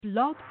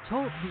Blog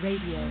Talk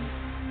Radio.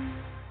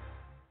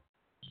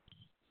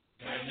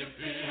 Can you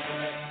feel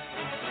it?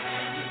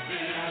 Can you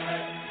feel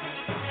it?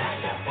 Can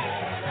you feel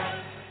it?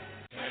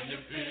 Can you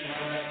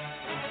feel it?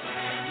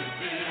 Can you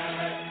feel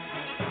it?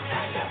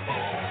 Can you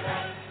feel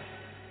it?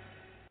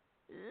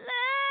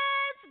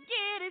 Let's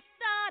get it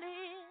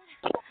started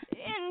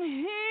in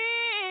here.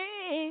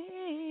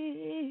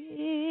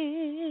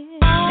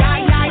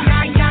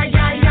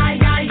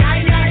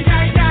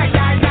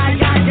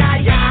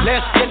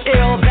 Let's get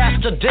ill,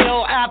 that's the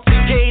deal.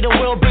 Applicator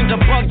will bring the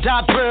bug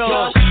dot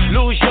drill.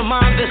 Lose your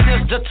mind, this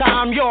is the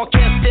time. You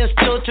can't stand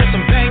still till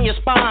some bang your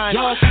spine.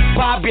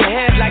 Bob your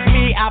head like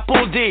me,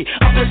 Apple D.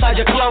 Up inside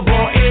your club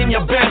or in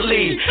your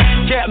Bentley.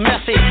 Get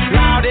messy,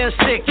 loud and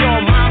sick. Your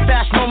mind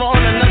fast moment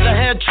on another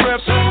head trip.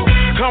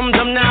 Come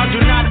them now,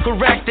 do not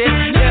correct it.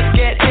 Let's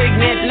get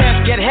ignorant,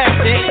 let's get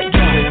hectic.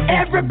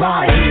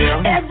 Everybody,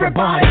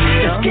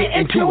 just get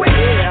into it.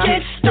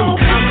 Get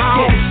stoked,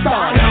 get it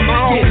started,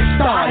 get it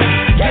started,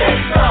 get it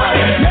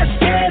started. Let's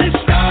get it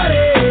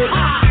started.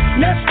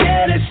 Let's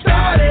get it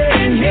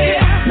started in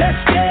here. Let's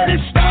get it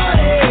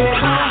started.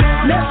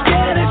 Let's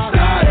get it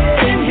started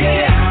in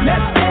here.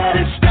 Let's get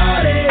it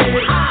started.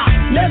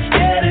 Let's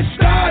get it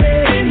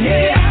started in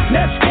here.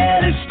 Let's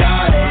get it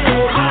started.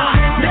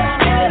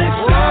 Let's get it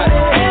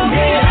started in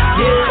here.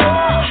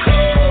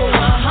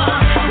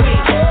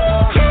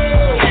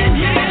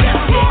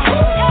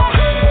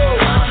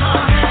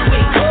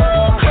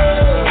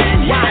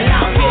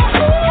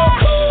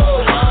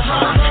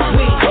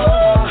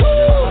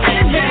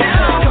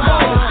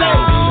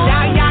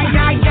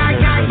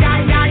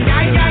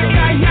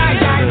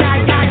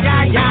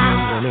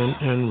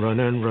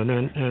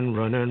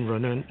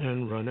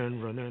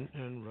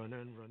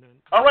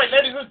 All right,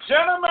 ladies and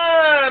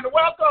gentlemen,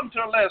 welcome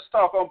to Let's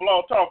Talk on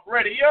Blog Talk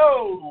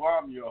Radio.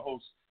 I'm your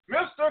host,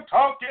 Mr.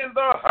 Talking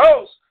the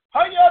Host.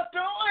 How y'all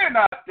doing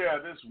out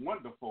there this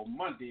wonderful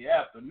Monday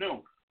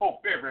afternoon?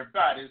 Hope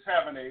everybody's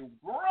having a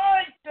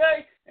great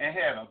day and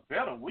had a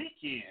better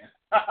weekend.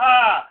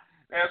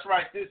 That's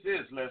right, this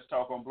is Let's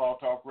Talk on Blog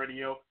Talk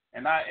Radio,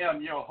 and I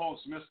am your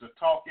host, Mr.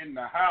 Talking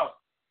the House.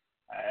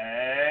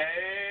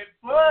 Hey,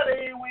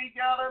 buddy, we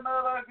got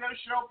another good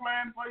show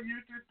planned for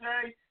you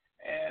today,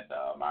 and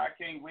I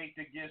can't wait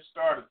to get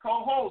started.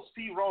 Co-host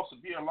P. Ross will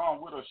be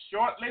along with us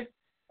shortly,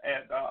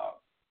 and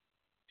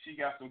she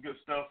got some good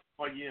stuff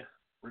for you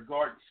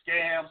regarding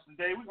scams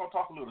today. We're going to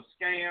talk a little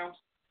scams,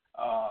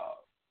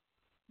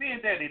 being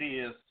that it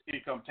is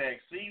income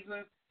tax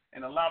season,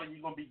 and a lot of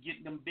you going to be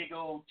getting them big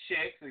old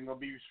checks and going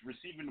to be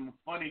receiving them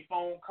funny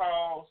phone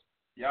calls.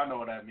 Y'all know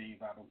what I mean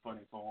by them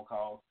funny phone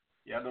calls.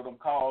 Y'all know them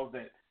calls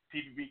that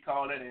people be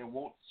calling and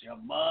want your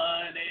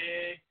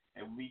money,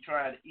 and we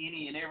trying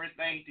any and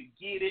everything to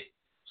get it.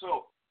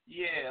 So,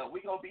 yeah,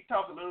 we're going to be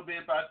talking a little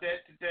bit about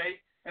that today.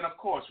 And, of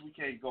course, we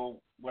can't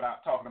go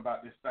without talking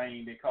about this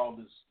thing they call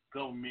this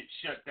government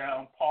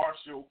shutdown,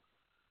 partial,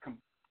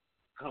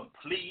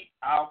 complete.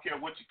 I don't care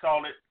what you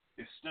call it.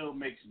 It still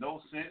makes no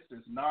sense.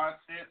 It's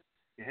nonsense.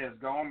 It has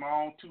gone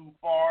on too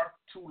far,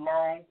 too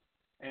long.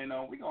 And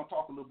we're going to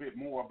talk a little bit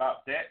more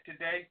about that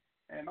today.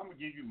 And I'm going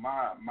to give you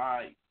my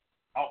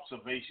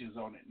observations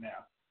on it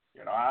now.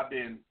 You know, I've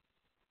been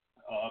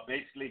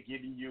basically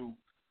giving you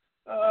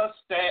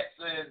stats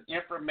and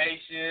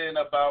information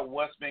about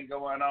what's been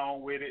going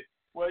on with it.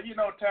 Well, you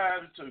know,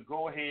 time to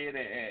go ahead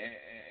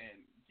and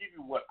give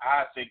you what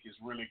I think is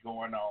really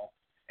going on.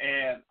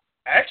 And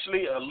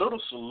actually a little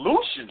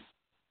solution.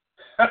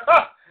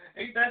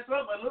 Ain't that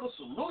something? A little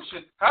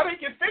solution. How they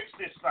can fix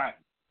this thing.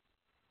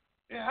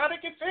 Yeah, how they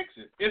can fix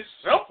it. It's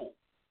simple.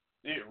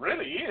 It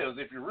really is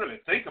if you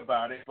really think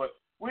about it. But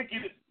we'll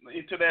get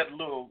into that a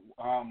little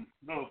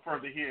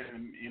further here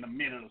in a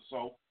minute or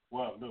so.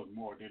 Well, a little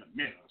more than a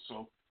minute or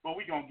so. But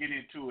we're going to get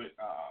into it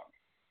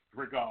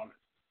regardless.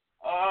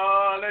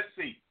 Let's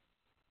see.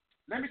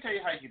 Let me tell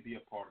you how you can be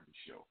a part of the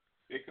show.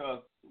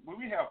 Because when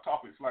we have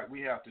topics like we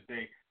have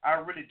today, I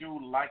really do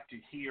like to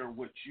hear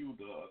what you,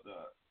 the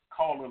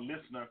caller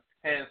listener,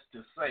 has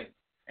to say.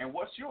 And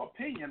what's your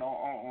opinion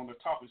on the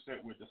topics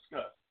that we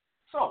discussed.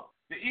 So,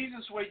 the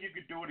easiest way you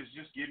could do it is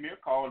just give me a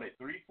call at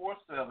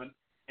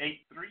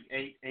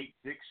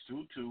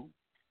 347-838-8622.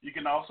 You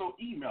can also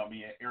email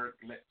me at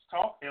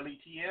ericletstalk,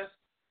 LETS,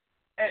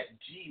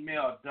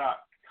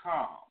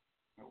 @gmail.com.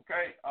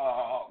 Okay?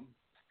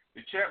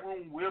 The chat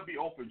room will be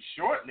open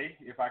shortly,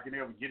 if I can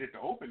ever get it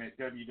to open, at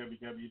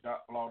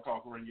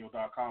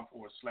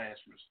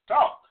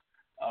www.blogtalkradio.com/MrTalk.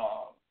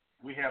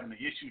 We're having an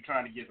issue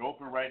trying to get it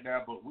open right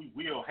now, but we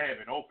will have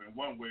it open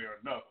one way or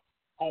another,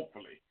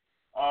 hopefully.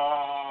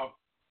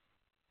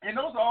 And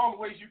those are all the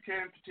ways you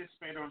can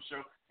participate on the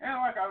show. And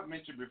like I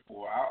mentioned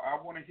before, I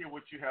want to hear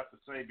what you have to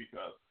say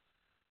because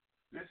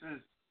this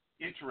is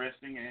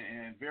interesting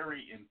and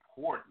very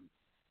important,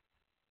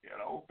 you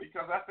know,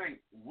 because I think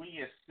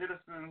we as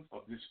citizens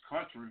of this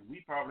country,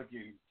 we probably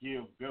can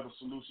give better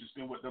solutions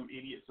than what them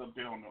idiots up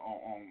there on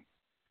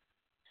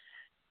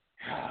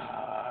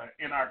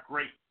in our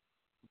great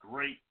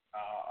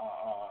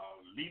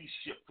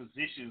leadership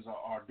positions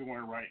are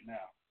doing right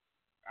now.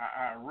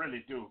 I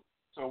really do.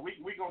 So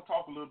we're going to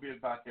talk a little bit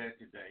about that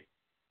today.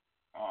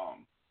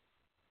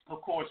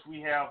 Of course,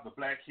 we have the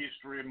Black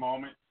History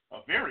moment,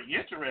 a very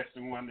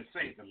interesting one to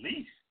say the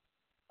least.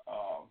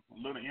 A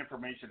little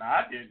information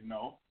I didn't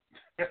know.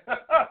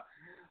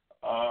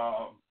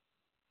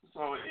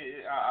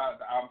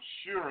 I'm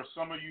sure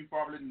some of you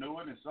probably knew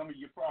it and some of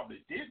you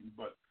probably didn't,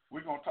 but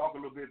we're going to talk a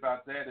little bit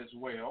about that as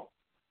well.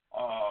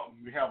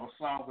 We have a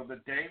song of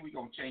the day. We're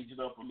going to change it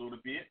up a little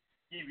bit,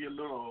 give you a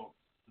little,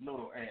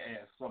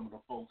 as some of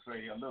the folks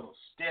say, a little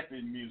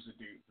stepping music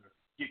to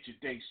get your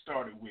day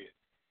started with.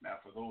 Now,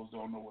 for those who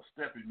don't know what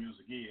stepping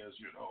music is,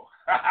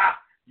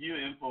 you're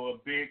in for a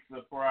big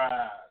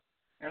surprise.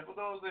 And for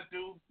those that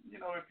do,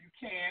 if you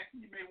can,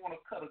 you may want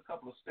to cut a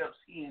couple of steps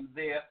here and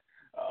there.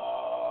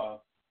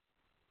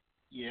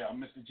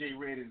 Mr. J.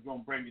 Red is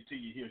going to bring it to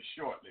you here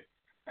shortly.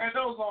 And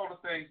those are all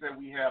the things that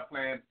we have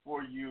planned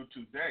for you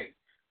today.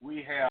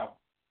 We have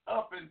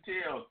up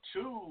until 2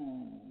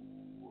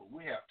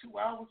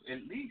 hours,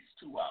 at least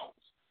 2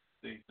 hours,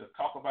 to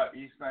talk about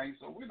these things.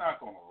 So we're not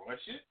going to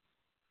rush it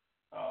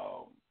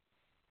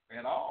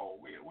at all.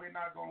 We're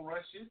not going to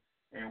rush it,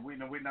 and we're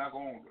not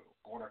going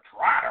to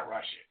try to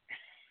rush it.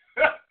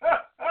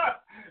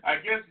 I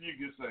guess you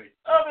could say.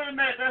 Other than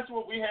that, that's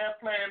what we have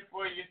planned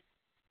for you.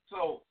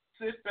 So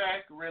sit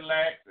back,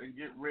 relax, and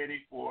get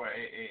ready for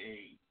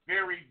a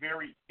very,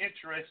 very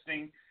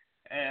interesting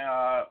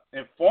and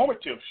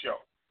informative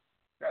show.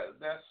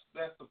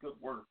 That's a good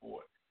word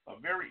for it. A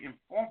very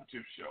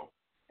informative show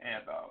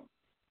and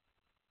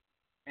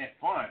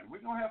fun.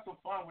 We're going to have some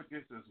fun with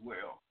this as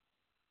well.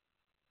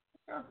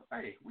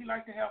 Hey, we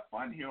like to have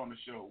fun here on the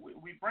show.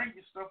 We bring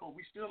you stuff, but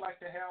we still like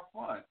to have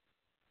fun.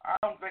 I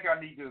don't think I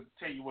need to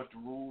tell you what the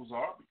rules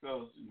are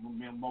because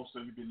most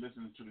of you have been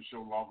listening to the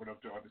show long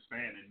enough to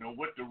understand and know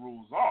what the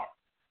rules are.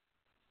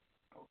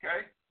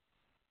 Okay?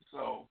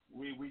 So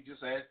we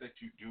just ask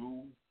that you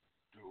do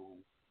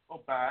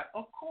abide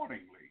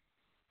accordingly.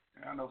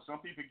 And I know some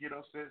people get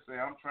upset and say,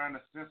 I'm trying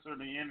to censor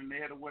the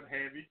internet or what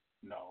have you.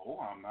 No,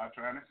 I'm not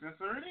trying to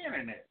censor the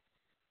internet.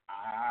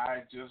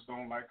 I just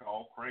don't like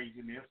all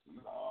craziness and,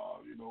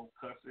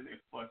 cussing and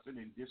fussing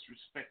and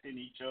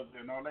disrespecting each other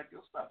and all that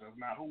good stuff. That's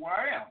not who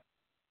I am.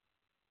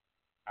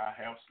 I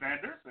have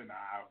standards, and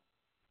I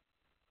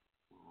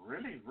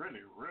really,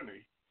 really,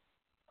 really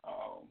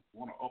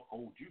want to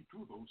uphold you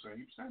to those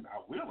same standards.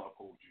 I will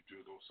uphold you to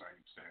those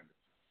same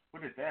standards.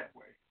 Put it that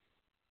way,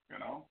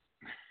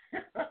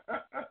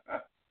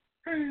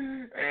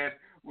 And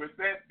with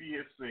that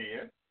being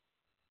said,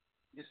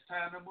 it's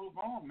time to move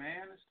on,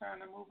 man. It's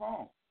time to move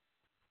on.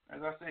 As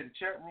I said, the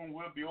chat room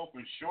will be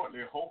open shortly,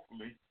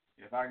 hopefully,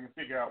 if I can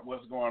figure out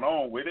what's going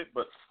on with it.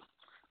 But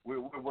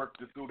we'll work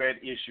through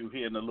that issue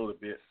here in a little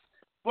bit.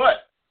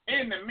 But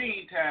in the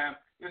meantime,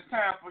 it's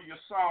time for your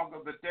song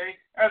of the day.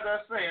 As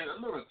I say,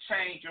 a little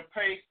change of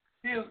pace.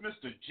 Here's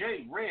Mr.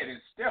 J. Red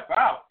and Step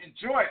Out.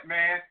 Enjoy it,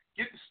 man.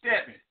 Get to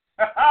stepping.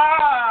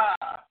 Ha-ha!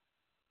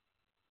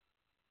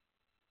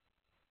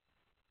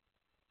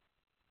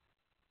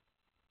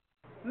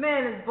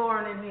 Man is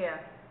born in here.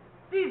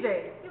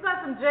 DJ, you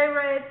got some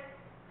J-Red?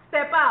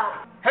 Step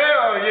out.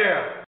 Hell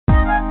yeah.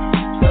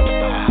 Step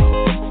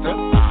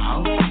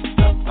out.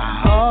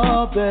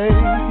 Oh, baby.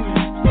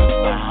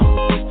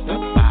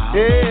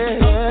 Yeah.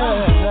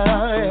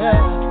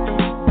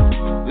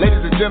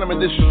 Ladies and gentlemen,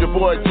 this is your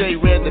boy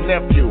J-Red, the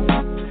nephew.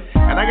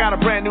 And I got a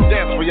brand new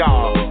dance for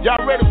y'all.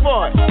 Y'all ready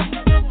for it?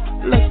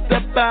 Let's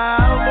step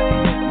out.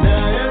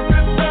 Now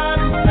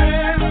everybody's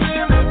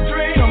dancing and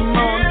dreaming. Come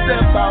on,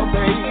 step out,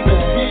 baby.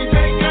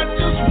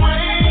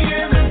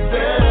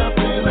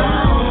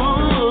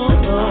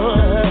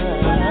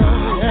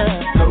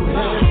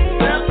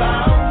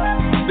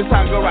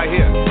 Right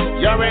here.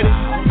 Y'all ready?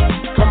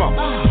 Come on.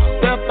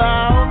 Step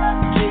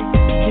out,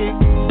 kick,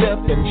 step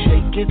and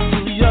shake it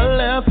to your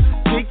left.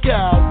 Kick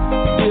out,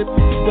 dip,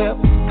 step,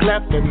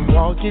 clap and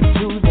walk it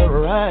to the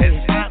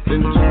right.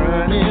 Then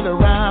turn it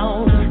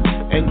around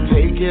and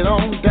take it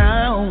on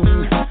down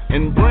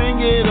and bring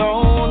it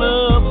on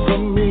up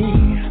from me.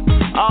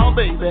 Oh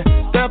baby,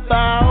 step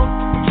out,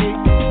 kick,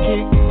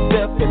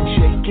 step and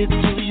shake it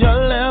to your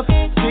left.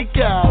 Kick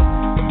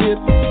out, dip,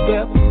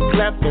 step,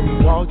 clap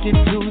and walk it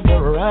to the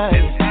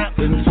right.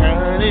 Then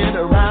turn it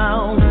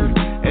around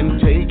and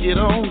take it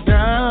on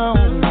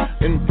down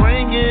and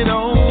bring it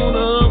on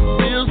up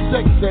real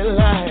sexy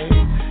like.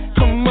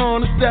 Come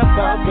on and step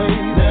out, baby.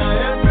 Now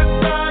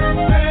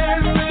everybody's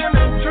dancing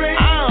and dreaming.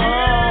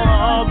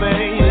 Oh,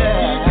 baby.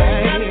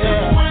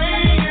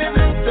 Swinging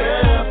and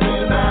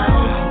stepping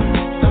out.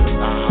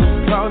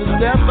 Come on and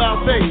step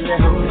out, baby.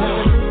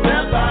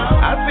 Step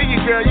out. I see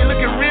you, girl. You're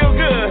looking real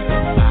good.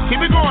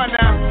 Keep it going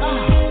now.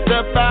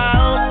 Step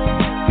out.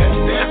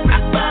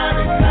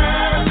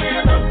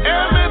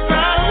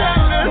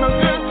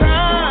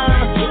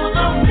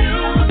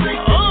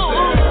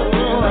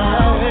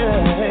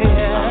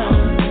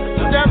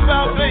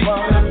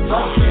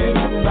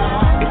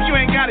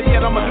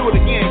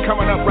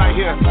 Coming up right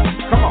here.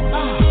 Come on.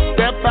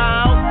 Step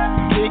out,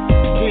 kick,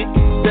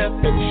 step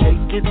and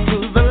shake it to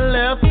the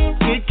left.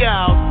 Kick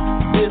out,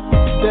 dip,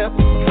 step,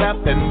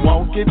 clap and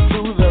walk it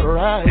to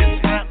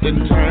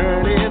then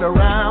turn it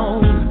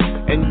around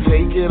and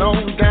take it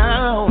on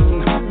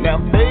down. Now,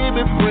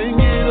 baby, bring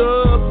it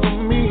up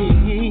for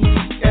me.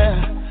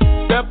 Yeah,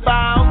 step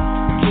out,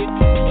 kick,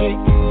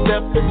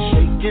 step and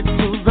shake it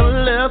to the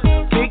left.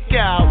 Kick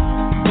out,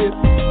 dip,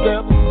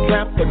 step,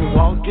 clap and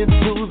walk it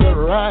to the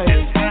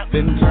right.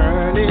 Then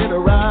turn it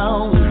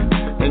around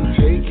and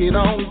take it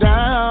on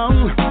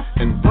down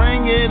and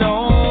bring it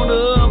on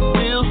up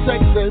real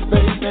sexy,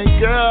 baby.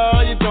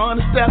 Girl, you're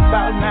gonna step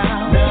out now.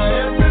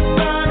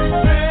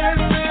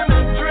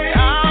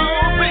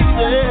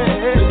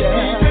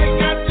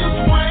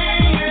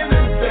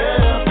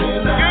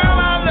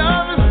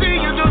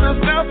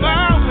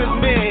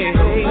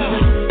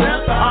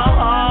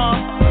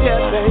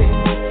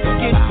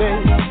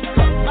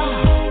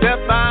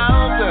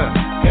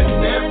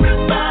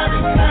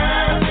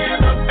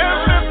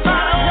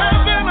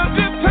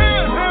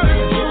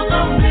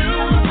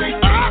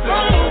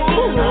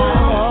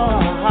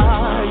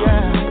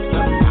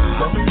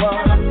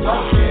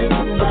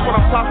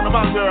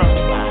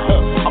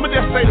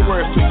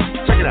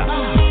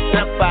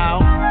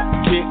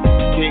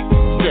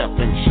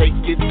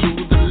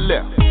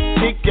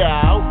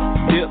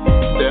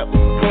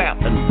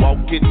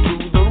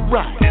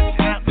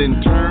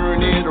 Then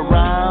turn it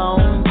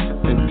around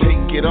and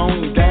take it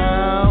on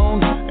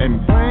down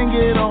and bring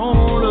it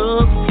on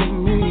up to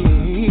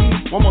me.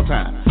 One more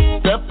time.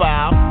 Step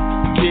out,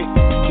 kick,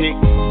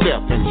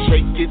 step and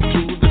shake it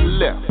to the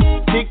left.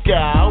 Kick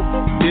out,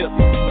 dip,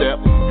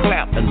 step,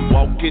 clap and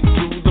walk it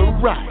to the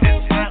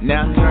right.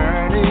 Now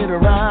turn it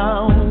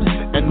around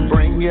and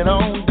bring it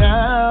on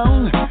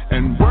down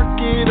and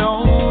work it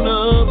on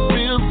up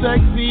real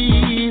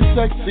sexy,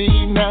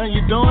 sexy. Now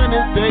you're doing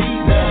it,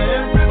 baby.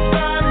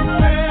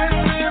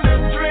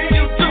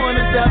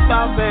 Step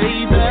out,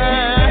 baby.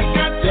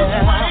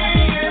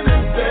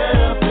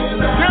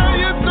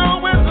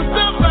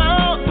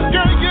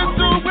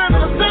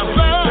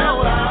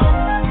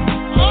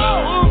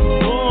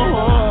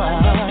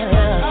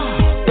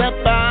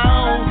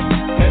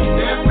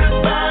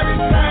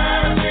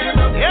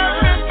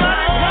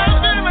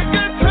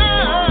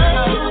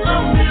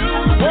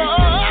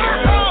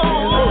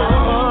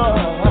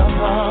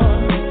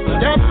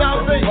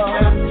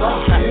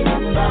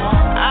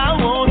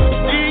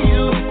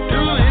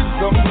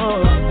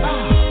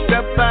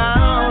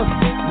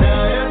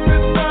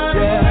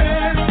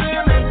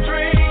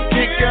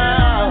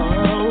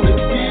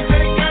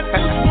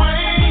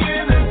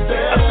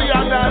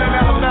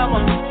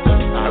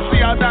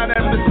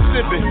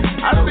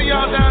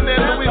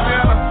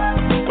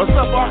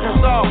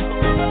 Arkansas,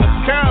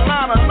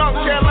 Carolina, North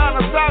Carolina,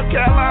 South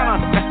Carolina,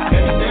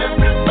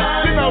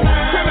 you know,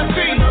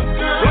 Tennessee,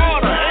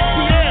 Florida,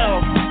 ATL,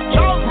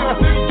 Georgia,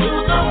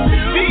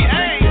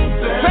 VA,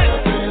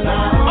 Texas,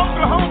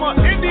 Oklahoma,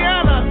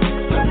 Indiana.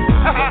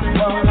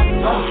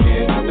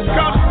 It's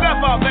called a step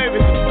out, baby.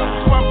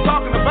 That's what I'm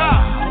talking about.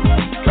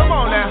 Come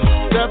on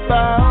now, step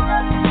out.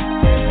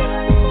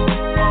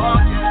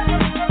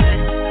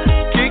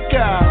 Kick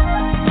out.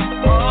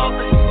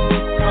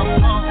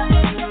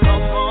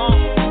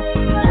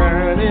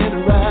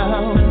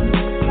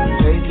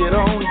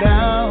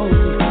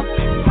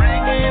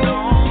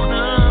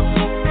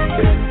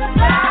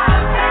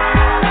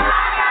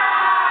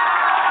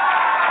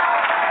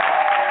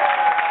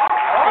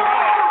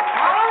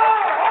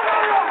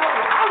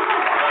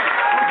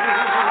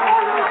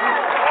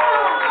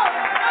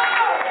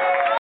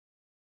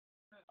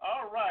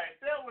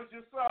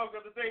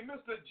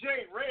 Mr.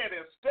 J. Red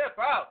and Step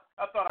Out.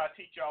 I thought I'd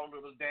teach y'all a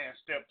little dance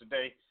step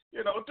today.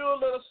 You know, do a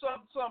little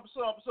something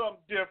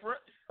different.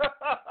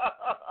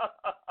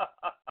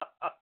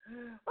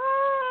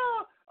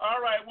 All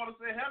right, I want to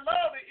say hello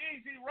to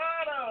Easy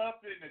Rider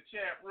up in the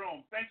chat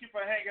room. Thank you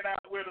for hanging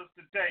out with us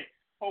today.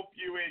 Hope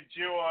you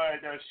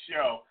enjoy the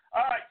show.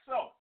 All right,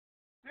 so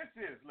this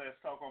is Let's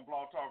Talk on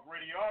Blog Talk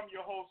Radio. I'm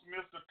your host,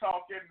 Mr.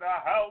 Talk in the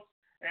House,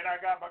 and I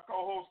got my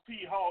co-host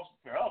P. Ross,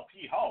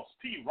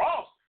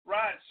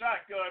 riding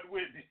shotgun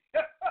with me.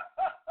 I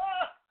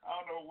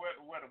don't know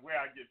where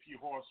I get P.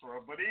 Horse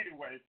from, but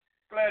anyway,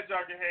 glad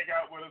y'all can hang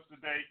out with us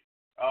today.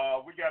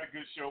 We got a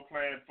good show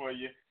planned for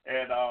you,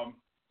 and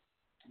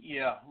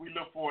yeah, we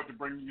look forward to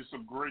bringing you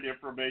some great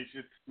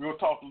information.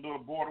 We'll talk a little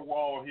border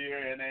wall here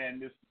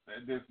and this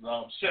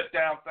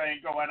shutdown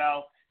thing going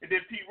on, and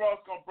then P.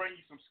 Ross gonna bring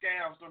you some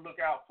scams to look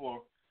out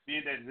for,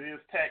 being that it is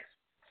tax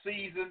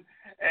season,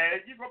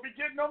 and you're going to be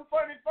getting them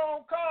funny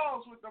phone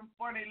calls with them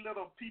funny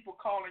little people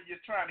calling you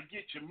trying to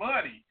get your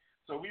money.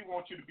 So we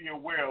want you to be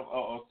aware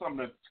of some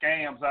of the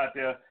scams out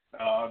there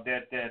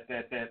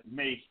that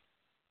may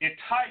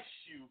entice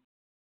you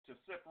to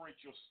separate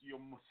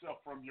yourself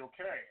from your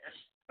cash.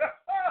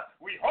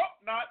 We hope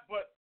not,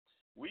 but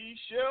we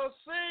shall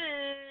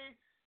see.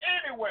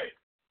 Anyway,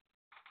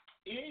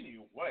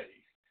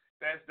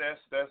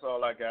 that's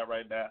all I got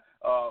right now.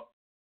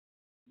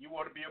 You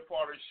want to be a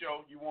part of the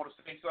show, you want to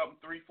say something,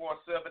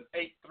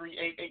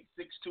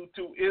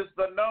 347-838-8622 is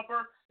the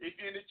number. If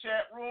you're in the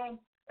chat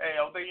room, Hey,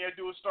 all thing you have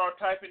to do is start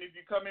typing if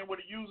you come in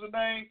with a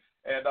username.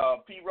 And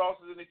P. Ross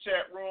is in the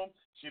chat room.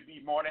 She'll be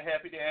more than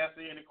happy to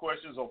answer any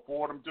questions or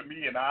forward them to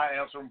me, and I'll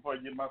answer them for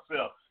you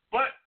myself.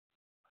 But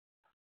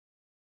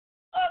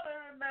other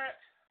than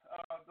that,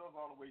 those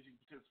are all the ways you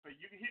can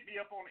participate. You can hit me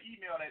up on the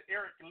email at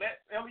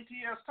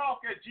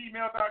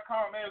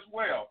LETStalk@gmail.com as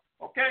well.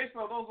 Okay,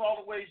 so those are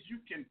all the ways you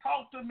can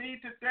talk to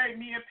me today,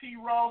 me and P.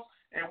 Ross,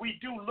 and we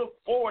do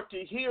look forward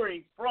to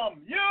hearing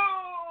from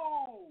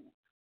you,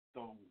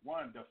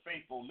 the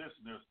faithful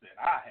listeners that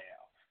I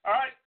have. All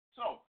right,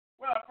 so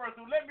without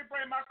further ado, let me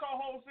bring my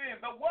co-host in,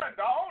 the one,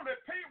 the only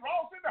P.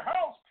 Ross in the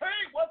house. P,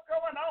 what's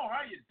going on?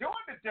 How you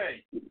doing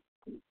today?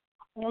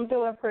 I'm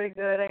doing pretty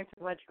good. Ain't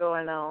too much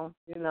going on.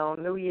 You know,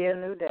 new year,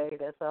 new day.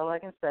 That's all I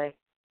can say.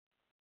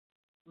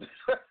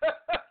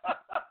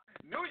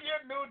 New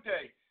year, new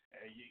day.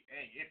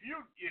 Hey, if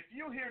you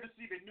here to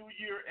see the new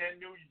year and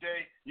new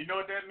day, you know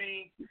what that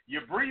means?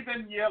 You're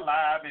breathing, you're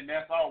alive, and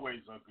that's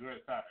always a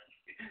good time.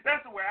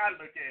 That's the way I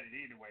look at it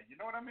anyway. You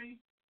know what I mean?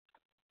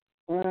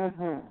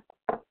 Mm-hmm.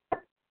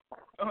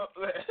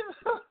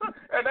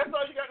 And that's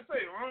all you got to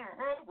say.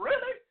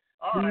 Really?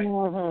 All right.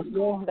 Mm-hmm.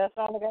 Yeah, that's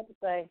all I got to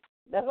say.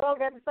 That's all I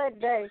got to say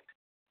today.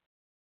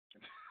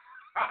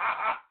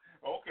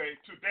 Okay,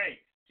 today.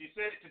 She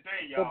said it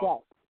today,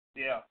 y'all.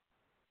 Today. Yeah.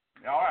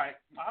 All right.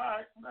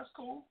 That's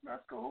cool.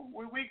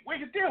 We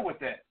can deal with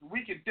that.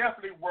 We can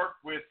definitely work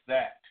with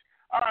that.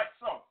 All right.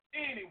 So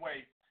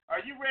anyway,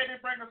 are you ready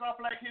to bring us our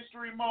Black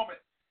History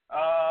moment?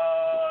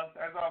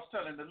 As I was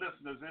telling the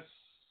listeners, it's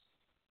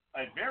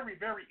a very,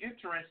 very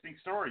interesting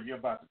story you're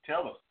about to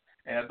tell us.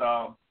 And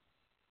I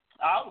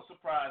was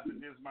surprised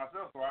at this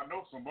myself, so I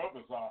know some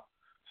others are.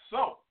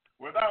 So,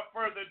 without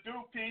further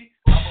ado, P,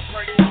 I'm going to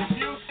break the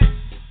music.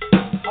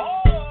 It's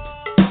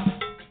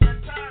that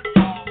time,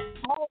 y'all.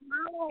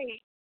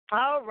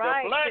 All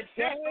right. The Black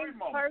History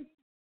moment.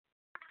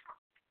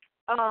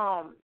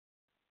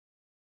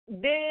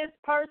 This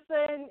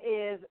person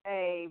is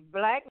a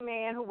black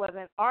man who was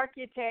an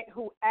architect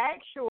who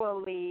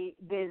actually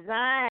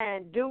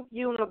designed Duke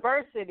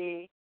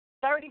University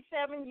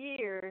 37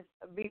 years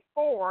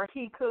before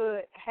he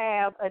could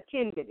have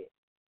attended it.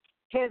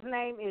 His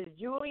name is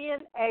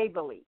Julian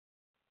Aberle. He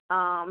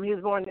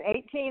was born in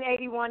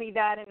 1881. He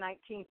died in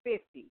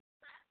 1950.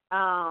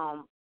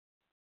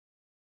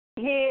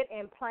 Hid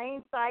in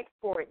plain sight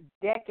for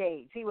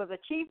decades. He was a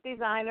chief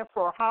designer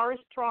for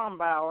Horace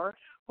Trombauer,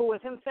 who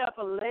was himself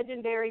a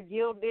legendary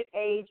Gilded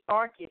Age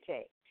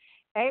architect.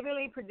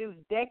 Aberle produced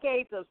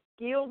decades of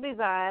skilled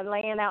design,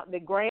 laying out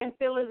the Grand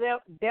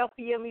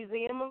Philadelphia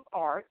Museum of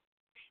Art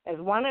as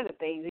one of the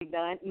things he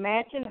done,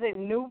 mansions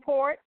in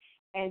Newport,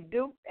 and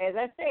Duke, as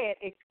I said,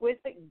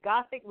 exquisite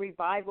Gothic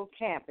Revival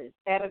campus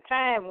at a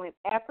time when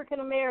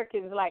African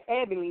Americans like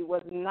Aberle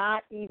was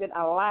not even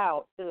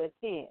allowed to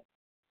attend.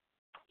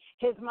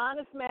 His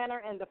modest manner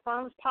and the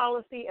firm's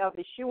policy of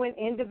issuing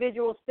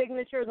individual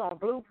signatures on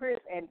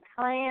blueprints and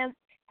plans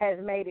has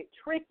made it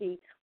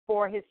tricky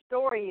for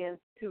historians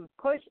to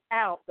push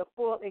out the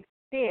full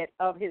extent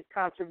of his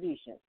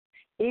contributions.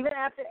 Even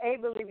after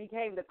Aberle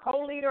became the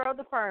co-leader of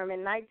the firm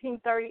in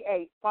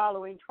 1938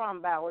 following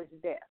Trombauer's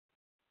death.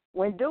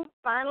 When Duke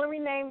finally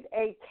renamed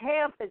a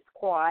campus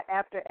quad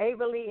after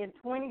Aberle in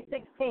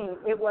 2016,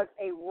 it was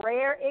a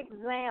rare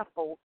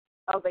example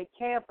of a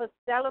campus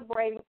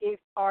celebrating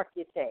its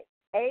architect.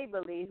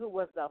 Aberle, who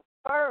was the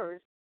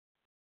first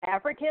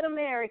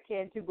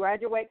African-American to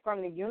graduate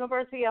from the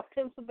University of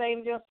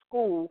Pennsylvania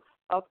School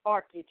of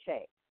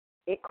Architecture.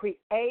 It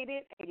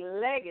created a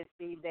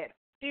legacy that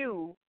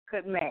few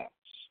could match.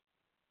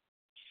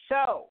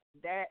 So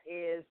that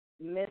is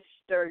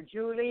Mr.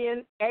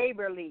 Julian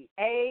Aberle,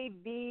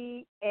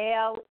 A-B-L-E.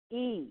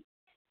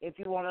 If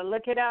you want to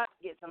look it up,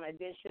 get some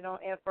additional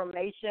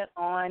information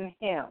on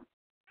him.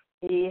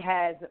 He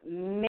has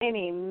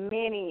many,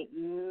 many,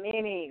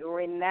 many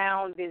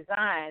renowned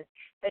designs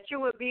that you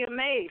would be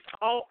amazed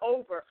all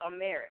over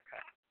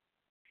America.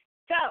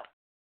 So,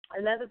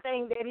 another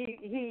thing that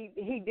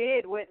he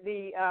did with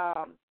the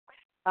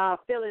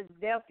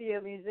Philadelphia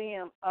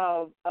Museum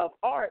of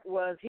Art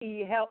was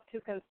he helped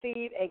to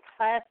conceive a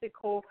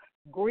classical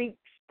Greek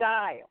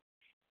style,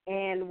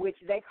 in which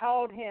they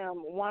called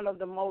him one of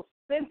the most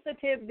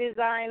sensitive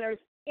designers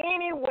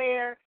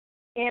anywhere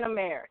in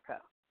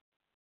America.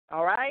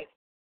 All right?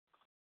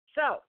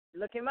 So,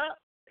 look him up,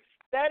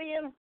 study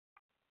him.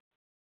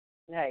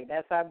 Hey,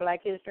 that's our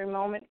Black History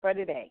moment for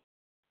today.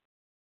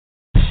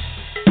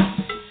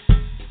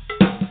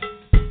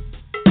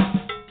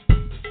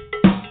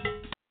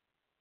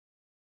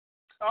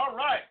 All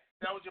right.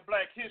 That was your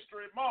Black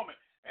History moment.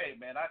 Hey,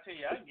 man, I tell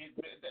you,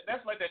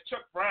 that's like that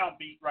Chuck Brown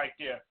beat right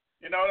there.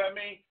 You know what I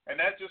mean? And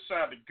that just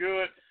sounded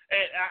good.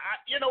 And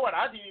you know what?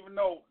 I didn't even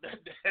know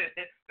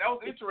that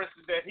was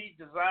interesting that he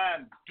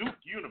designed Duke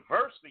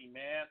University,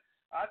 man.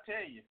 I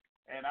tell you.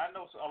 And I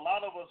know a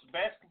lot of us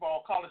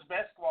college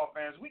basketball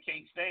fans, we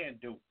can't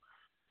stand Duke.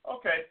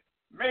 Okay,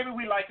 maybe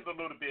we like it a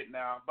little bit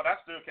now, but I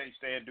still can't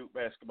stand Duke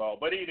basketball.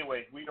 But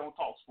anyway, we don't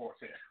talk sports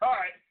here. All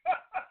right.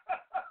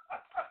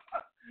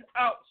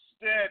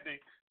 Outstanding.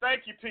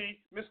 Thank you,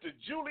 P. Mr.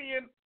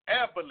 Julian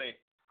Abley.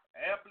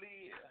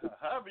 Abley,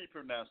 however you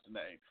pronounce the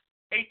name.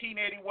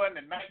 1881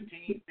 to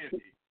 1950.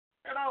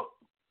 You know,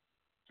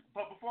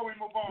 but before we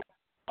move on,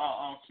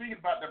 speaking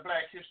about the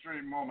Black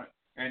History moment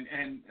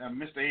and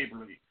Mr.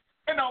 Abley,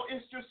 you know,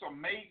 it's just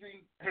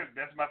amazing.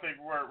 That's my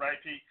favorite word, right,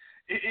 P?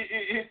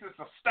 It's just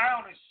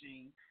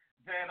astonishing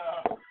that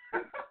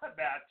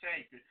that I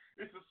changed it.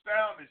 It's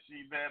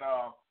astonishing that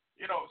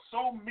you know,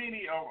 so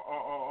many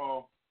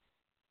of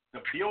the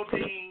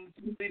buildings,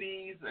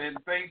 cities, and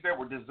things that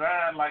were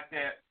designed like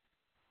that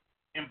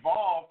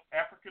involved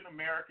African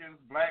Americans,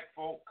 Black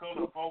folk,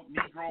 colored folk,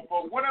 Negro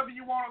folk, whatever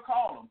you want to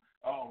call them,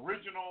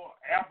 original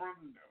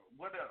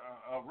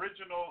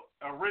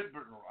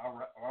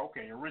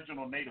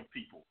Native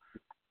people.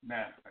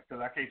 Now, because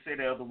I can't say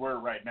the other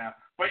word right now.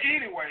 But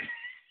anyway,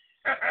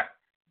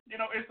 you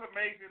know, it's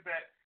amazing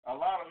that a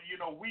lot of, you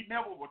know, we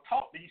never were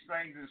taught these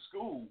things in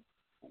school,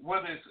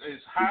 whether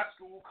it's high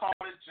school,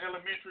 college,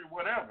 elementary,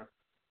 whatever,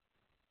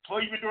 or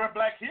even during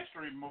Black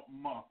History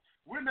Month.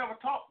 We're never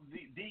taught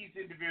these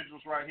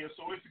individuals right here,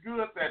 so it's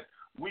good that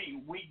we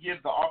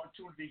give the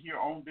opportunity here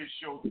on this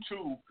show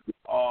to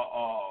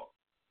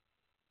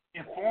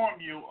inform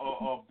you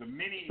of the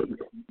many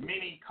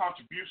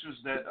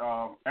contributions that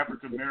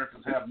African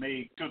Americans have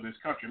made to this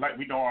country. Like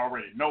we don't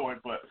already know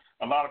it, but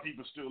a lot of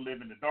people still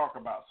live in the dark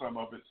about some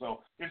of it.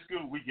 So it's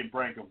good we can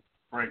bring them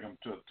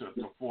to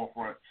the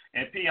forefront.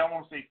 And P, I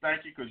want to say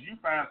thank you because you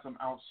find some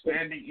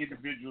outstanding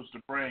individuals to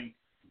bring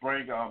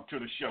to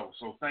the show.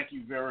 So thank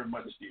you very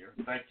much, dear.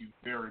 Thank you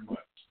very much.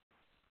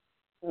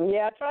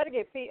 Yeah, I try to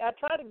get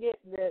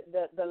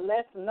the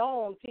less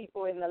known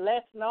people in the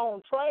less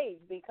known trades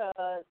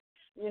because,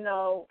 you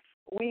know,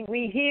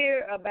 we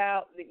hear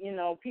about, you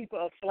know, people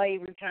of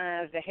slavery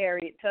times, the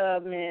Harriet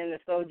Tubman, the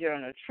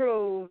Sojourner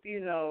Truth,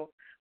 you know,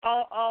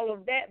 all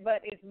of that,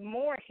 but it's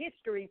more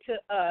history to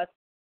us,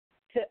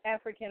 to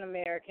African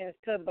Americans,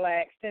 to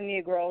blacks, to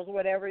Negroes,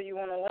 whatever you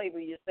want to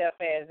label yourself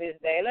as this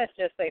day. Let's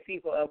just say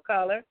people of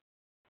color,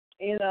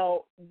 you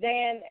know,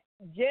 than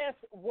just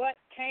what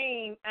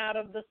came out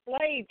of the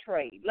slave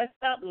trade. Let's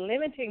stop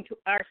limiting to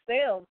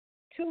ourselves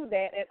to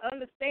that and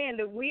understand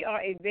that we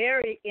are a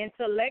very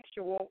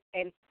intellectual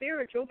and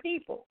spiritual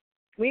people.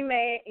 We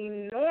made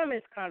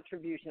enormous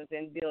contributions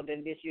in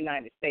building this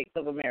United States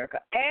of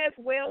America, as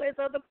well as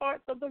other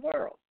parts of the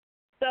world.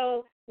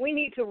 So we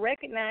need to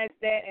recognize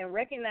that and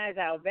recognize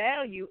our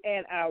value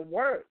and our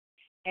worth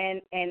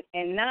and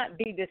not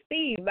be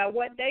deceived by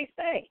what they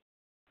say.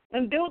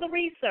 And do the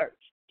research.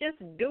 Just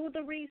do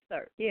the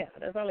research. Yeah,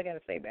 that's all I got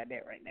to say about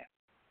that right now.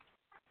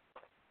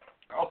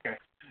 Okay.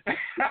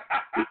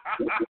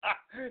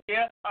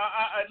 Yeah,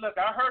 look,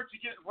 I heard you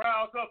get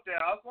roused up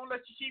there. I was going to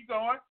let you keep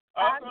going.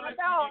 I had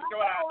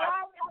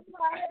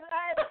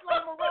to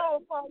slow my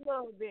roll for a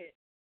little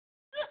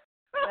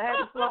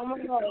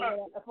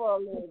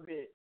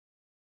bit.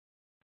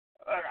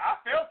 Look, I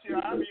felt you.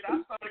 I mean,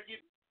 I started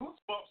getting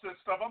goosebumps and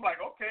stuff. I'm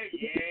like, okay,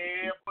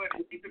 yeah,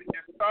 buddy, you could have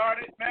just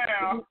started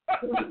now.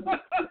 But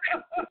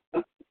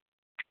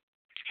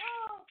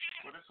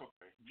it's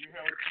okay. You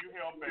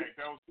held back.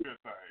 That was a good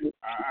thing.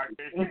 I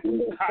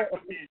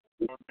commend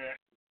you on that.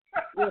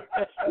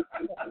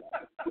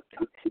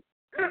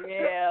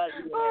 Yeah.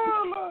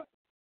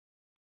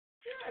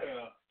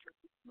 Yeah.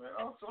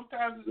 Well,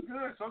 sometimes it's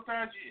good.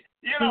 Sometimes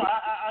you know,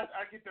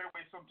 I get that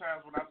way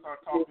sometimes when I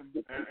start talking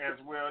as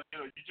well. You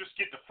know, you just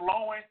get the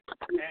flowing,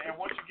 and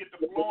once you get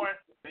the flowing,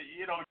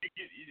 you know,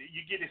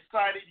 you get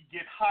excited, you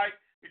get hyped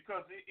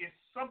because it's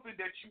something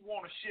that you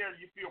want to share.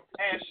 You feel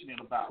passionate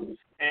about,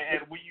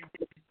 and when you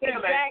feel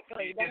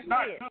exactly, that, it's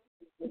not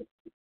good.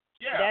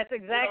 Yeah, that's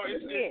exactly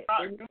it's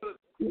not good.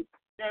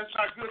 Yeah, it's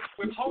not good to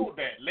withhold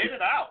that. Let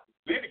it out.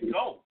 Let it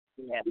go.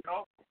 Yeah. You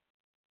know.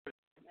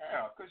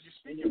 Yeah, because you're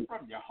speaking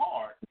from your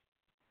heart.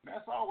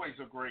 That's always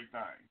a great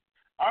thing.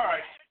 All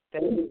right.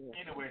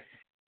 Anyway.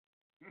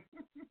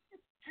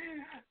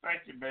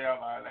 Thank you,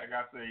 Mel. Like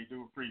I say,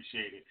 do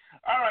appreciate it.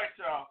 All right,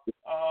 y'all.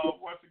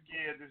 Once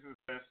again, this is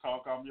Let's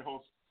Talk. I'm your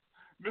host,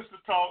 Mr.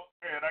 Talk,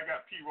 and I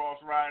got P.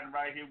 Ross riding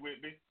right here with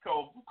me,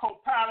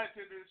 co-pilot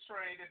to this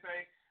train and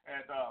thing.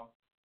 And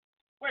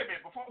wait a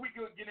minute, before we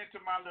get into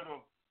my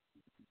little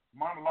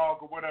monologue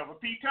or whatever,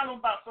 P, tell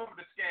them about some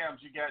of the scams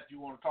you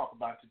want to talk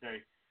about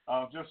today.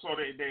 Just so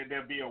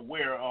they'll be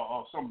aware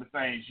of some of the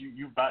things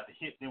you about to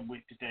hit them with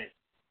today.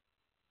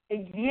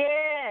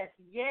 Yes.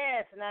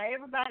 Now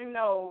everybody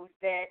knows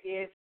that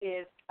it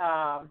is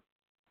now.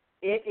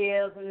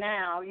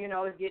 You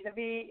know, it's getting to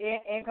be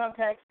income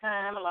tax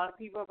time. A lot of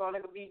people are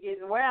going to be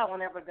getting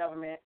whenever the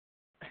government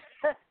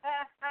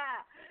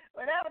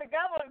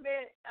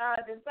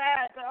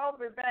decides to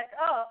open back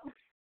up.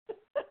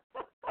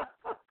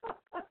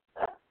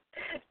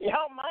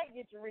 Y'all might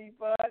get your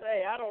refund.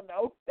 Hey, I don't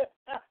know.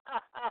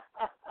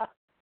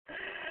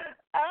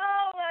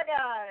 Oh, my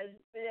gosh.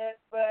 Yeah,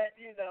 but,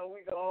 you know,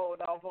 we're going to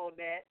hold off on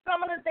that.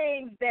 Some of the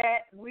things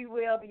that we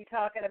will be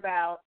talking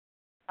about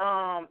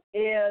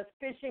is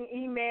phishing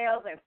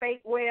emails and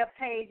fake web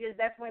pages.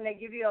 That's when they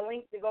give you a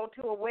link to go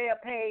to a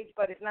web page,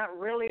 but it's not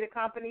really the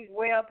company's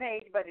web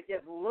page, but it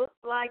just looks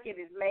like it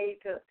is made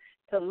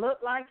to look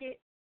like it.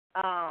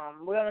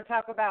 We're going to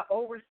talk about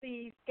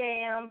overseas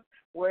scams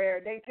where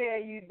they tell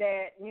you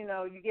that, you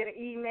know, you get an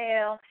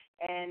email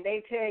and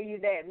they tell you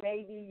that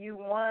maybe you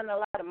won a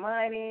lot of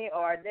money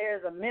or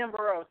there's a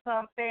member of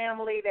some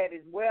family that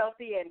is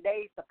wealthy and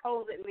they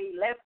supposedly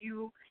left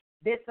you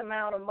this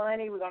amount of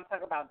money. We're going to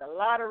talk about the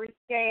lottery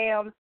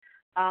scams,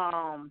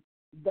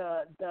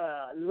 the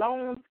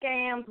loan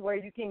scams where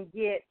you can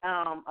get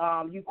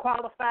you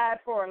qualified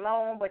for a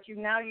loan, but you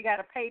got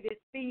to pay this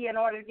fee in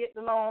order to get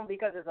the loan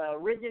because it's an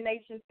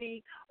origination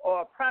fee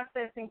or a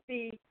processing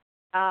fee.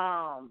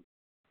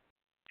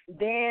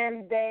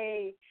 Then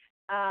they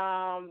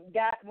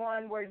got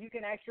one where you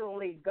can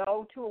actually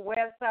go to a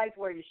website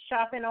where you're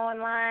shopping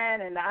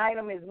online and the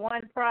item is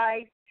one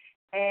price.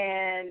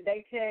 And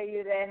they tell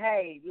you that,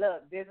 hey,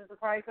 look, this is the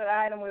price of the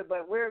item,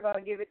 but we're going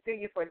to give it to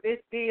you for this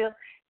deal.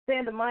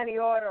 Send a money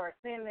order or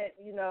send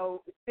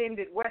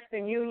it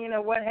Western Union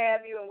or what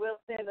have you, and we'll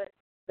send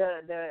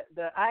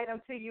the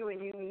item to you,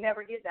 and you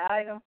never get the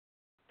item.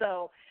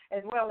 So,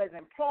 as well as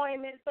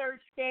employment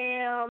search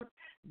scams,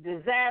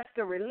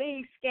 disaster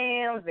relief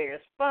scams, there's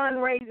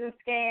fundraising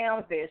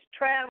scams, there's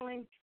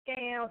traveling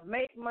scams,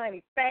 make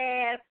money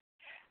fast,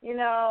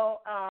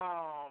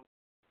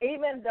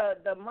 even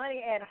the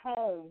money at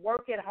home,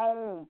 work at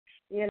home,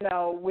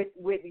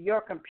 with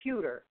your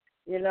computer,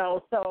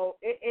 So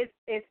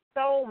it's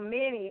so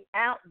many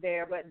out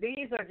there, but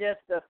these are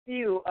just a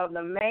few of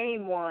the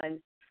main ones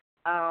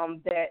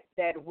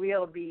that we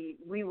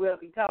will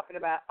be talking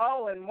about.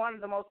 Oh, and one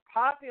of the most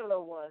popular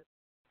ones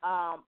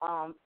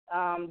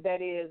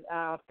that is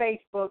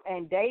Facebook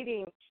and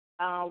dating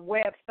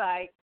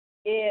website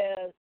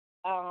is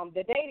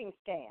the dating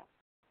scam.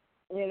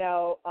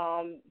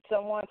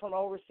 Someone from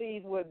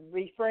overseas would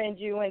befriend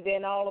you, and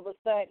then all of a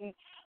sudden,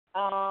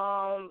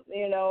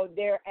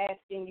 they're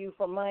asking you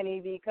for money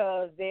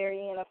because they're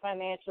in a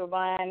financial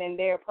bind and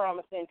they're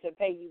promising to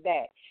pay you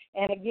back.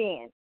 And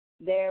again,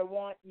 they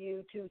want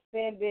you to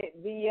send it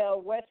via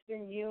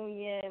Western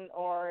Union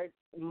or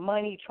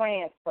money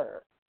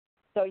transfer.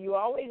 So you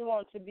always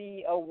want to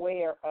be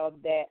aware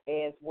of that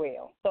as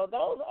well. So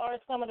those are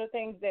some of the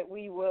things that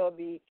we will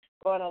be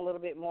going a little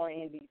bit more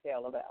in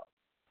detail about.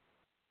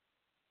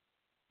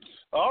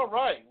 All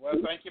right.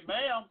 Well, thank you,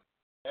 ma'am.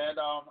 And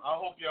I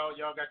hope y'all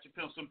got your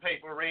pencil and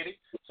paper ready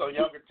so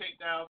y'all can take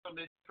down some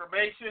of the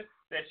information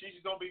that she's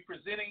going to be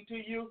presenting to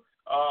you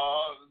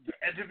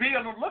and to be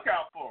on the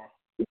lookout for.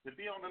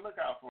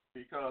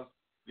 Because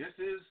this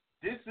is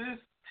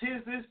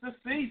the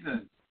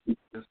season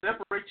to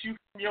separate you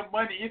from your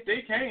money if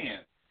they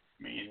can.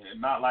 I mean,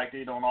 not like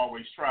they don't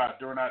always try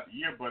during the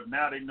year, but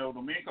now they know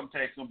the income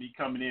tax going to be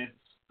coming in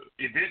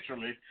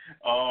eventually.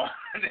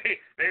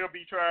 They'll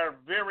be trying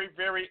very,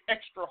 very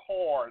extra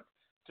hard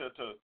to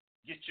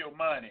get your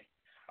money.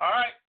 All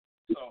right.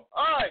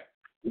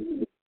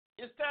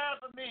 It's time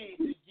for me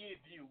to give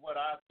you what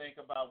I think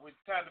about. It's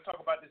time to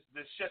talk about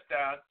this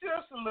shutdown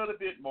just a little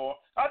bit more.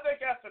 I think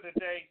after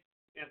today,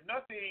 if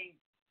nothing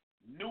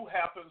new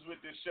happens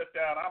with this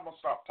shutdown, I'm gonna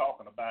stop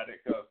talking about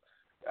it because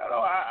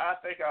I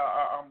think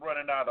I'm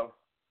running out of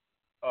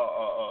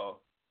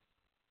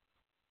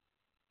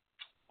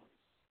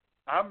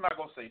I'm not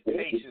going to say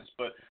patience,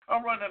 but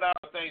I'm running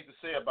out of things to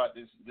say about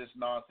this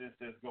nonsense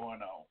that's going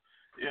on.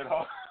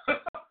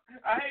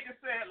 I hate to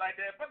say it like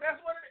that, but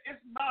that's what it's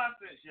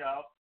nonsense,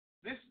 y'all.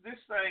 This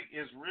thing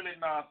is really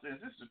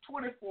nonsense. This is the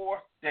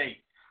 24th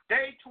day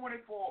 24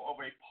 of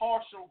a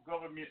partial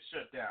government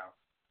shutdown.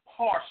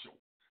 Partial.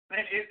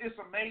 And it's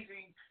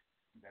amazing.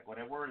 There go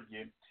that word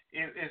again.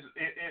 It's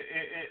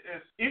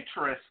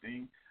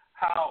interesting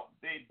how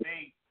they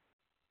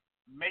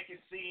make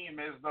it seem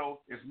as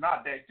though it's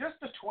not that, just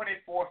the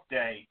 24th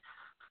day.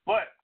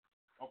 But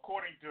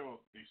according to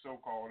the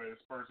so-called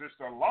experts, it's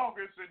the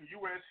longest in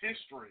U.S.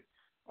 history.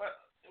 But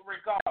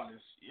regardless,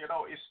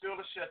 it's still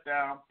a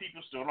shutdown. People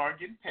still aren't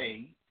getting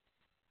paid.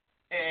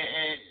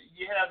 And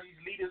you have these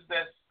leaders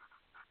that's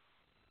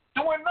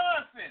doing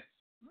nonsense.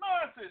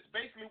 Nonsense,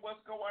 basically what's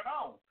going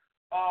on.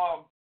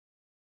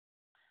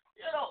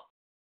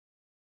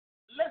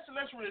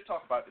 Let's really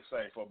talk about this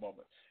thing for a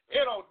moment.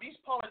 These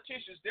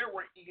politicians, they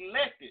were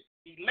elected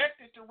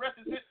to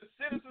represent the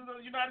citizens of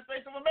the United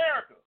States of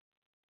America,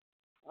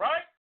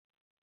 right?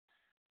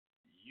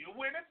 You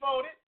went and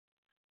voted.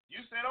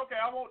 You said, okay,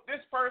 I want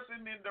this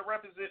person in to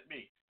represent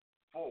me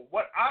for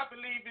what I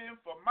believe in,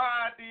 for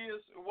my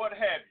ideas, what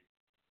have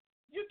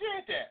you. You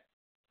did that,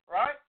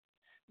 right?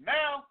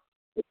 Now,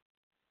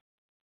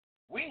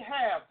 we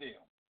have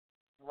them,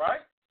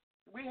 right?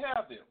 We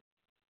have them.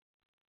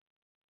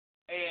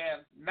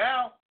 And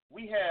now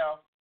we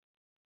have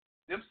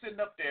them sitting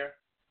up there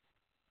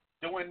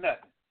doing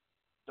nothing.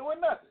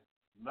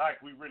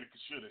 Like we really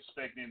should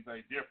expect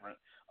anything different.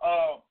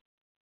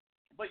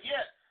 But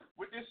yet,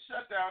 with this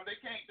shutdown, they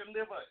can't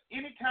deliver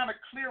any kind of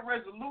clear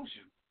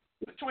resolution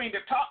between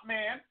the top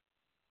man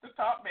the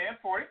top man,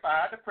 45,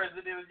 the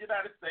president of the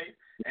United States,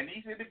 and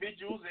these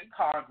individuals in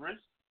Congress.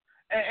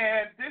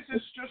 And this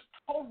is just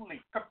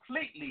totally,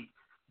 completely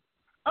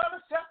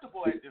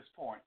unacceptable at this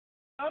point.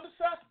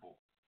 Unacceptable.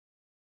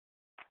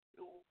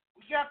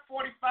 We got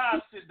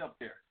 45 sitting up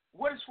there.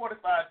 What is 45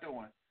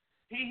 doing?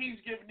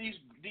 He's giving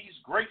these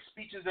great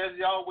speeches as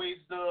he always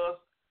does,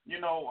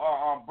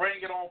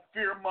 bringing on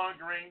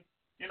fear-mongering,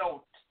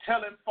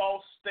 telling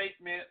false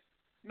statements,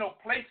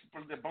 placing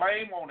the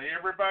blame on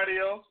everybody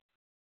else,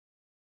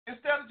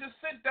 instead of just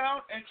sitting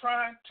down and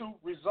trying to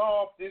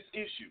resolve this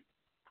issue.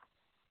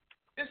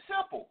 It's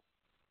simple.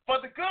 For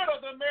the good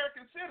of the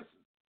American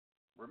citizens.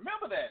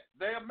 Remember that.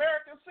 They're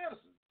American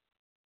citizens.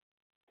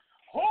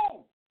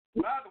 Who,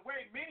 by the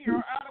way, many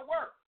are out of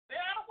work.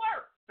 They're out of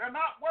work. They're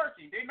not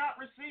working. They're not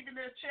receiving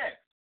their checks.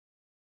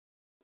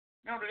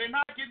 They're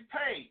not getting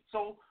paid.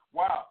 So,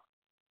 wow.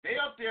 They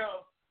up there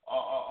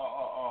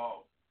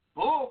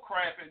bull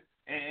crapping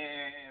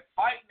and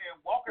fighting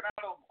and walking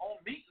out on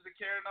meetings and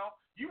carrying on.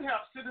 You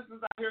have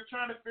citizens out here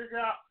trying to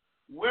figure out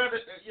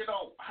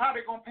how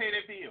they're going to pay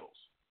their bills.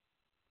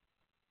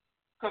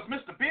 Because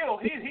Mr.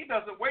 Bill, he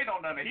doesn't wait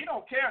on nothing. He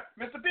don't care.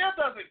 Mr. Bill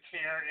doesn't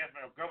care if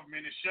the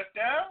government is shut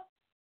down.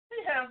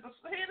 He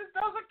just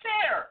doesn't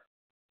care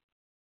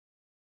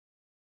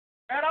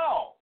at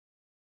all.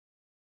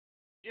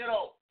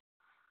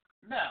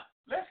 Now,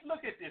 let's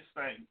look at this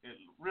thing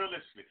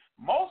realistically.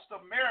 Most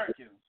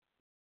Americans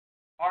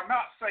are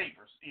not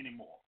savers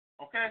anymore,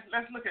 okay?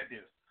 Let's look at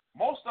this.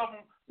 Most of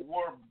them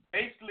were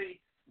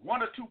basically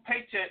 1 or 2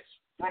 paychecks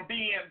from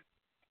being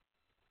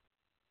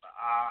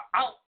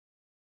out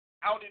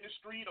in the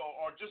street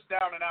or just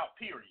down and out,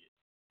 period.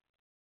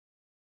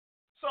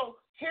 So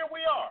here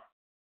we are.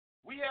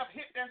 We have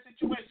hit that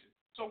situation.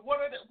 So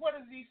what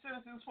is these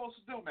citizens supposed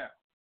to do now?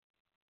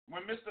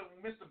 When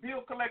Mr.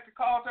 Bill collector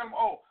calls them,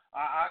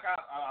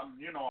 I'm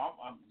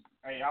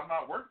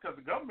not working because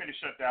the government is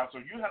shut down,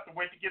 so you have to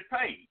wait to get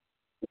paid.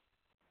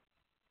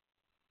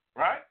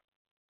 Right?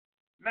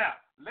 Now,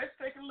 let's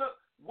take a look.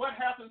 What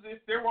happens if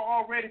they were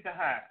already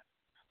behind?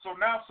 So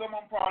now some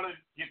of them probably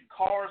getting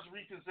cars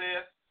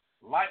repossessed,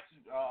 lights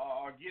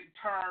are getting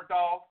turned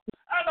off.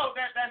 I know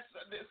that's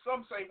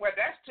some say, well,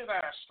 that's to the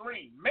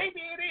extreme.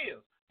 Maybe it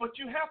is, but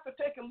you have to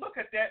take a look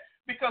at that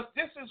because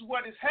this is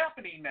what is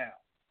happening now.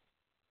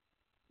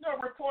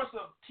 Reports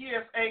of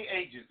TSA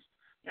agents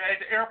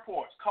at the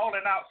airports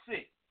calling out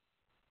sick.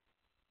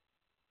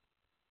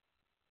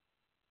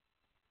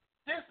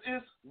 This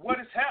is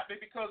what is happening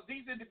because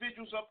these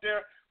individuals up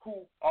there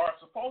who are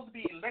supposed to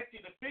be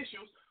elected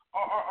officials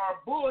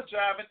are bull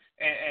jiving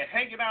and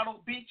hanging out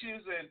on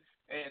beaches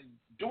and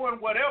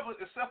doing whatever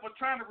except for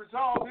trying to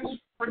resolve this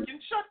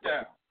freaking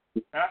shutdown.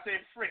 And I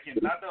said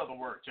freaking, not the other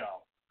word,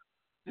 y'all.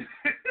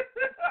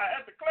 I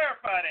have to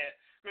clarify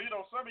that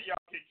because, some of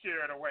y'all get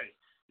carried away.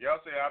 Y'all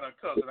say I done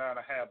cuss it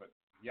out of habit.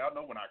 Y'all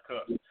know when I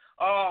cuss.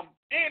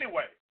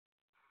 Anyway.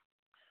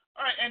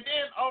 All right, and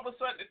then all of a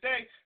sudden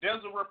today, there's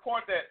a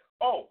report that,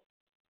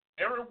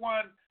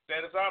 everyone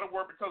that is out of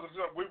work because of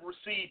we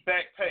receive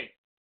back pay.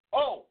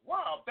 Oh,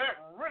 wow, that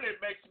really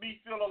makes me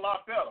feel a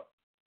lot better.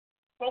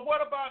 But what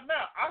about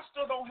now? I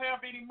still don't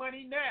have any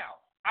money now.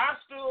 I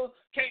still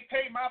can't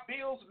pay my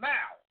bills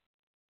now.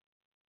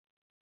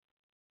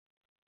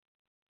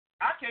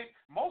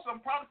 Most of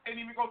them probably can't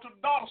even go to the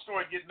dollar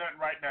store and get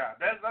nothing right now.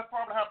 That's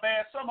probably how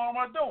bad some of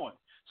them are doing.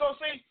 So,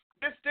 see,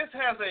 this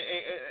has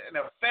an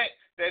effect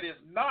that is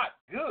not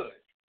good.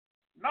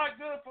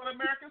 Not good for the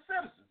American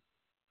citizens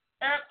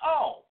at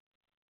all.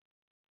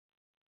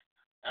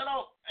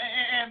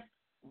 And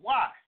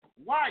why?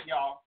 Why,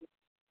 y'all?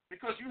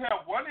 Because you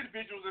have one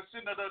individual that's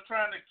sitting there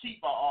trying to keep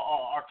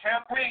our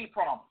campaign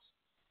promise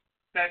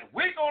that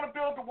we're going to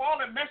build the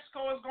wall and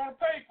Mexico is going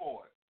to pay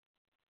for it.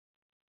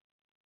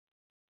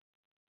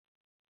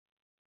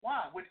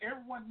 Why? When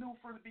everyone knew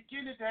from the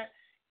beginning that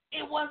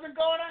it wasn't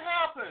going to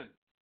happen.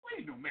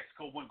 We knew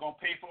Mexico wasn't going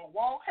to pay for a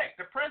wall. Heck,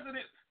 the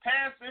president,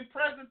 past and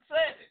present,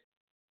 said it.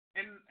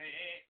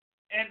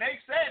 And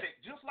they said it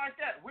just like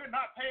that. We're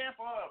not paying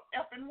for an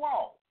effing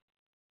wall.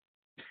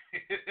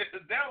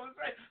 That was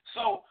it.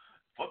 So,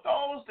 for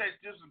those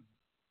that just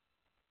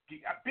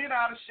got bent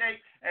out of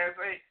shape and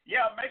say,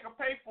 yeah, make them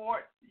pay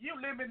for it, you're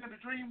living in the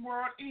dream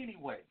world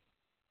anyway.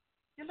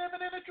 You're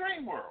living in a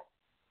dream world.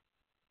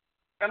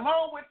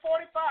 Along with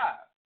 45.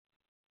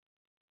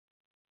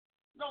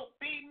 No,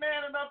 be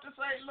man enough to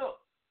say, look,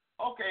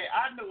 okay,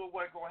 I knew it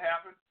wasn't going to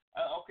happen.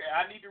 Okay,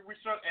 I need to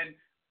research, and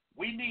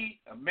we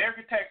need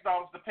American tax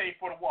dollars to pay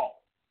for the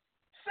wall.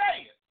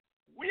 Say it.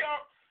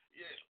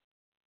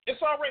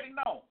 It's already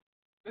known.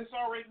 It's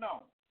already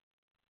known.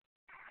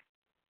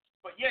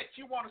 But yet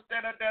you want to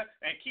stand up there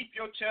and keep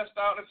your chest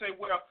out and say,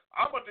 well,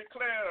 I'm going to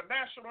declare a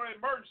national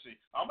emergency.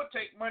 I'm going to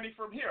take money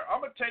from here.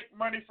 I'm going to take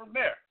money from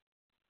there.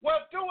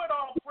 Well, do it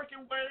all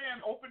freaking way and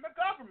open the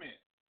government.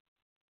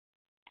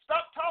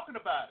 Stop talking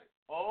about it.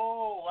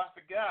 Oh, I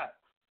forgot.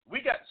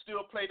 We got to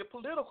still play the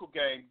political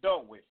game,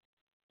 don't we?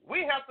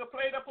 We have to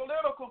play the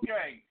political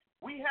game.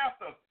 We have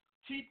to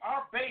keep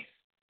our base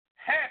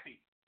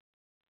happy.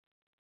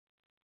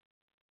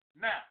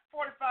 Now,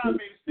 45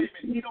 made a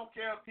statement. He don't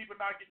care if people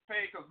not getting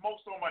paid because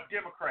most of them are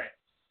Democrats.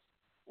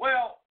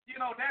 Well,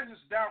 that's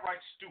just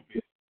downright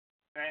stupid.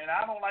 And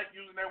I don't like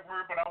using that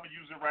word, but I'm going to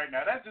use it right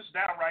now. That's just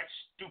downright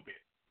stupid.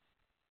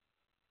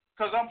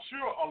 Because I'm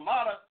sure a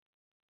lot of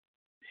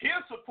his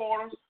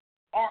supporters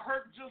are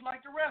hurting just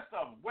like the rest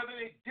of them, whether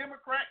they're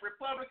Democrat,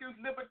 Republicans,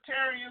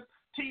 Libertarians,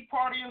 Tea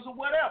Partiers, or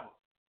whatever.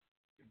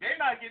 If they're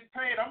not getting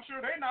paid, I'm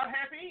sure they're not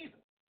happy either.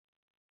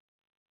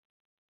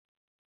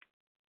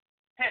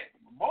 Heck,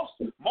 most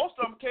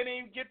of them can't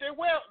even get their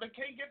welfare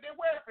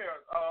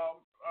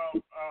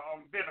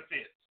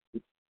benefits.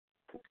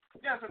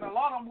 Yes, and a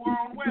lot of them were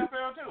on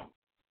welfare too.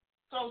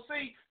 So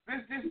see,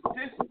 this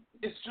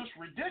is just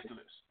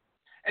ridiculous.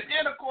 And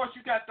then of course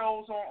you got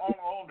those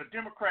on the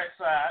Democratic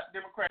side,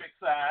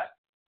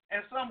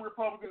 and some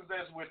Republicans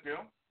that's with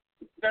them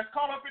that's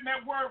caught up in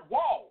that word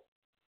wall.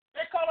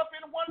 They're caught up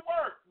in one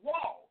word,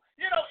 wall.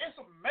 It's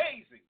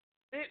amazing.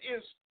 It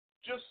is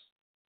just.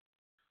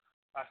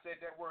 I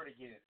said that word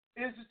again.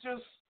 It's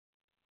just,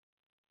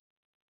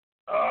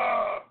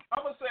 I'm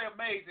going to say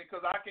amazing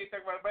because I can't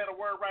think of a better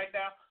word right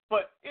now,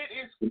 but it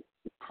is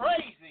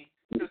crazy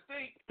to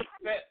think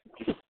that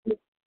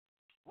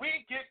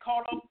we get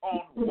caught up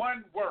on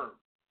one word.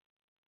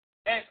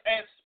 As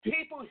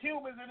people,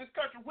 humans in this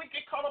country, we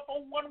get caught up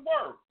on one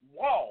word,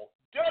 wall,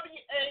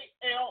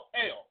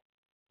 W-A-L-L,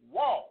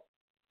 wall.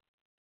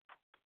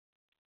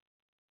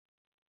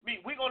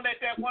 We're going to let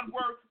that one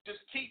word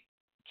just keep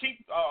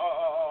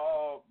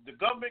the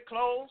government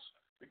closed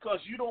because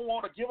you don't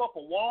want to give up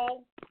a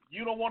wall.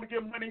 You don't want to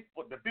give money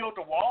to build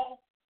a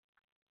wall.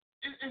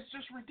 It's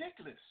just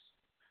ridiculous.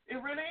 It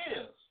really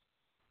is.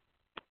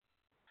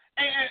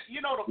 And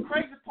the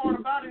crazy part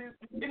about it is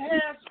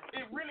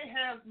it really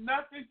has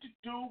nothing to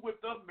do with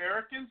the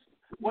Americans,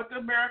 what the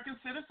American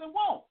citizen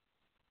wants.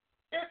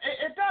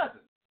 It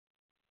doesn't.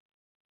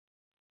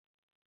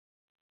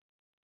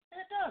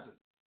 It doesn't.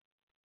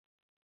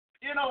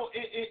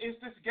 It's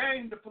this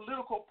game the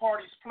political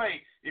parties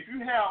play. If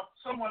you have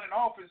someone in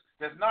office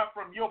that's not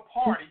from your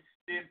party,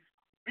 then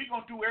we're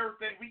going to do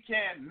everything we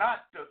can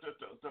not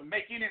to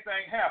make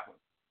anything happen.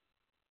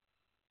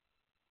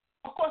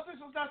 Of course, this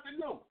is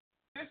nothing new.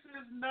 This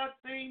is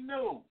nothing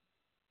new.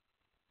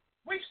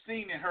 We've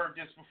seen and heard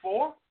this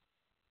before.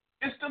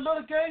 It's the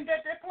little game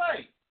that they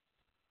play.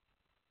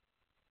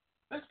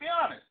 Let's be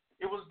honest.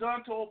 It was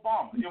done to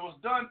Obama. It was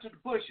done to the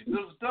Bushes. It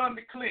was done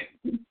to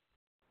Clinton.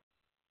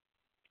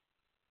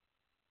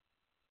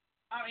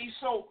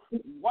 So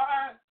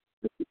why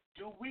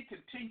do we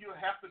continue to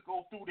have to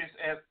go through this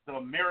as the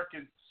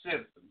American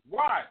citizen?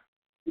 Why?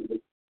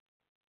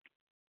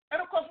 And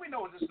of course, we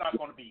know this is not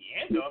going to be the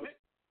end of it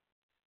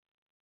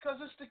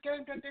because it's the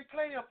game that they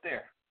play up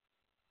there.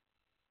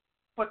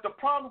 But the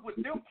problem with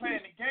them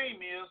playing the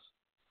game is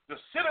the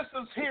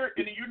citizens here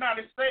in the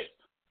United States,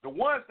 the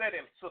ones that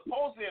are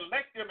supposed to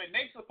elect them and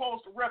they're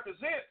supposed to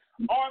represent,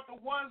 are the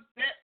ones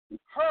that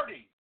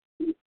hurting,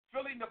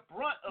 feeling the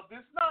brunt of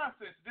this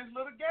nonsense, this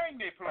little game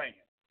they're playing.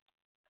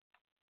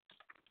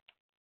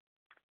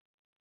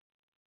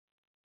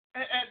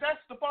 And that's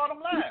the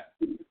bottom line.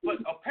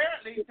 But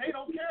apparently they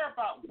don't care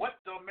about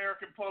what the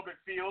American public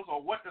feels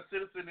or what the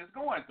citizen is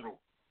going through.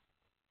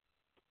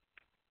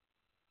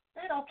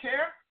 They don't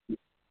care.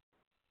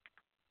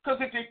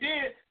 Because if they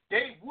did,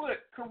 they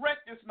would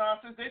correct this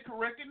nonsense. They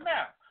correct it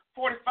now.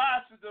 45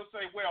 says they'll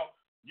say, well,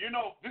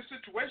 this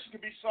situation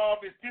can be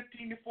solved in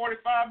 15 to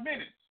 45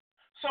 minutes.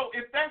 So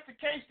if that's the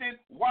case, then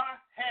why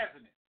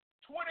hasn't it?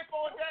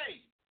 24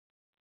 days.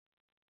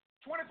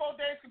 24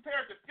 days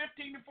compared to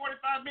 15 to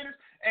 45 minutes,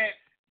 and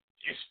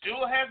it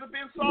still hasn't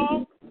been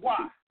solved?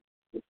 Why?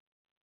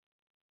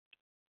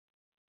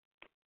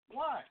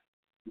 Why?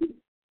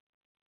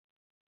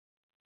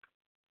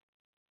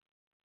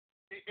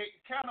 It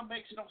kind of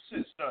makes no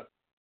sense, does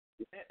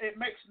it? It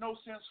makes no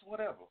sense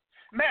whatever.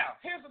 Now,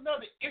 here's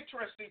another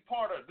interesting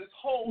part of this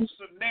whole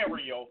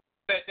scenario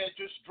that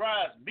just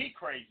drives me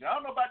crazy. I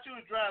don't know about you,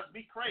 it drives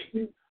me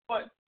crazy.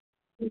 But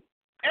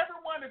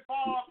everyone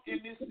involved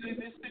in this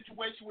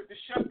situation with the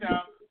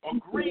shutdown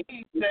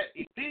agrees that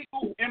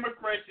illegal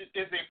immigration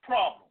is a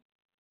problem.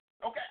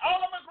 Okay,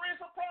 all of them agree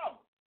it's a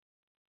problem.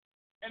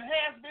 And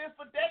has been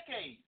for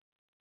decades.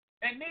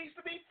 And needs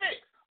to be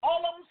fixed.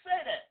 All of them say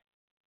that.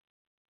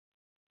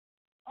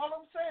 All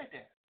of them say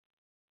that.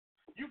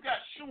 You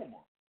got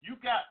Schumer. You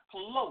got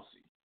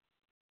Pelosi.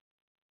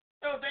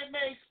 They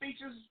made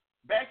speeches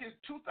back in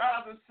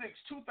 2006,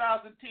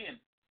 2010,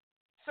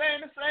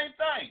 saying the same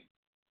thing.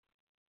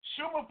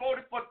 Schumer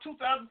voted for the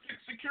 2006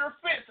 Secure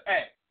Fence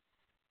Act.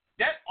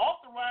 That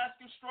authorized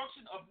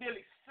construction of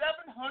nearly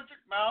 700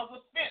 miles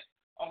of fence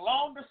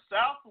along the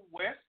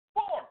southwest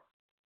border.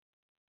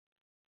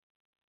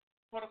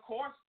 But of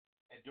course,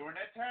 during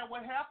that time,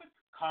 what happened?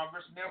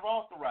 Congress never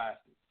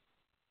authorized it.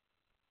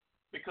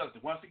 Because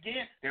once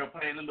again, they were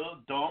playing the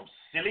little dumb,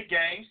 silly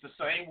games, the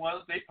same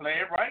ones they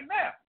playing right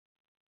now.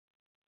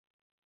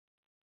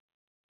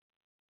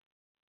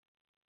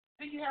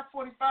 Then you have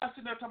 45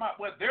 sitting there talking about,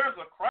 well, there's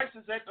a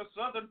crisis at the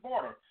southern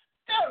border.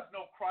 There's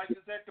no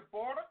crisis at the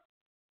border.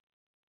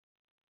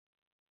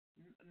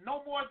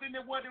 no more than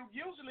what it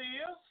usually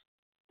is.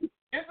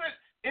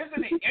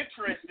 Isn't it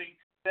interesting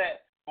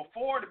that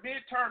before the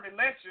midterm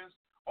elections,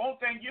 only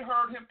thing you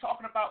heard him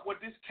talking about was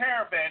this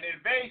caravan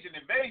invasion.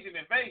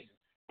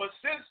 But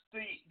since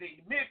the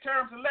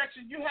midterms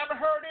election, you haven't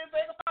heard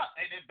anything about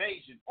an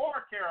invasion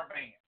or a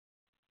caravan.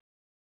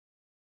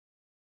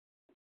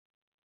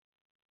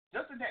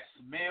 Doesn't that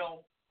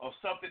smell of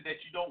something that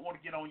you don't want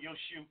to get on your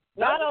shoe?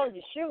 Not on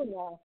your shoe,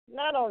 now.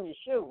 Not on your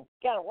shoe.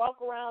 Got to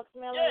walk around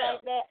smelling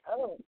like that?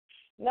 Oh,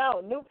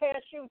 no. New pair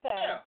of shoe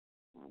time.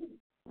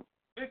 Yeah.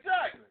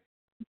 Exactly.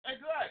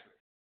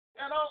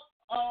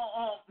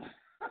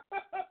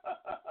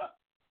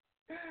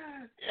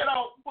 You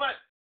know, but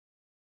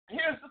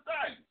here's the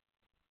thing.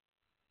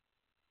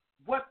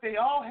 What they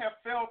all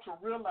have failed to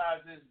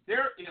realize is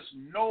there is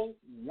no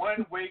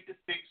one way to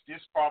fix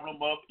this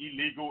problem of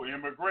illegal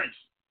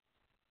immigration.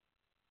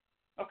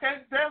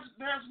 Okay?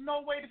 There's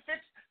no way to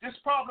fix this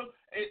problem.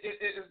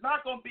 It's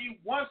not going to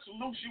be one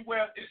solution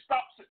where it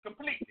stops it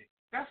completely.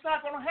 That's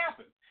not going to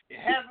happen. It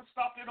hasn't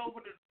stopped it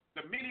over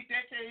the many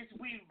decades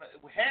we've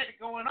had it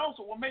going on,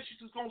 so what makes you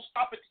just going to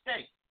stop it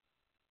today?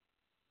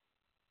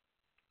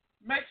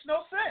 Makes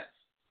no sense.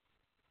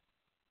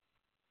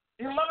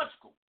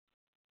 Illogical.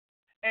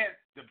 And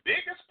the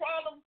biggest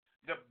problem,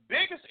 the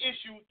biggest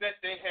issue that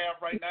they have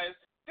right now is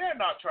they're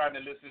not trying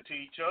to listen to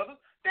each other.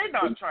 They're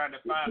not trying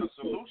to find a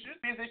solution.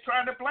 They're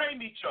trying to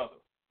blame each other.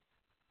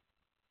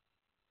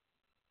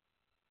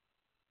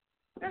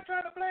 They're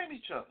trying to blame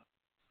each other.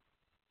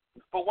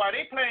 But while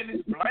they playing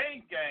this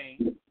blame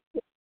game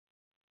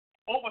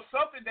over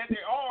something that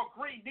they all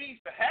agree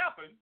needs to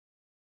happen,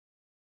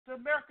 the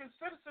American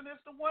citizen is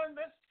the one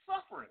that's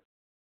suffering.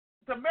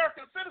 The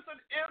American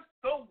citizen is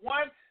the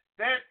one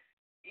that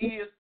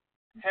is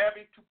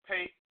having to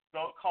pay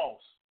the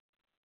cost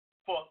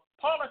for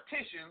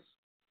politicians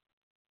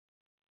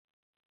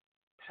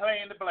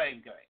playing the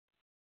blame game.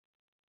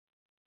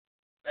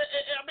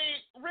 I mean,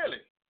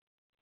 really.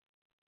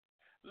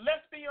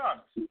 Let's be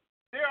honest.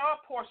 There are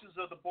portions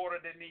of the border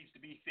that needs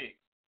to be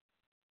fixed.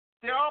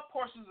 There are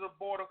portions of the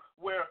border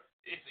where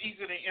it's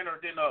easier to enter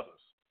than others.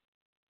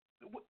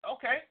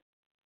 Okay.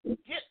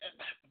 Yeah,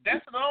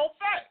 that's an old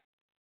fact.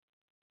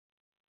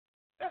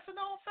 That's an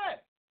old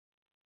fact.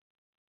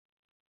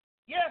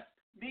 Yes,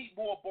 need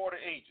more border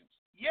agents.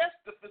 Yes,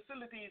 the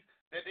facilities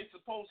that they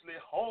supposedly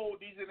hold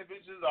these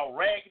individuals are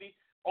raggedy,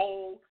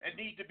 old, and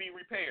need to be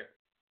repaired.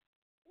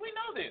 We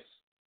know this.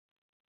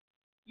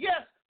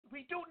 Yes,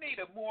 we do need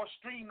a more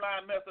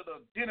streamlined method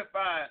of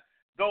identifying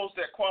those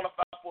that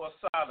qualify for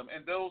asylum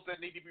and those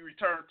that need to be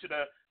returned to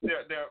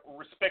their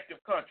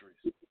respective countries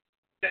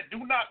that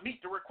do not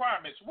meet the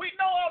requirements. We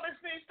know all this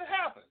needs to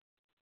happen.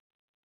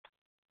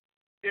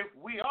 If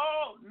we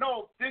all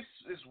know this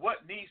is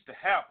what needs to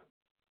happen,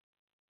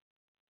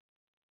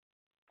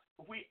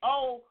 if we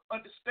all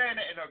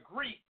understand it and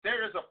agree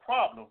there is a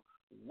problem,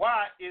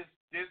 why is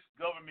this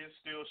government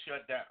still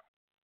shut down?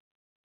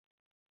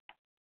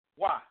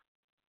 Why?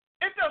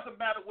 It doesn't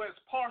matter whether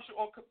it's partial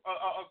or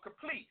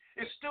complete.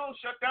 It's still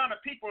shut down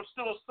and people are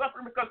still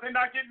suffering because they're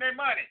not getting their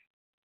money.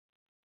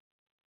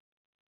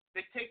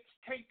 They can't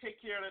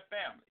take care of their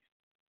families.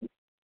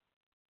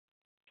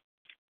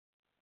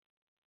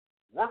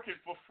 Working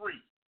for free.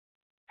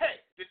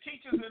 Hey, the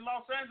teachers in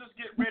Los Angeles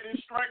getting ready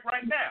to strike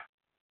right now.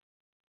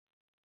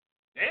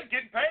 They're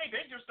getting paid.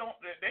 They just don't.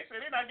 They say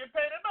they're not getting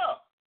paid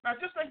enough. Now,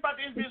 just think about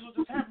the individuals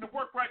that's having to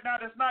work right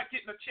now that's not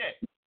getting a check.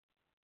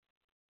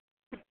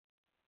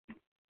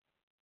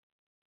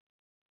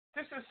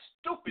 This is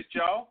stupid,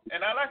 y'all.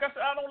 And like I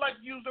said, I don't like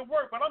to use the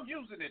word, but I'm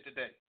using it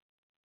today.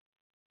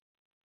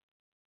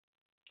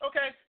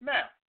 Okay,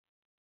 now,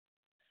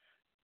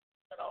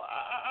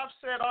 I've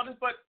said all this,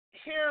 but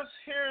here's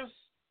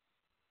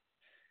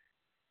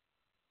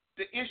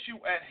the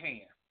issue at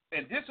hand.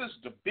 And this is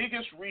the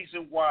biggest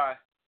reason why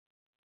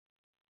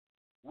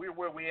we're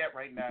where we're at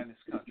right now in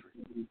this country.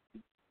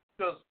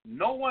 Because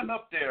no one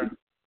up there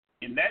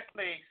in that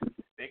place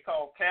they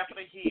call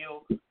Capitol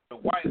Hill, the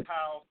White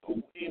House, or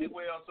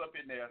anywhere else up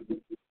in there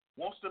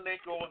wants to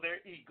let go of their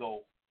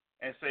ego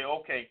and say,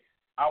 okay,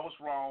 I was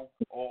wrong,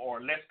 or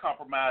let's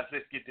compromise,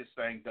 let's get this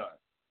thing done.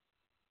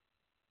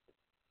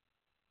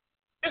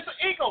 It's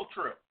an ego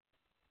trip.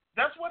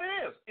 That's what it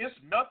is. It's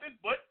nothing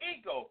but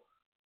ego.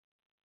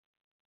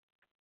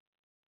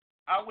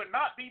 I would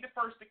not be the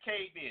first to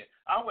cave in.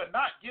 I would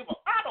not give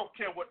up. I don't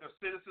care what the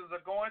citizens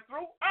are going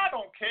through. I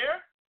don't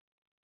care.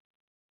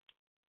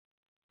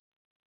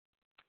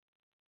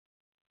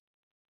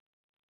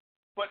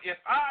 But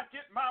if I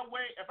get my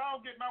way, if I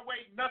don't get my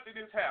way, nothing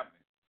is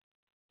happening.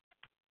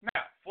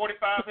 Now,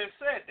 45 has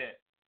said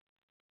that.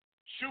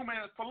 Schumer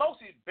and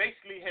Pelosi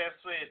basically have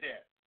said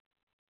that.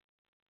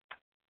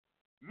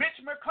 Mitch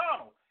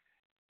McConnell,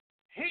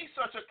 he's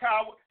such a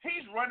coward,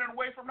 he's running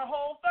away from the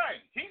whole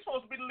thing. He's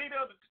supposed to be the leader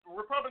of the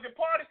Republican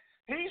Party.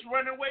 He's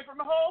running away from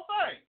the whole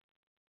thing.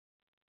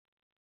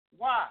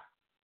 Why?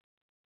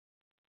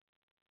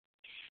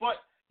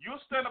 But you'll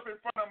stand up in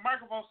front of a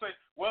microphone and say,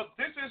 well,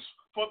 this is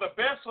for the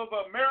best of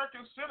the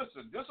American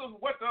citizen. This is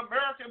what the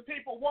American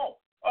people want.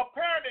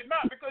 Apparently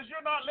not, because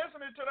you're not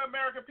listening to the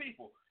American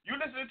people. You're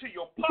listening to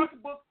your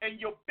pocketbook and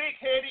your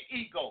big-headed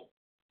ego.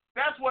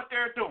 That's what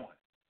they're doing.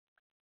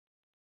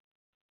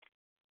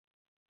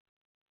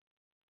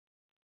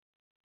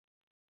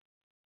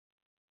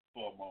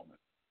 For a moment.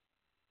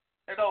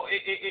 You know,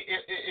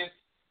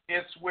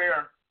 it's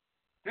where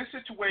this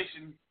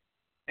situation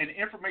and the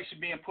information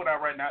being put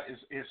out right now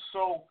is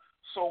so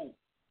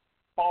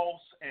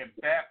false and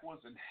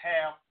backwards and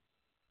half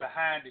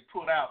behind it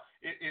put out.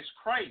 It's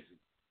crazy.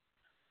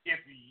 If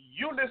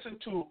you listen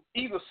to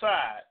either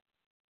side,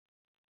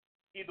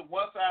 either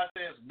one side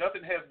says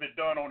nothing has been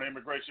done on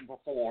immigration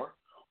before,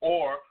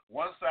 or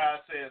one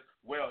side says,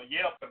 well,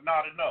 yeah, but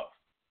not enough.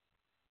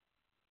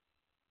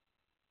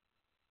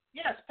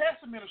 Yes,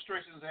 past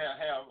administrations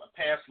have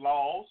passed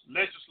laws,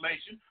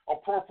 legislation,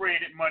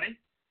 appropriated money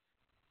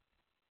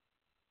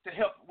to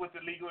help with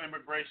illegal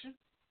immigration.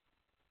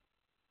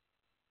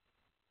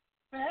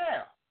 They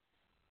have.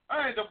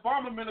 The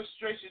Obama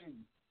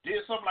administration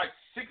did something like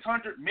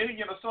 $600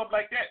 million or something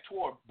like that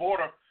toward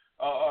border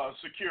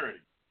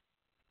security.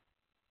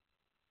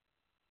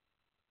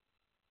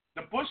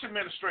 The Bush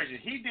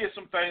administration, he did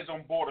some things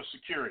on border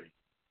security.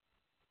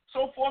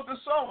 So forth and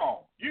so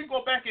on. You can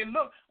go back and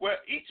look where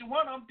each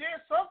one of them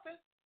did something,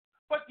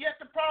 but yet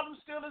the problem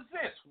still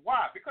exists.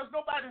 Why? Because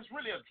nobody's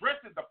really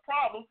addressing the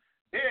problem.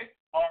 They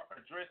are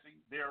addressing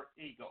their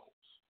egos.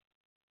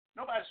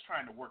 Nobody's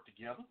trying to work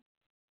together.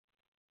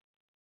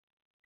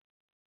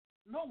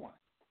 No one.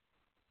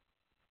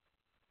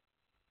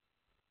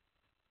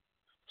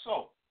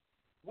 So,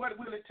 what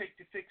will it take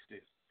to fix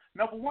this?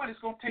 Number one, it's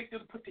going to take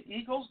them to put the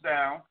egos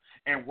down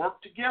and work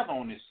together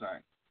on this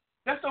thing.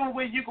 That's the only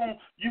way you're gonna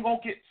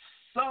get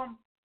some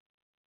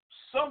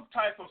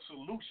type of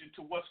solution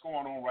to what's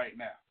going on right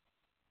now.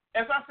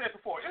 As I said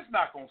before, it's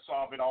not gonna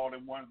solve it all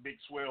in one big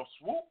swell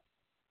swoop.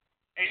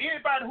 And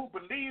anybody who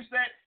believes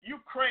that, you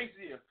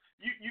crazier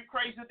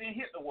than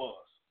Hitler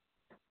was.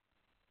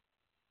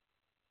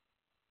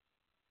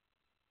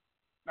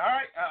 All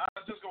right,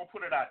 I'm just gonna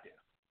put it out there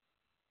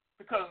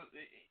because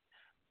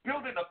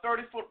building a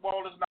 30-foot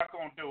wall is not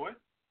gonna do it.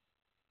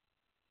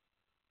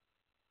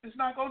 It's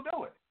not gonna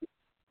do it.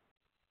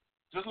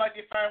 Just like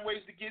they find ways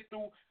to get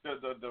through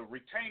the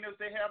retainers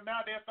they have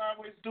now, they'll find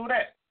ways to do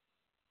that.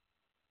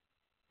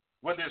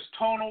 Whether it's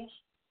tunnels.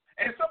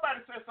 And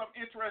somebody said something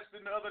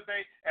interesting the other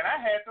day, and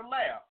I had to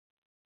laugh.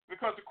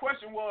 Because the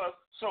question was,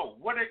 so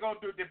what are they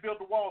going to do? They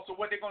build the wall, so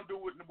what are they going to do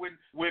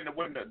when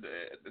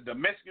the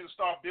Mexicans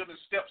start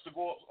building steps to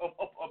go up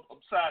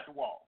upside the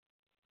wall?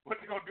 What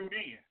are they going to do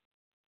then?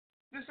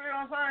 You see what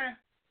I'm saying?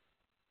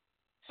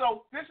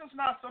 So this is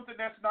not something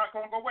that's not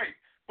going to go away.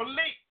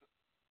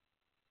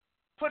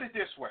 Put it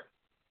this way.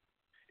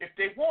 If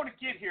they want to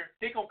get here,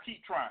 they're going to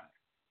keep trying.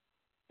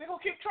 They're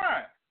going to keep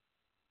trying.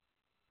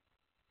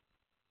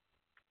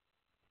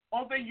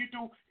 Only thing you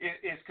do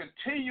is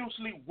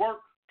continuously work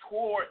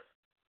toward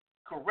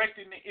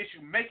correcting the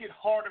issue. Make it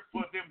harder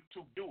for them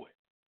to do it.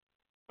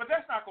 But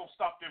that's not going to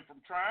stop them from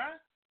trying.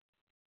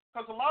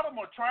 Because a lot of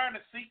them are trying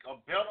to seek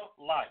a better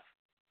life.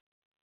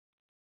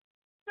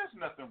 There's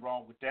nothing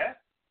wrong with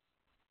that.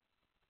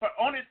 But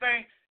only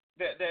thing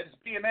that's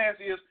being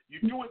asked is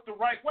you do it the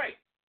right way.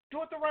 Do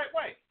it the right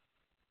way.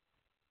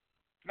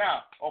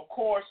 Now, of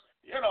course,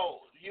 you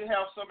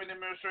have some in the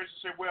administration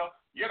say, well,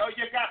 you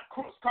got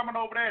crooks coming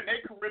over there and they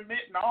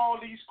committing all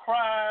these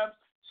crimes,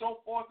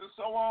 so forth and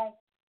so on.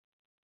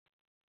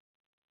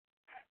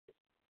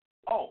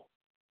 Oh,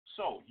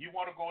 so you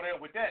want to go there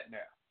with that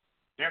now?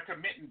 They're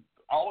committing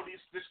all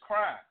this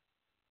crime.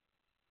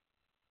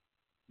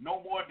 No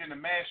more than the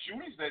mass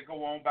shootings that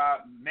go on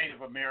by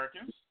Native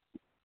Americans.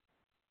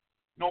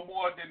 No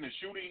more than the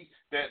shootings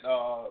that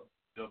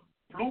the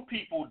blue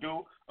people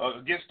do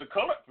against the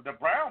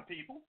brown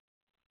people.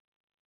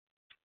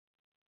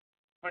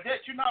 But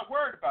yet you're not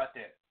worried about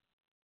that.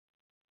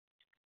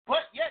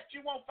 But yet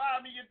you want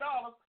 $5 million,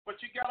 but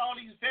you got all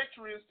these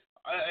veterans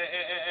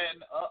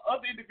and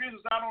other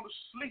individuals out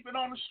sleeping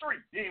on the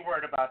street. You ain't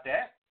worried about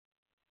that.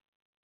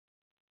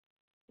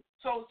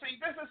 So, see,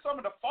 this is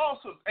some of the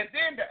falsehoods. And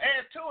then to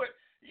add to it,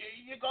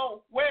 you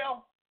go,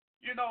 well,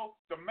 the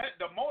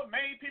more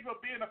main people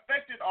being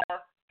affected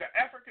are the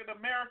African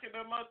American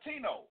and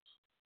Latinos.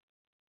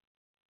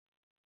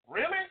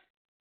 Really?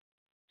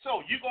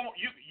 So you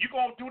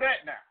gonna do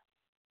that now?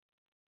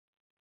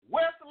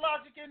 Where's the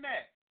logic in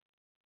that?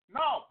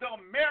 No, the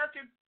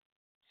American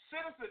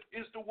citizen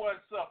is the one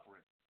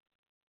suffering.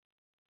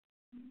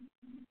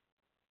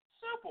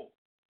 Simple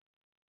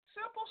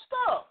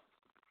stuff.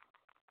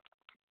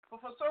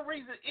 But for some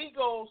reason,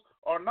 egos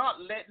are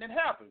not letting it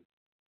happen.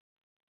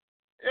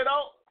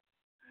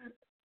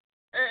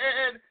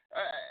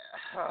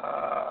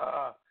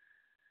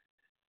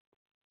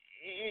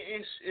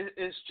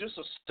 It's just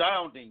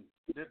astounding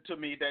to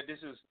me that this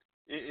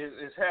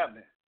is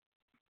happening.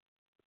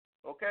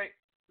 Okay,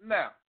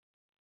 now,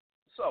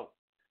 so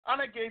I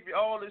done gave you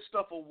all this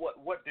stuff of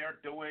what they're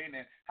doing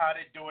and how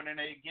they're doing, and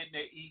they getting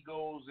their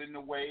egos in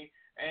the way,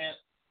 and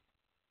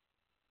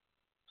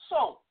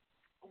so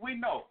we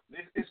know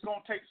it's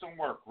gonna take some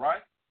work,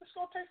 right? It's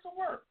gonna take some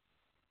work.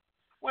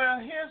 Well,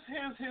 here's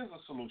a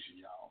solution,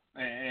 y'all,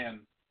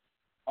 and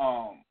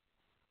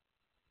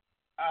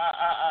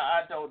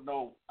I don't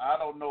know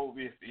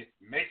if it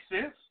makes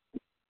sense,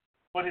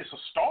 but it's a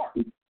start.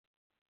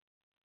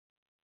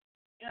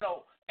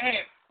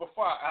 And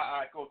before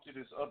I go to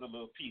this other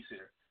little piece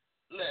here,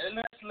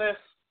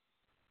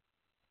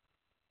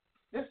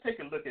 let's take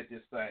a look at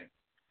this thing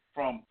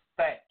from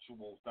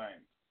factual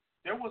things.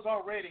 There was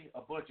already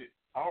a budget,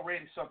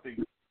 already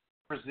something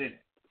presented.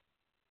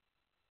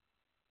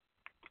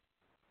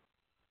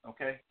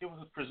 Okay? It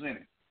was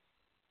presented.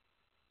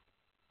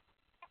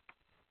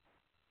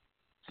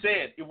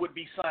 Said it would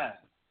be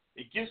signed.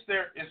 It gets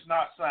there, it's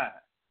not signed.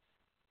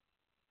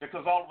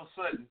 Because all of a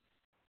sudden,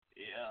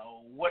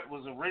 what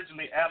was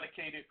originally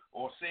allocated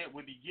or said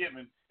would be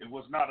given, it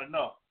was not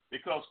enough.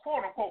 Because,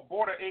 quote unquote,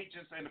 border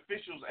agents and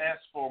officials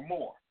asked for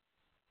more,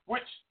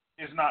 which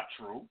is not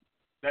true.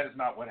 That is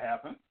not what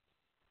happened.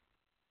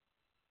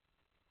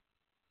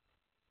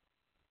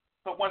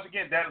 But once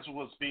again, that is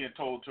what's being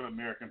told to the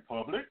American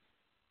public.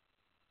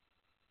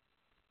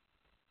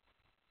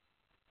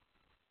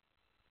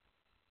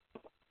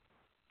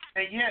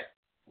 And yet,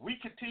 we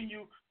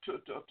continue to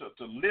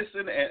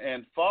listen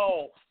and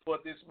fall for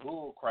this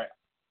bull crap.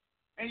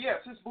 And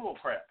yes, it's bull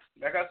crap.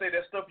 Like I say,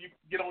 that stuff you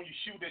get on your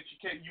shoe that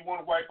you want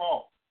to wipe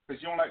off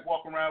because you don't like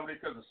walking around with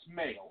it because of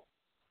smell.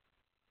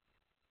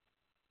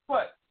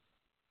 But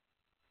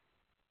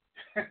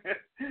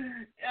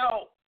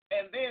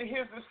and then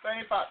here's this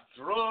thing about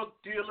drug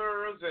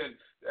dealers and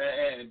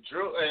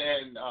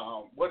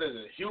what is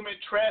it, human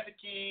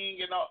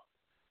trafficking and all.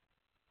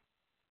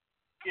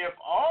 If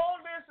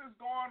all this is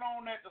going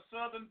on at the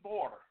southern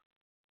border,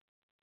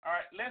 all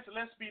right, let's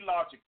be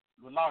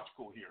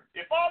logical here.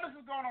 If all this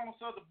is going on the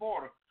southern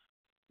border,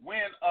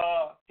 when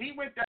he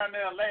went down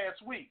there last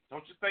week,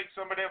 don't you think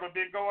some of that would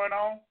have been going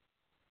on?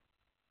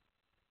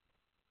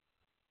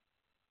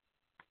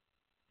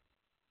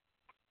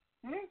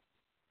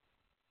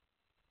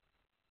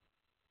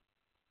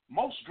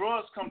 Most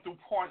drugs come through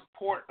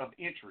port of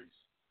entries.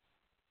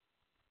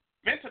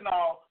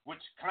 Fentanyl, which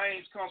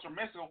claims comes from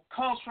Mexico,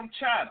 comes from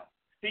China.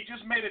 He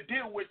just made a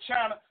deal with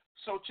China,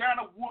 so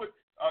China would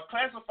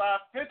classify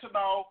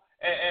fentanyl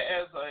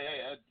as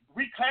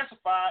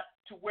reclassified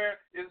to where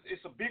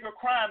it's a bigger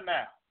crime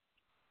now.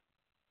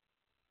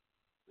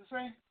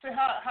 See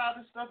how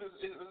this stuff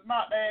is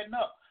not adding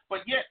up.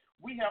 But yet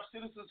we have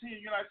citizens here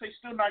in the United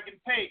States still not getting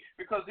paid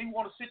because they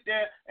want to sit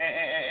there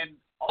and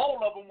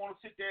all of them want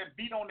to sit there and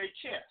beat on their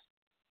chest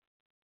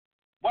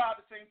while at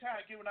the same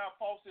time giving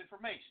out false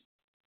information.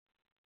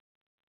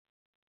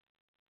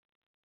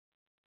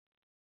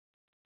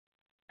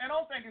 And I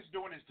don't think it's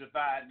doing is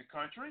dividing the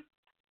country.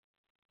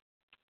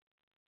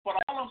 But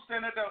all I'm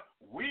saying is that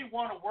we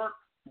want to work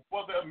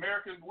for the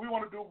Americans. We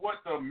want to do what's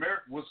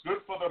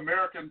good for the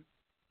American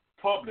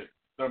public,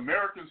 the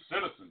American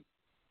citizen.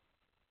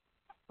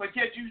 But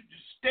yet you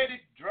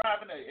steady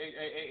driving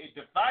a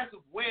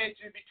divisive wedge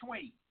in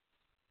between.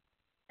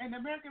 And the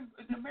American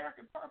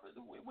purpose,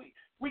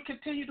 we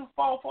continue to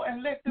fall for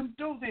and let them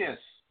do this.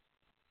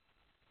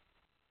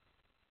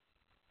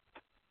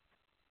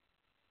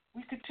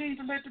 We continue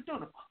to let them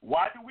do them.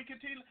 Why do we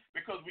continue?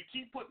 Because we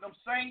keep putting them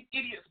same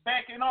idiots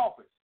back in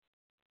office.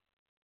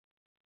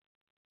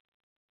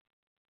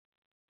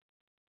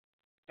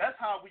 That's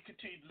how we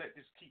continue to let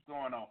this keep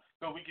going on.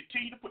 So we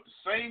continue to put the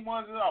same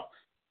ones in office.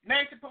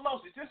 Nancy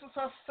Pelosi, this is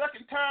her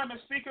second time as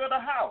Speaker of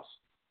the House.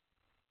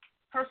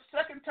 Her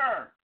second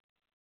term.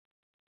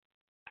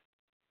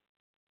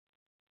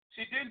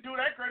 She didn't do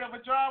that great of a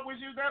job when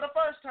she was there the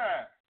first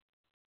time.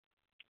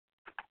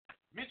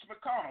 Mitch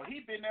McConnell,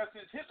 he's been there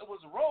since Hitler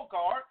was a roll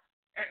guard,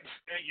 and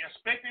you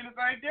expect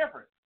anything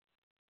different.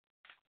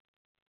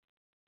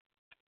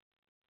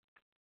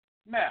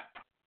 Now,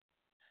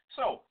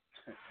 so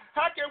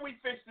how can we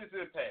fix this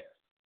impasse?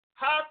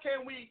 How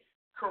can we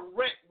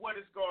correct what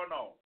is going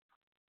on?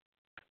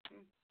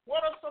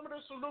 What are some of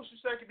the solutions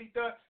that can be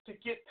done to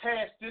get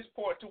past this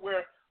point to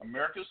where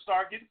Americans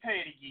start getting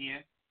paid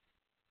again?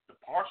 The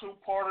partial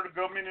part of the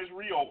government is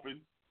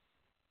reopened.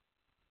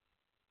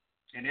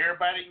 And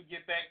everybody can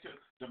get back to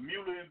the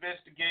Mueller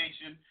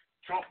investigation,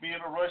 Trump being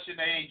a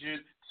Russian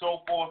agent,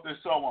 so forth and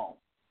so on.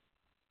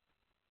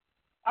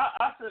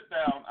 I sit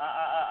down.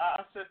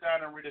 I sit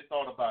down and really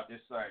thought about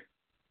this thing.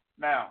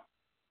 Now,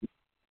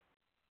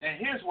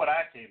 and here's what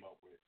I came up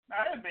with.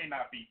 Now, it may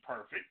not be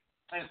perfect,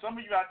 and some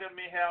of you out there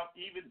may have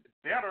even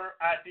better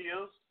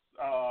ideas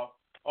or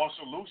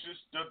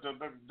solutions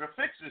to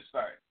fix this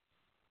thing.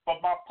 But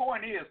my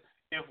point is,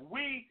 if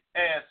we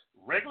as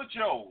regular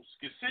Joes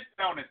can sit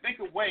down and think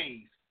of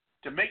ways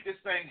to make this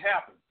thing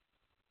happen,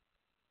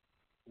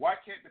 why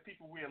can't the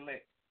people we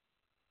elect?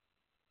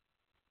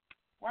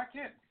 Why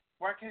can't they?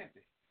 Why can't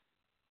they?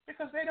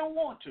 Because they don't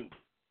want to.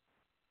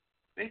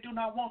 They do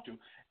not want to.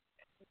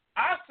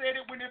 I said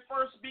it when it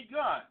first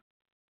begun.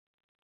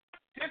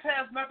 This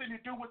has nothing to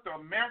do with the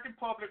American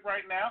public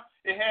right now.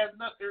 It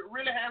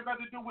really has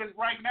nothing to do with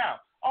right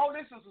now. All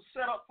this is a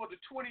setup for the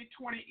 2020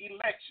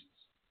 elections.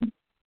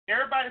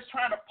 Everybody's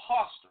trying to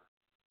posture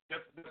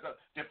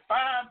to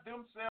find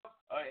themselves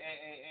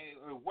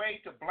a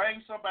way to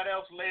blame somebody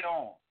else later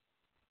on.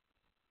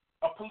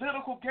 A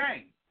political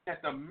game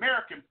that the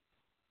American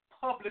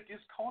public is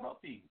caught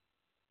up in.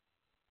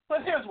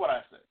 But here's what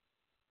I say.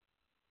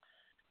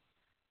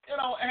 You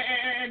know,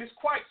 and it's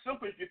quite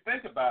simple if you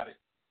think about it,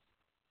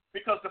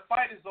 because the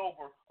fight is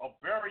over a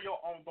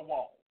burial on the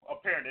wall.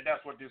 Apparently,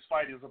 that's what this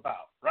fight is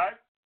about, right?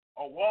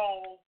 A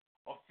wall,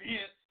 a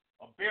fence,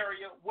 a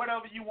barrier,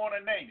 whatever you want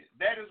to name it.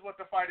 That is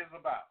what the fight is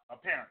about,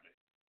 apparently,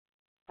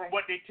 from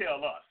what they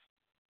tell us.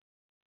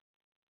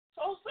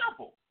 So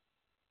simple.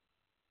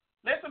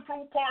 Let's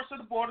improve parts of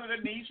the border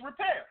that needs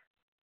repair.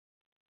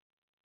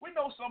 We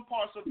know some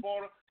parts of the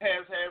border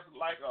has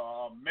like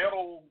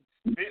metal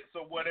bits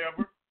or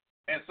whatever,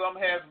 and some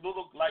has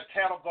little like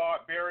cattle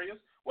guard barriers.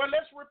 Well,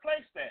 let's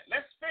replace that.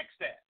 Let's fix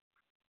that.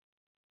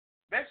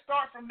 Let's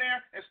start from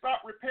there and start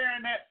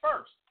repairing that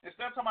first.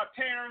 Instead of talking about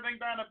tearing everything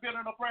down and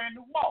building a brand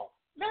new wall.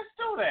 Let's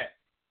do that.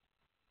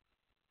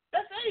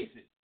 That's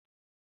easy.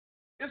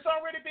 It's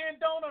already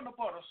being done on the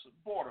border.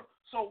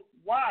 So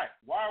why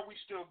are we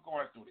still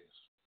going through this?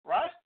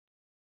 Right?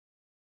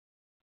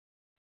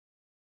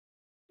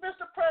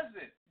 Mr.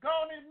 President, go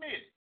on and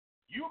admit it.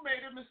 You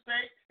made a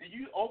mistake and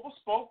you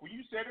overspoke when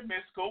you said that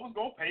Mexico was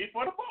going to pay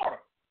for the border.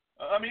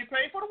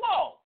 Pay for the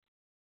wall.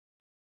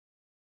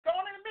 Go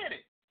on and admit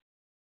it.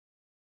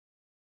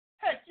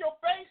 Heck, your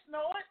base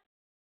know it.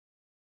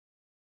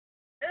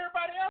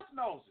 Everybody else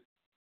knows it.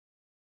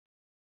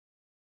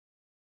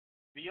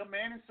 Be a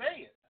man and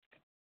say it.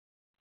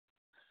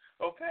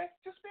 Okay?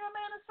 Just be a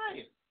man and say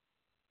it.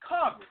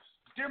 Congress,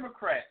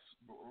 Democrats,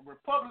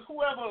 Republicans,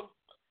 whoever,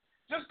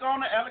 just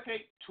going to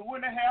allocate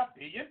 $2.5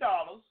 billion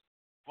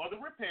for the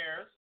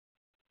repairs,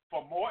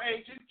 for more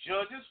agents,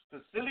 judges,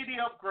 facility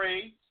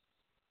upgrades.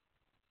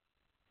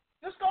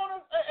 Just going to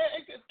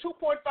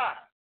 2.5.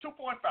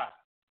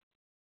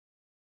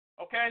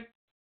 Okay?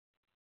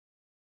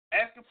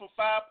 Asking for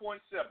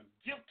 5.7.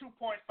 Give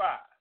 2.5.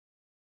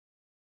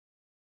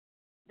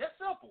 That's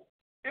simple.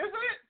 Isn't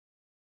it?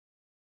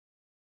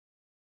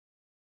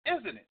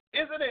 Isn't it?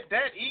 Isn't it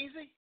that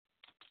easy?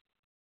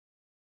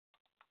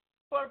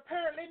 But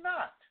apparently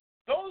not.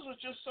 Those are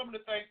just some of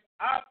the things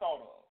I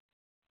thought of.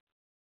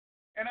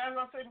 And as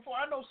I said before,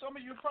 I know some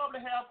of you probably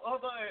have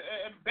other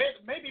and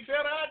maybe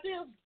better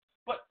ideas.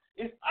 But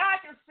if I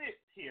can sit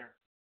here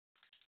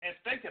and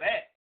think of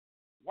that,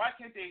 why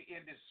can't they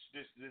end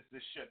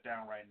this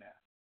shutdown right now?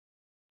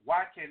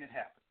 Why can't it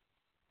happen?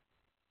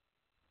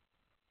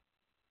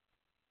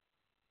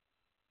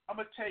 I'm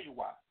going to tell you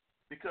why.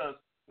 Because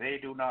they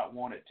do not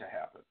want it to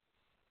happen.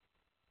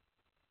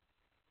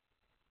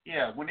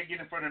 Yeah, when they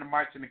get in front of the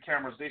mics and the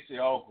cameras, they say,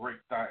 oh,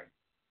 great thing.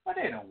 But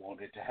they don't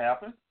want it to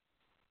happen.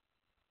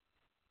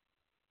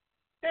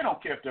 They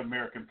don't care if the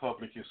American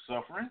public is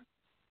suffering.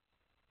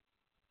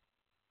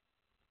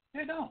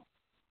 They don't.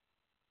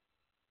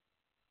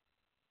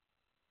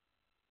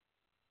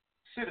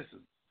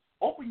 Citizens,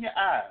 open your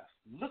eyes.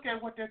 Look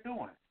at what they're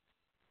doing.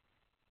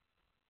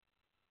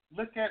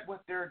 Look at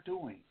what they're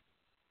doing.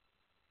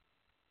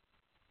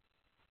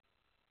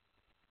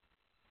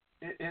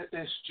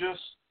 It's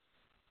just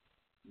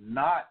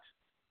not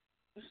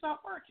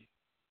working.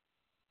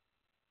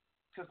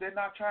 Because they're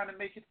not trying to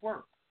make it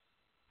work.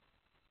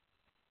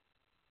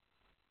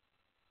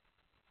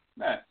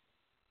 Now,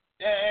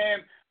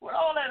 and with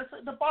all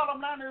that, the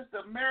bottom line is the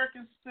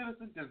American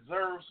citizen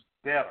deserves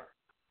better.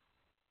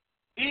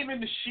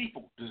 Even the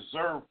sheeple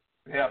deserve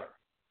better.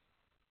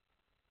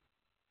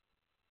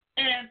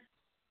 And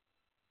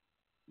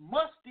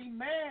must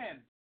demand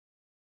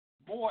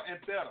more and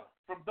better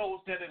from those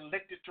that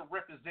elected to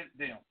represent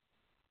them.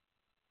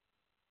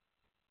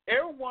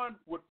 Everyone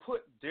would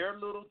put their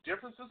little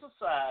differences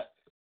aside,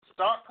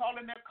 start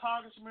calling their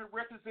congressmen,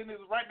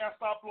 representatives right now,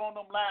 start blowing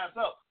them lines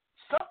up.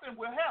 Something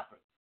will happen.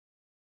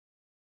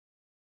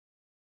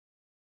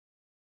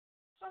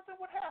 Something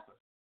would happen.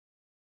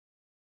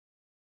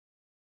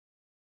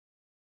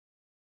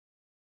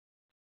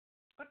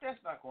 But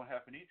that's not going to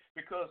happen either,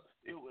 because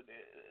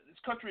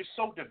this country is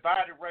so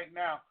divided right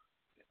now.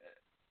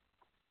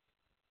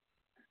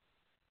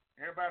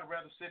 Everybody would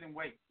rather sit and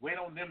wait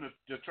on them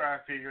to try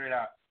and figure it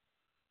out.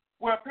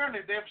 Well,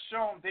 apparently they've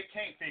shown they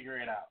can't figure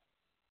it out.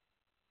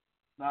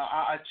 Now,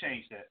 I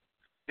changed that.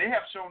 They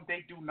have shown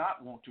they do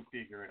not want to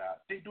figure it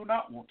out. They do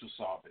not want to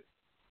solve it.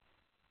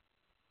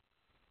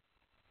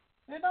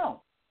 They don't.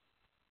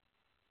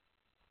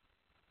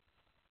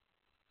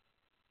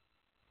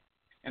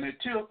 And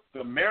until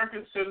the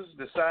American citizens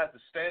decide to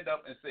stand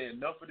up and say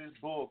enough of this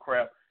bull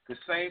crap, the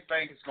same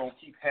thing is going to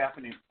keep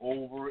happening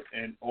over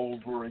and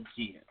over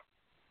again.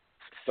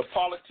 The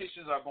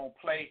politicians are going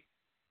to play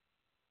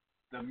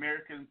the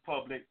American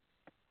public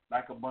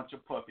like a bunch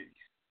of puppies.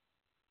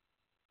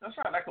 That's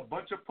right, like a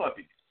bunch of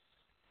puppies.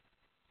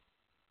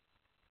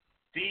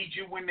 Feed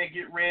you when they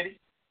get ready.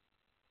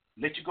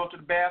 Let you go to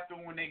the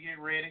bathroom when they get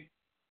ready.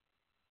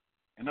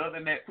 And other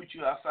than that, put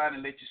you outside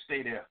and let you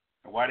stay there.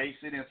 And while they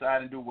sit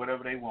inside and do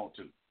whatever they want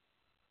to.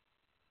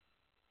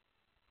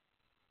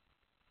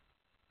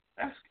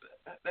 That's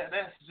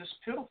just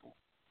pitiful.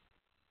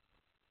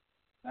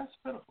 That's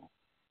pitiful.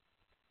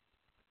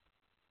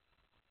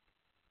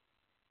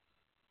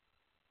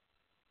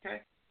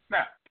 Okay?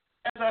 Now,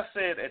 as I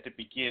said at the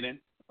beginning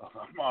of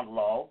my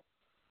monologue,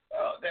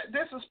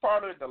 this is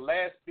probably the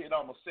last bit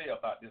I'm going to say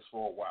about this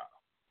for a while.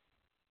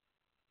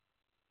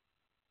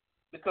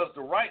 Because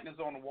the writing is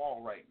on the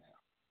wall right now.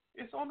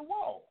 It's on the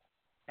wall.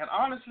 And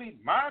honestly,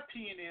 my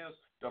opinion is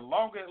the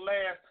longer it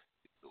lasts,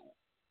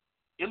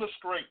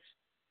 illustrates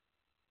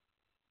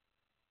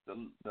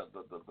the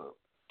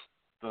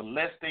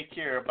less they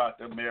care about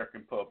the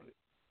American public.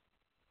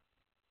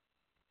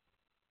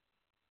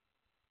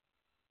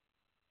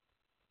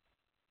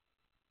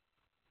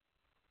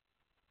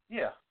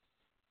 Yeah,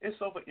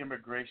 it's over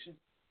immigration.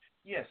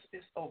 Yes,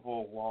 it's over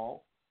a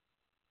wall.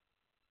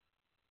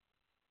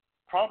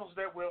 Problems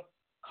that will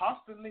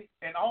constantly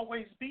and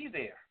always be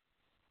there.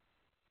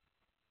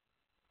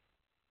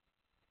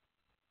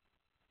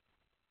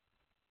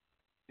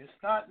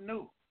 It's not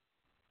new.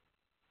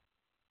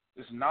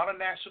 It's not a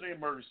national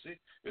emergency.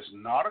 It's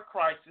not a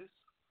crisis.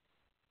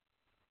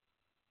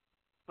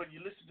 But you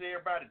listen to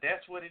everybody,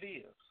 that's what it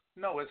is.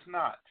 No, it's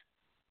not.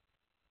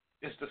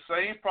 It's the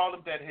same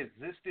problem that has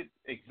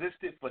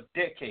existed for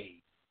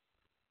decades.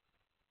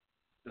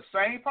 The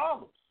same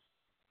problems,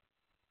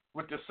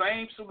 with the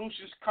same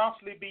solutions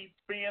constantly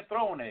being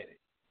thrown at it.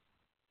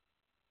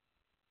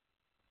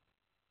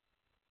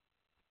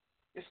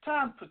 It's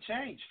time for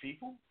change,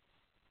 people,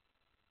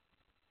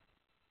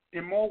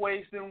 in more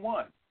ways than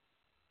one.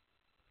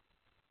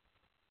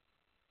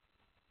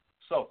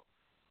 So,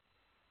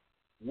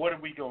 what are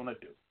we going to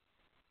do?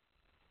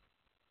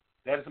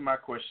 That is my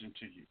question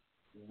to you.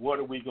 What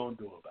are we going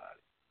to do about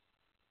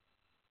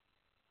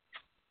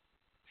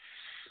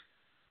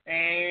it?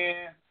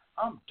 And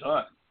I'm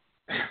done.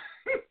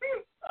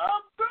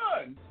 I'm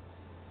done.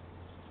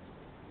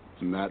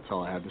 And that's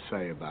all I have to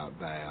say about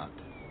that.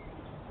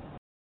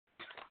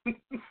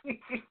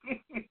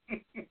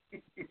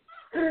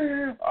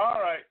 All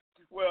right.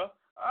 Well,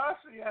 I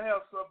see I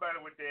have somebody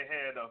with their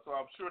hand up, so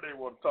I'm sure they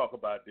want to talk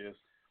about this.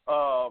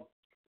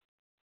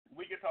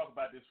 We can talk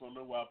about this for a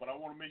little while, but I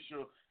want to make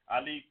sure I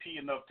leave P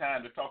enough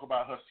time to talk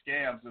about her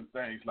scams and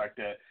things like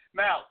that.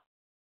 Now,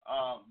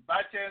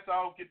 by chance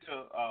I'll get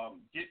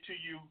to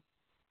you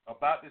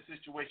about this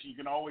situation. You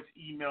can always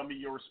email me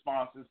your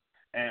responses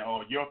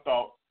or your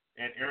thoughts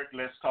at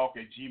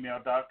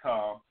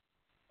ericletstalk@gmail.com.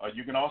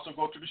 You can also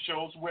go to the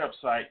show's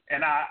website,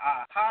 and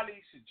I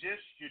highly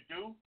suggest you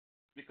do,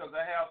 because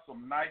I have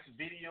some nice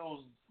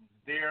videos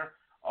there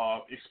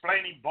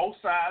explaining both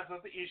sides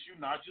of the issue,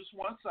 not just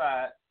one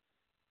side.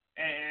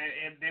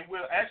 And they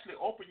will actually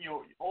open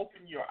your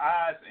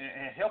eyes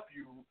and help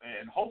you,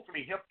 and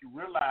hopefully help you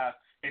realize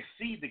and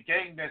see the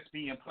game that's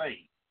being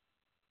played.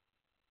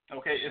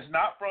 Okay, it's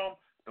not from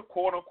the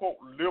quote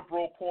unquote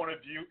liberal point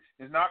of view.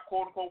 It's not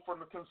quote unquote from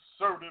the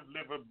conservative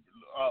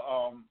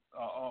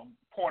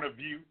point of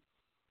view.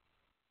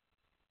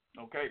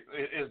 Okay,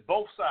 it's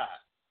both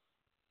sides.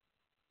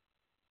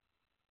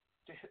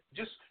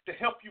 Just to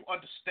help you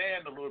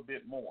understand a little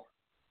bit more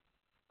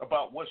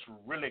about what's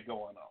really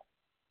going on.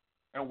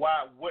 And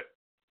what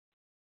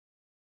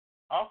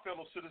our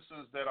fellow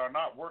citizens that are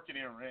not working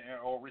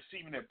or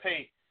receiving their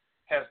pay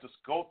has to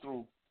go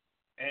through,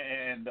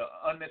 and the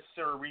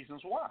unnecessary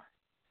reasons why.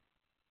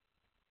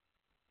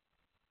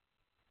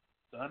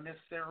 The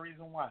unnecessary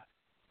reason why.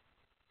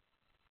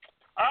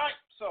 All right,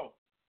 so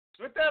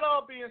with that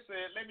all being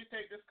said, let me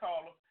take this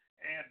caller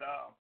and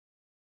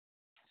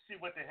see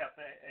what they have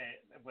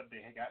what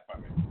they got for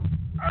me.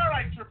 All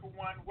right,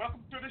 111,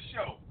 welcome to the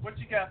show. What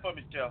you got for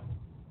me, Joe?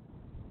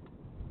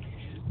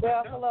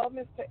 Well, hello,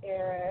 Mr.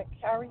 Eric.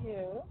 How are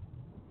you?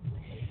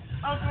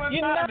 I'm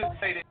doing fine, Miss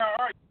Sadie. How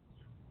are you?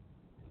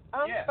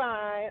 I'm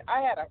fine. I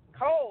had a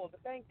cold.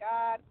 Thank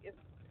God, it's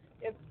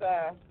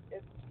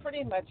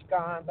pretty much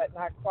gone, but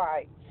not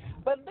quite.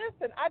 But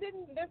listen, I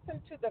didn't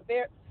listen to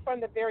from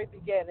the very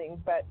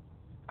beginning, but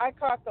I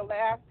caught the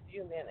last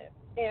few minutes,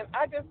 and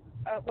I just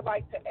would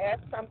like to add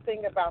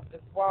something about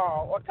this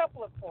wall, or a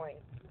couple of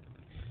points.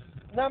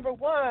 Number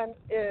one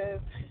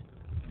is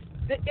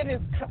it is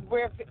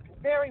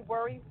very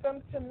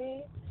worrisome to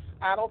me.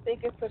 I don't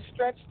think it's a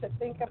stretch to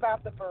think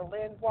about the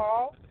Berlin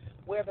Wall,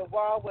 where the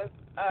wall was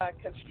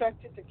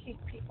constructed to keep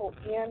people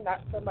in,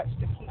 not so much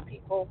to keep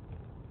people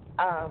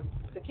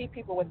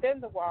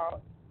within the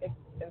wall,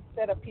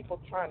 instead of people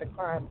trying to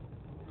climb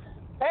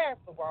past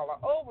the wall or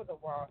over the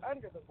wall,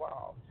 under the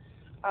wall.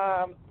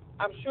 I'm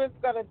sure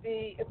it's going to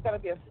be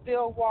a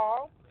steel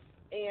wall,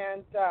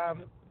 and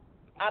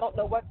I don't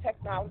know what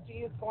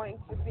technology is going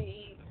to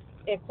be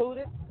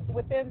included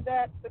within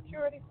that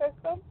security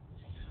system.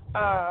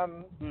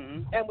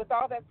 And with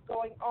all that's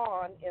going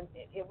on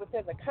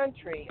within the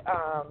country,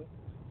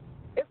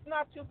 it's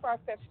not too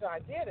far-fetched an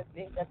idea to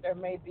think that there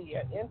may be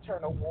an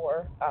internal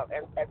war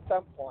at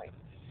some point.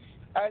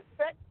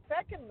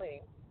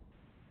 Secondly,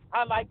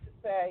 I'd like to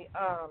say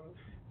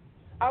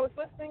I was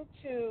listening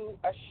to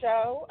a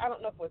show, I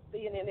don't know if it was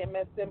CNN,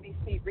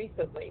 MSNBC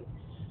recently,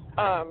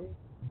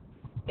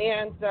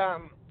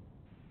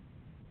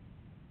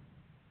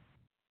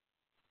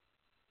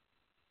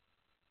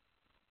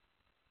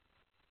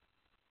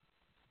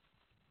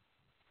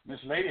 Miss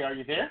Lady, are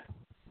you there?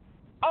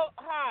 Oh,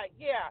 hi.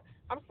 Yeah,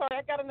 I'm sorry.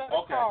 I got another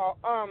Okay. call.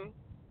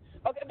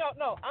 Okay,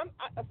 no.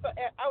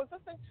 I was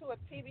listening to a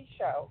TV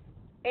show,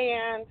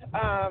 and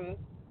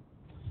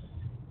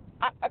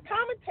a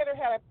commentator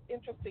had an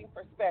interesting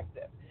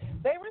perspective.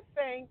 They were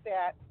saying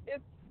that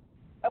it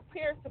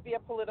appears to be a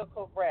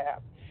political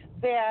grab,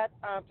 that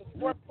to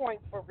score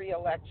points for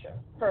re-election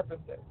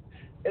purposes,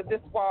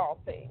 this wall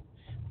thing,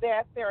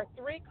 that there are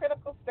 3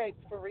 critical states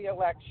for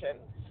re-election,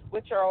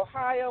 which are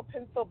Ohio,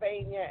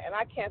 Pennsylvania, and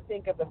I can't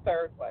think of the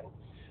third one.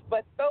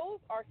 But those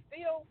are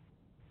still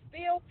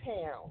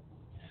towns,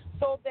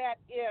 so that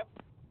if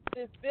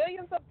there's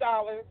billions of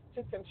dollars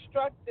to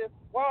construct this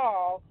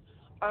wall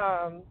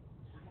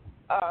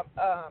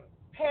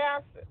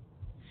passes,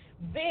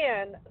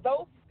 then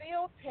those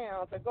steel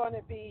towns are going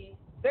to be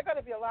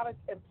a lot of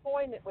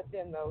employment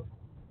within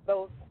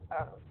those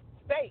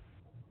states,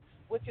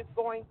 which is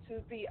going to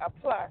be a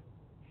plus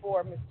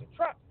for Mr.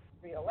 Trump's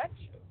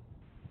reelection.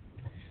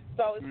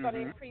 So it's going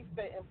to increase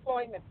the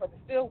employment for the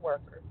steel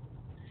workers.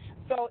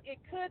 So it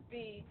could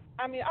be,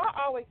 I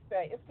always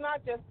say it's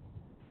not just,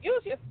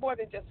 usually it's more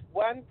than just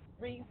one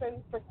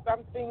reason for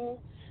something,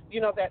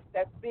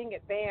 that's being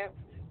advanced.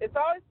 It's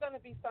always going to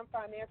be some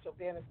financial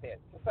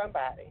benefit to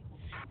somebody,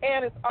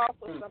 and it's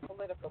also some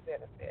political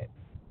benefit.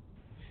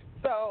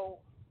 So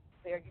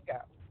there you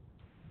go.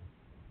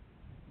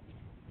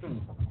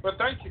 Well,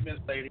 thank you, Miss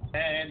Lady,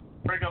 and you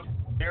bring up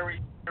very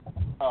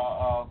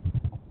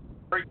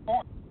great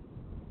point.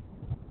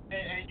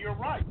 And you're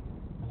right.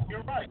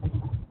 You're right.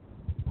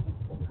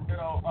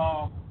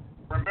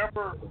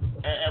 Remember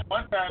at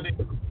one time they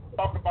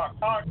talked about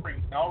concrete,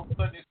 and all of a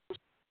sudden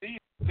it's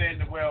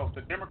saying, well,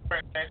 the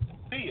Democrats asked to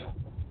steal.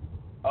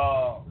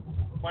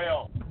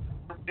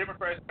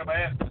 Democrats never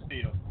asked to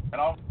steal, and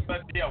all of a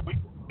sudden, we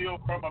can steal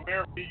from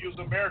America. We use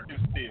American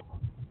steel.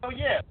 So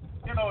yes,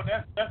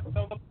 that's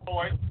another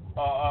point,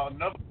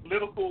 another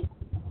political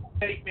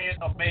statement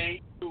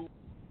made to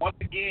once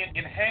again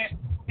enhance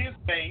his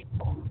base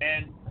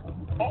and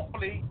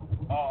hopefully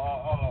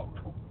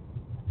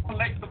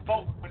collect the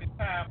vote when it's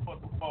time for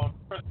the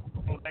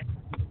presidential election,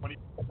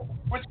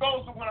 which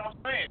goes to what I'm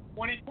saying,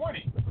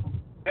 2020.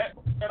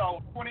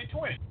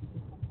 2020.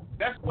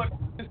 That's what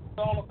this is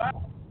all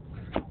about.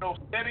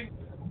 Setting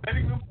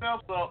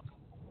themselves up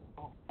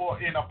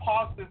in a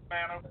positive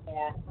manner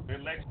for the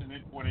election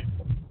in 2020.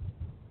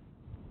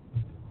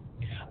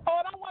 Oh,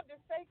 and I wanted to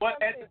say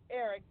something,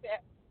 Eric,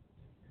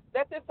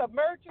 that this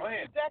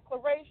emergency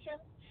declaration,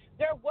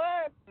 there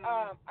was,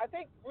 I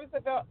think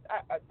Roosevelt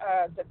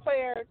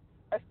declared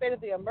a state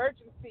of the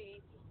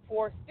emergency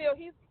for steel.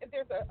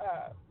 There's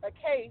a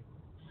case,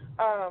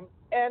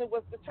 and it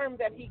was determined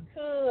that he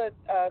could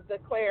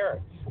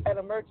declare an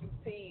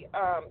emergency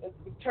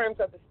in terms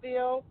of the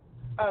steel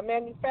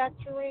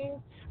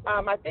manufacturing.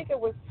 I think it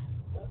was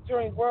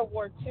during World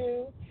War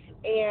II,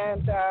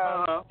 and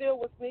steel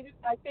was needed.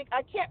 I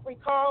can't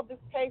recall this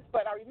case,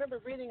 but I remember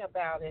reading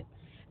about it,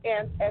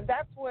 and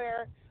that's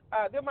where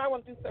they might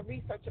want to do some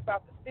research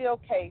about the steel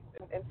case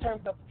in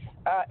terms of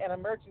an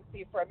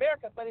emergency for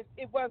America. But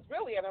it was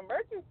really an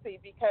emergency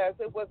because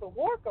it was a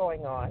war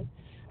going on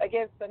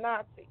against the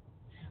Nazis.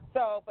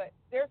 So, but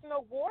there's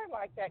no war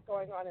like that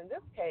going on in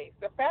this case.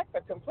 The facts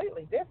are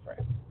completely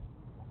different,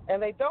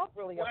 and they don't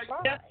really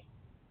apply. Yes.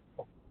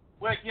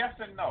 Well, yes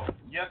and no.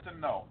 Yes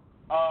and no.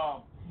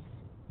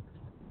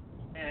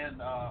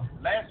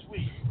 Last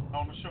week,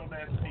 on the show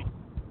last week,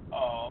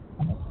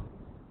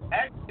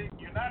 actually,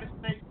 the United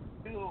States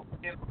is still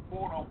in a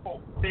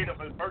quote-unquote state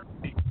of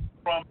emergency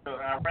from the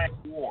Iraq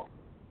war.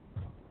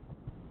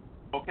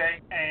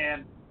 Okay?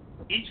 And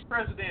each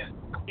president,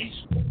 each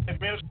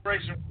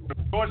administration, the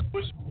George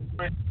Bush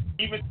administration,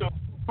 even to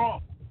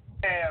Trump,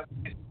 have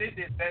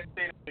extended that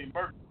state of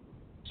emergency.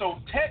 So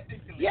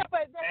technically... Yeah,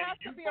 but there has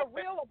to be a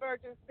real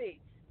emergency.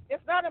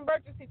 It's not an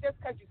emergency just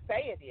because you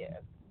say it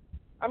is.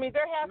 I mean,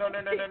 there has to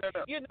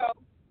be, No.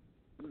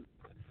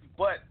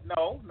 But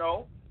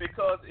no,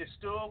 because it's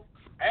still...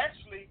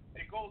 Actually,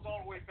 it goes all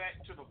the way back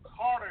to the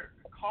Carter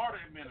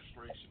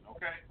administration,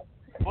 okay?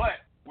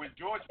 But when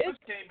George Bush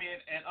came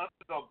in and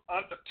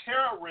under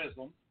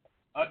terrorism,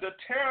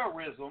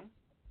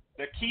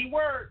 the key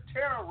word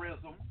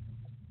terrorism,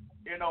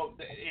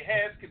 it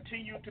has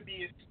continued to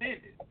be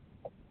extended.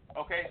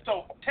 Okay,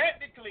 so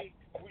technically,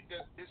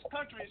 this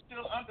country is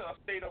still under a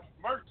state of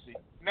emergency.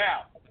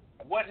 Now,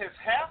 what has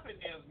happened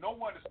is no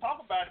one is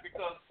talking about it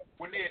because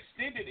when they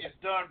extend it, it's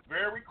done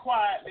very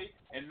quietly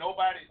and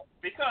nobody.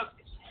 Because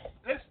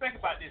let's think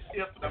about this: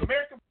 if the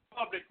American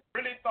public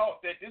really thought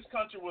that this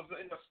country was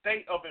in a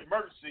state of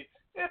emergency,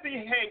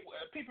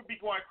 people be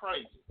going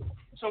crazy.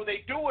 So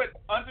they do it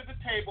under the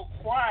table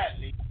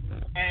quietly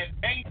and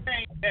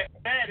maintain that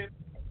status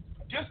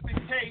just in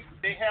case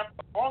they have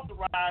to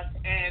authorize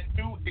and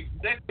do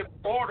executive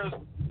orders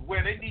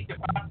where they need to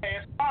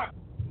bypass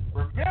Congress.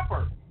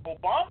 Remember,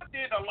 Obama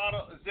did a lot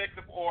of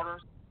executive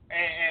orders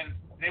and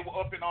they were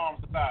up in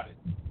arms about it.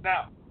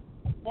 Now,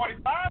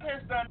 45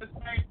 has done the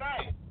same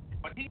thing,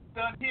 but he's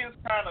done his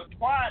kind of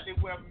quietly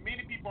where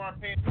many people aren't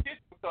paying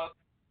attention because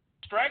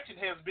distraction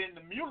has been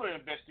the Mueller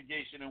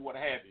investigation and what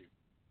have you.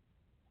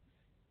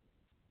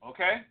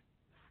 Okay?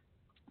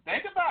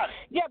 Think about it.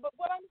 Yeah, but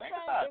what I'm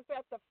saying is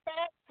that the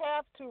facts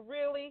have to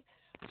really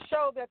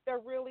show that there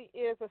really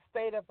is a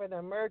state of an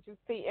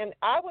emergency. And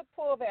I would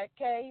pull that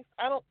case,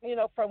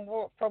 from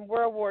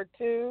World War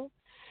II,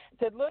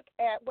 to look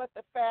at what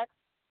the facts,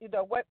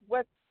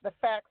 what the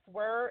facts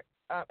were,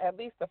 at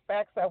least the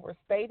facts that were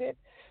stated,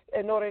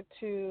 in order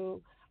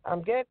to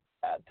get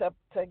the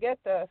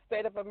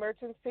state of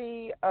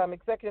emergency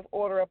executive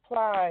order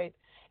applied.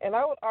 And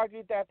I would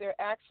argue that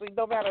they're actually,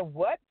 no matter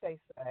what they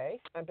say,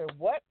 under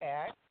what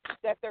act,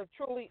 that there's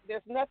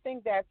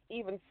nothing that's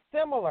even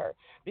similar,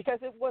 because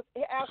it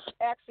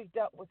actually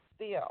dealt with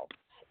steel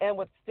and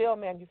with steel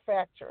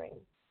manufacturing.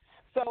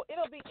 So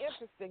it'll be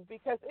interesting,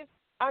 because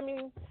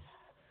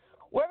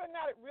whether or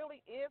not it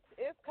really is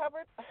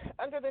covered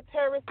under the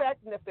Terrorist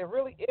Act, and if there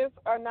really is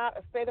or not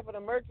a state of an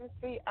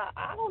emergency,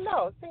 I don't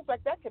know. It seems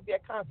like that could be a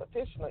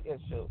constitutional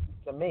issue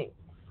to me.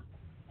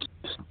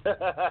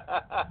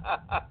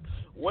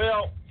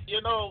 Well,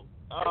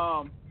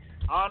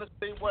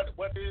 honestly, what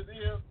it is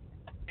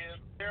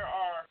there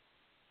are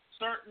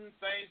certain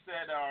things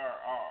that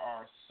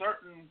are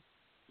certain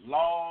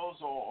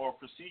laws or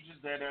procedures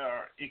that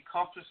are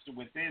encompassed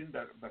within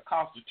the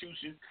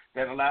Constitution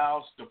that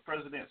allows the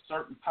president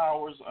certain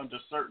powers under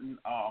certain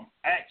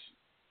actions.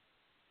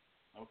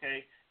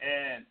 Okay,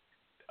 and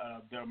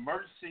the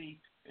emergency,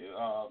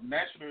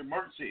 national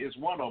emergency is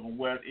one of them,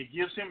 where it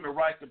gives him the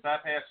right to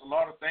bypass a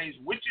lot of things,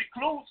 which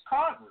includes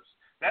Congress.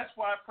 That's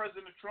why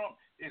President Trump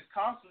is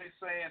constantly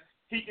saying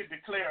he can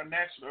declare a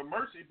national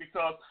emergency,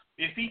 because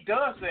if he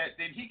does that,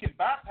 then he can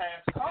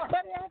bypass Congress.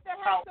 But there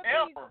has to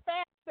be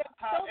facts that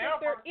show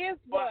that there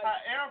is one.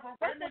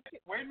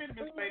 Wait a minute,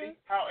 Ms. Beatty.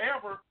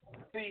 However,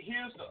 see,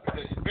 here's the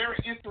very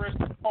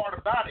interesting part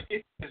about it.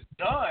 If it's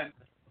done,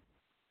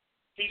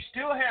 he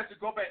still has to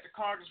go back to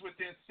Congress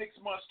within 6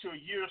 months to a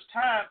year's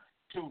time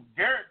to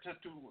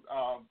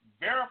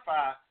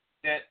verify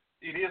that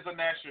it is a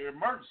national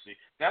emergency.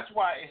 That's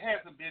why it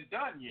hasn't been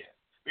done yet,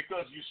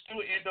 because you still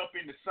end up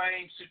in the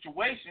same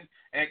situation,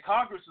 and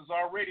Congress is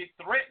already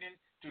threatening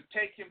to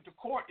take him to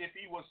court if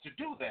he was to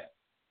do that.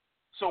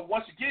 So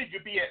once again,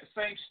 you'll be at the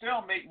same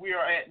stalemate we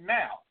are at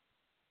now.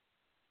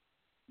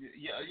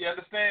 You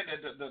understand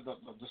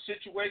the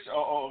situation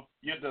or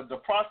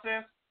the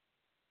process?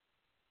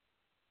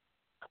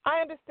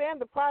 I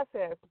understand the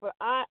process, but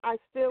I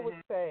still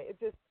would say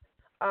it just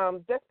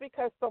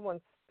because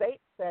someone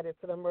states that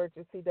it's an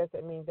emergency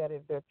doesn't mean that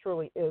there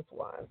truly is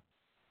one.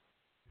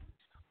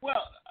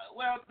 Well,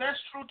 that's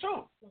true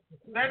too.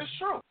 That is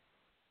true.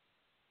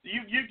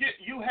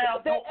 You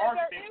have no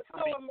argument. There is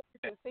no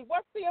emergency.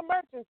 What's the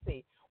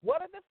emergency?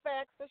 What are the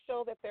facts to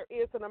show that there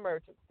is an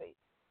emergency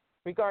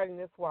regarding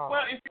this wall?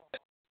 Well,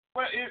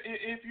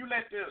 if you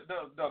let the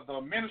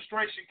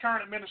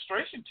current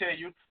administration tell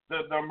you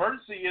the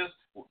emergency is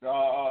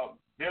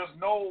there's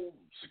no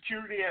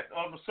security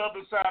on the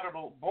southern side of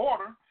the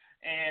border,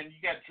 and you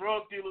got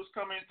drug dealers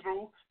coming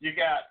through, you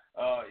got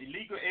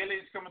illegal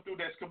aliens coming through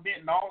that's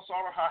committing all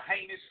sort of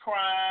heinous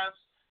crimes,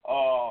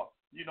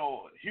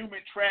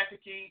 human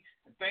trafficking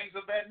and things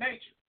of that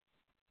nature.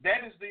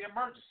 That is the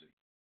emergency.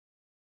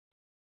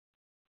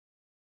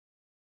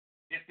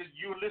 If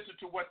you listen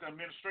to what the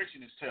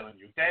administration is telling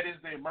you, that is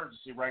the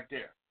emergency right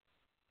there.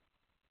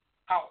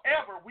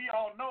 However, we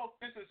all know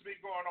this has been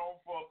going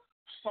on for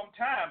some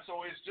time,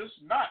 so it's just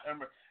not.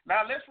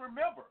 Now, let's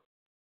remember,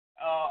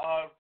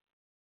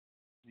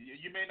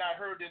 you may not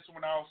have heard this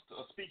when I was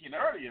speaking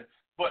earlier,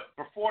 but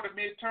before the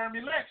midterm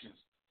elections,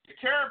 the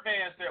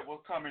caravans that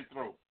were coming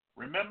through,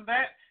 remember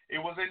that?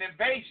 It was an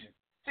invasion.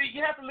 See,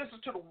 you have to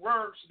listen to the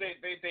words they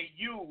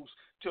use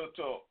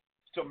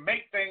to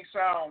make things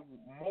sound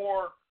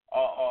more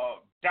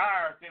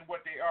dire than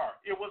what they are.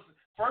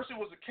 First it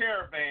was a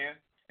caravan,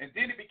 and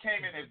then it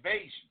became an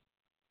invasion.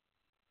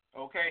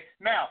 Okay?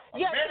 Now,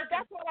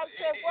 that's what I'm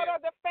saying. What are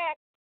the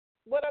facts?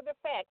 What are the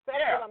facts? That's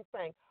what I'm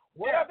saying.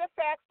 What are the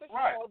facts to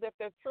show that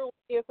there truly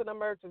is an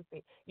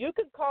emergency? You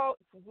can put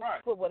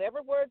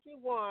whatever words you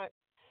want,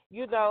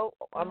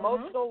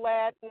 emotional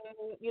Latin,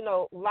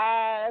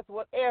 lies,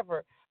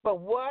 whatever. But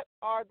what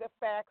are the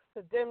facts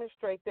to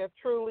demonstrate there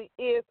truly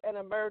is an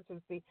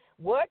emergency?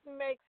 What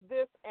makes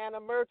this an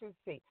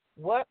emergency?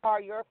 What are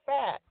your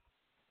facts?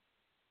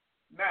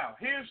 Now,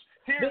 here's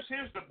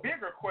the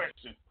bigger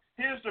question.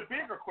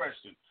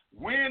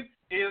 When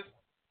is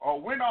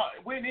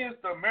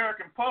the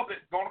American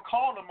public going to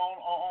call them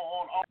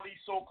on all these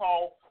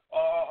so-called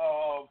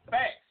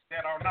facts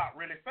that are not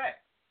really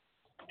facts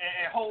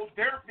and hold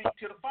their feet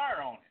to the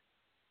fire on it?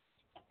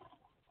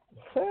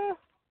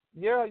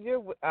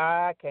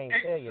 I can't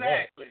tell you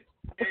that.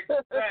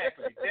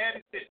 Exactly. That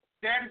is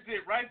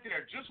it right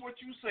there. Just what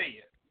you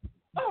said.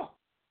 Oh.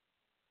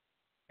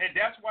 And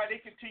that's why they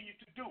continue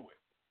to do it.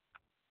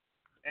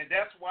 And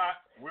that's why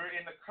we're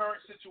in the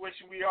current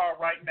situation we are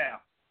right now.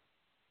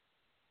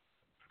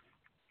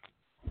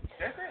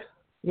 That's it.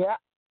 Yeah.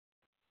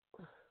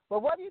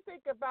 Well, what do you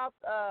think about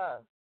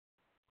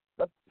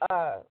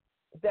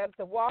that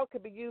the wall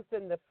could be used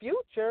in the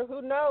future.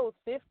 Who knows?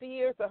 50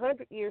 years,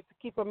 100 years to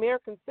keep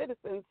American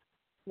citizens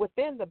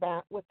within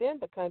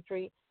the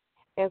country,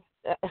 and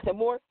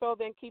more so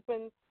than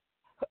keeping.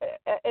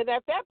 And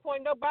at that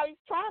point, nobody's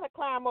trying to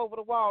climb over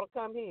the wall to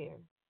come here.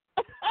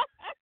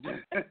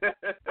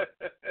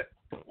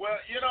 Well,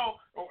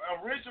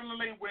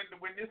 originally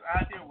when this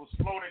idea was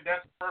floated,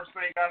 that's the first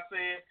thing I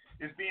said,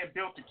 is being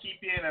built to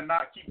keep in and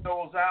not keep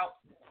those out.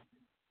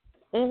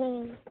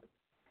 Mhm.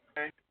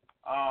 Okay.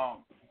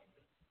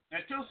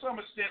 And to some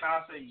extent,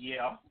 I say,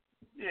 yeah.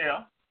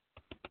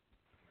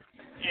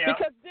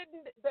 Because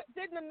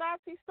didn't the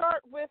Nazis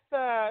start with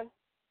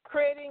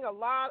creating a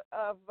lot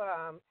of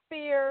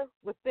fear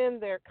within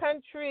their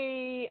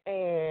country,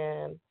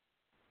 and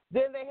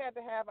then they had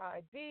to have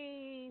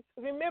IDs.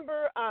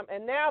 Remember,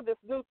 and now this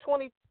new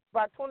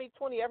by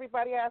 2020,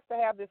 everybody has to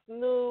have this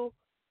new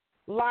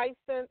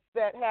license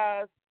that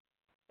has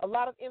a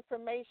lot of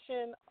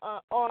information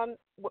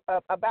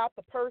about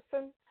the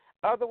person.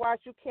 Otherwise,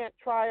 you can't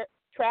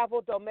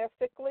travel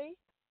domestically,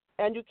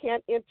 and you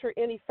can't enter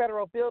any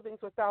federal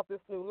buildings without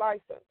this new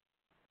license.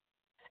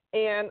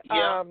 And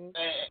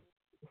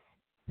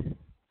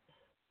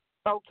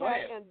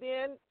okay, and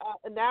then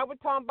now we're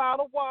talking about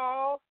a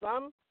wall,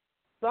 some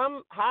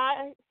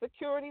high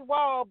security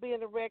wall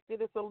being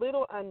erected. It's a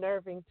little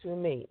unnerving to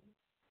me.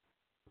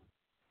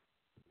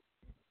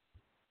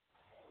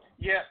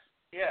 Yes,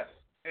 it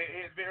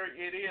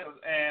is.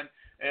 And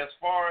as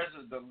far as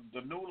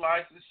the new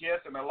license,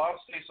 yes, and a lot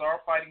of states are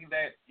fighting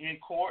that in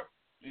court,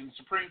 in the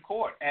Supreme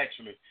Court,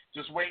 actually,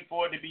 just waiting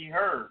for it to be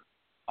heard.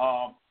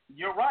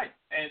 You're right,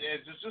 and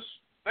just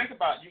think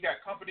about it. You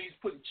got companies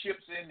putting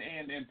chips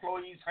in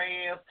employees'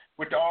 hands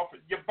with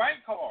your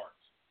bank cards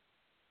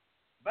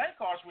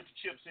with the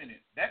chips in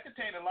it. That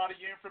contain a lot of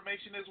your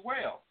information as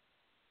well.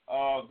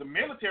 The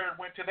military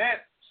went to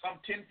that some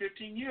 10,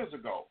 15 years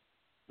ago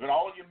with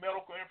all your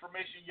medical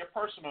information, your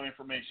personal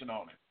information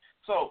on it.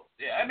 So,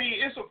 I mean,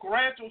 it's a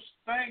gradual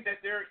thing that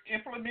they're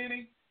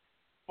implementing,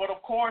 but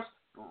of course,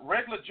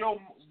 regular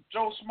Joe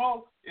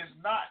Schmo is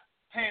not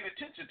paying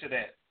attention to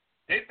that.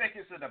 They think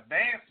it's an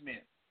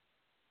advancement,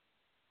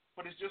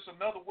 but it's just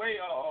another way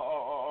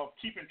of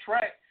keeping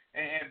track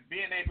and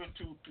being able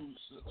to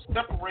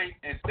separate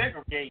and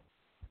segregate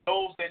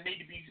those that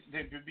need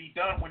to be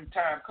done when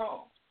time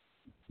comes.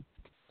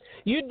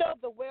 You know,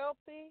 the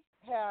wealthy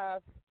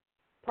have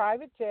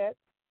private jets,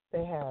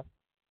 they have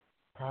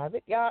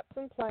private yachts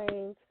and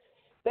planes,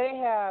 they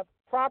have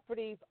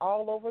properties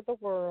all over the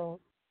world.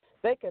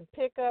 They can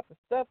pick up, if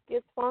stuff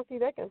gets funky,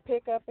 they can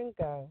pick up and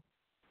go.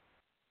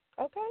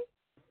 Okay?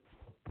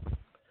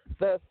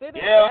 The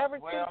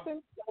average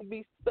citizen will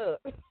be stuck.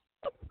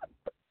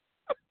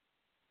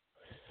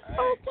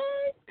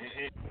 Okay.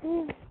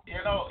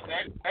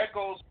 That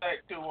goes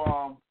back to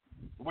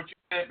what you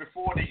said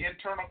before, the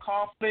internal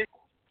conflict.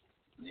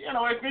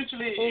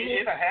 Eventually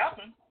it'll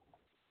happen.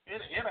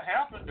 It'll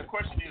happen. The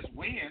question is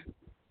when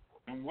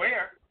and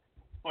where,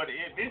 but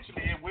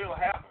eventually it will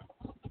happen.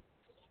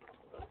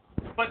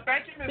 But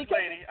thank you, Miss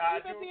Lady.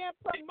 It's being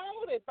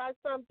promoted by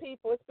some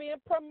people. It's being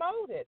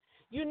promoted.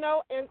 And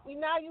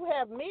now you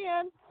have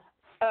men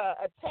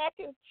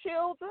attacking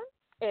children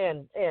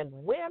and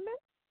women,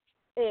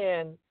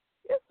 and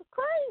it's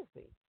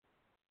crazy.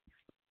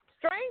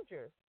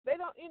 Strangers, they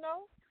don't,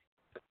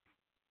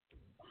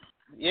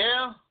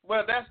 Yeah,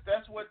 well, that's the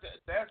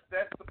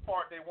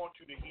part they want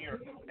you to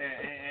hear,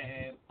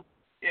 and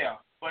yeah,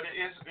 but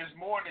it's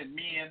more than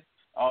men.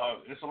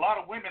 There's a lot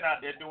of women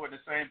out there doing the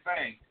same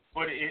thing,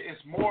 but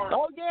it's more.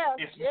 Oh yeah,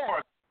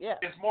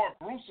 It's more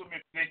gruesome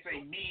if they say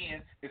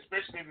men,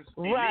 especially if it's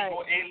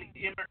illegal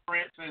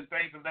immigrants and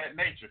things of that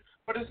nature.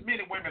 But there's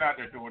many women out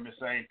there doing the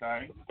same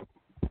thing.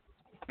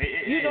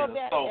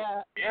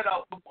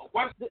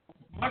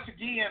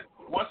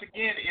 Once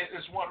again,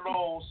 it's one of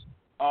those.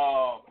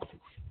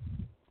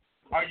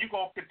 Are you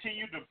going to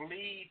continue to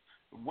believe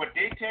what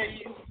they tell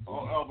you?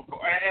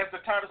 As the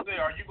title says,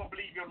 are you going to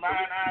believe your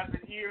lying eyes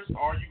and ears,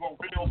 or are you going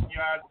to really open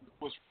your eyes to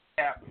what's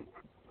happening?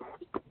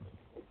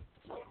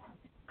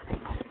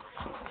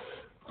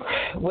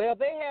 Well,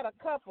 they had a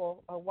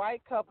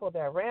white couple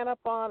that ran up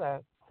on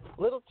a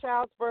little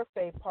child's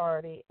birthday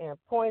party and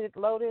pointed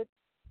loaded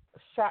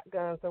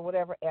shotguns or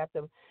whatever at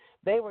them.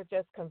 They were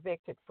just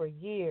convicted for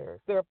years.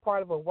 They're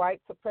part of a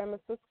white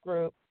supremacist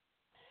group,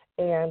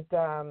 and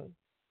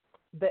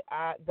they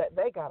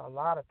got a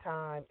lot of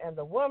time. And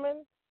the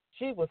woman,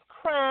 she was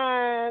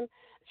crying.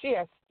 She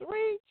has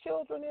 3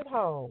 children at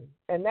home,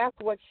 and that's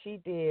what she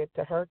did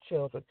to her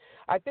children.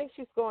 I think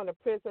she's going to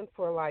prison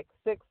for like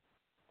 6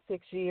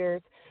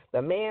 years.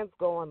 The man's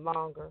going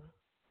longer.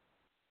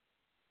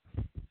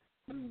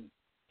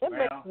 It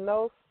makes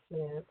no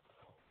sense.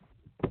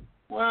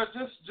 Well,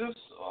 just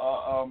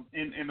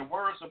in the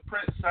words of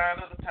Prince, sign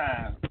of the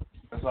times.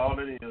 That's all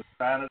it is,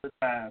 sign of the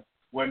times.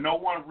 Where no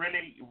one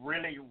really,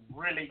 really,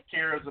 really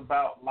cares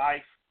about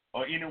life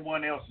or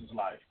anyone else's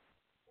life.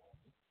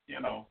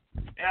 And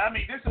I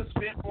mean, this has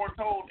been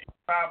foretold in the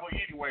Bible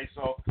anyway.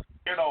 So,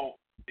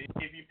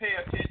 if you pay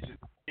attention,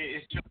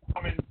 it's just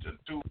coming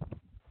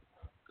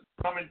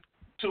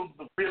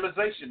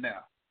sensation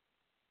now.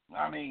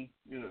 I mean,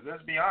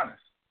 let's be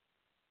honest.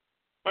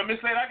 But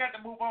Miss Lady, I got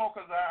to move on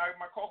because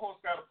my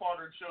co-host got a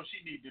part of the show she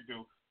needs to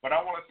do. But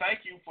I want to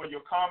thank you for your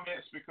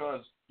comments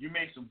because you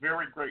made some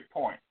very great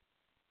points.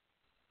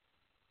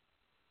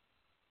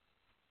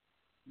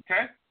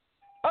 Okay?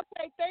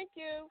 Okay, thank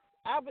you.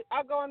 I'll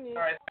go on mute.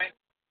 All right,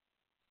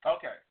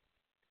 okay.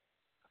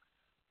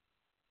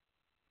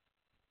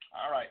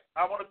 All right.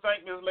 I want to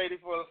thank Ms. Lady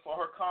for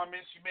her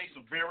comments. She made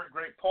some very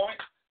great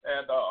points.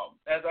 And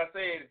as I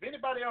said, if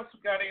anybody else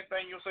got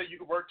anything, you'll say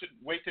you can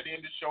wait till the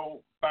end of the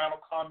show,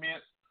 final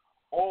comments,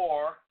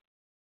 or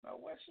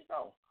where'd she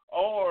go?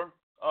 Or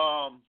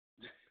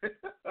you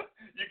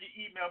can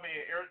email me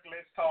at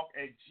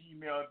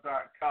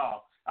ericletstalk@gmail.com.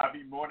 I'll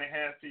be more than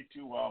happy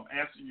to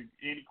answer you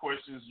any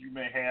questions you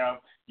may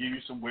have, give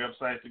you some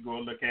websites to go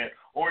look at,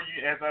 or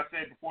you, as I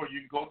said before,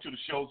 you can go to the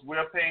show's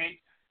webpage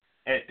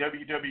at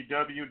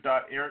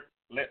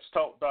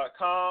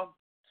www.ericletstalk.com,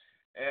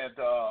 and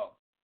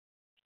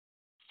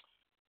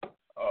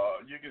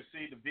you can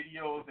see the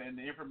videos and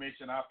the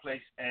information I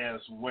place as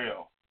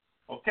well.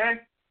 Okay?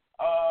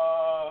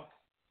 I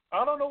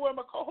don't know where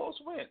my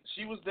co-host went.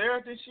 She was there,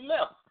 then she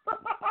left.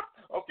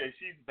 Okay,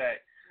 she's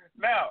back.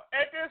 Now,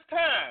 at this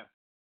time,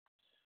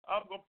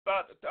 I'm going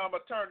to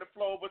turn the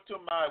floor over to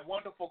my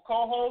wonderful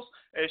co-host,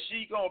 and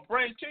she's going to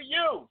bring to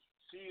you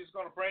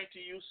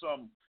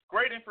some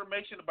great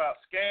information about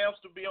scams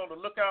to be on the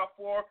lookout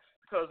for,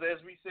 because as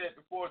we said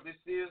before, this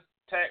is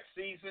tax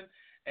season,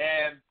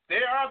 and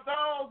there are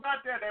those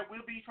out there that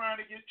will be trying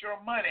to get your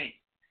money,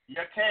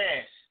 your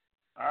cash.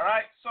 All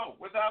right? So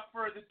without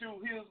further ado,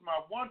 here's my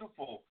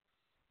wonderful,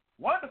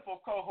 wonderful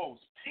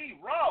co-host, P.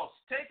 Ross.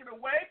 Take it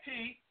away,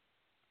 P.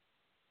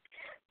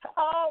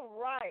 All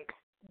right.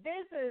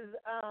 This is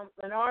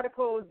an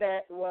article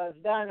that was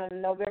done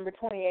in November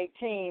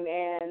 2018,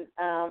 and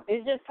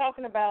it's just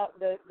talking about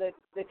the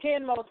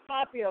 10 most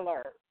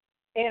popular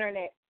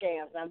internet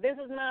scams. Now, this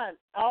is not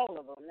all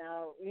of them.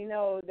 Now, you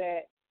know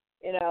that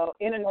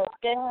internet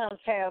scams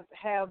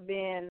have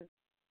been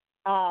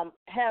around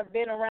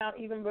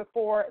even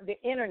before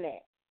the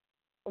internet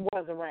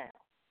was around.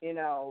 You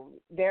know,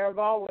 there have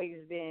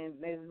always been,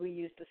 as we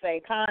used to say,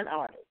 con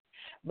artists.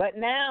 But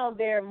now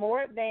they're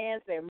more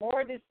advanced, they're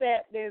more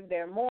deceptive,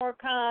 they're more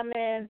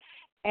common,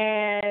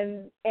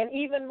 and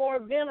even more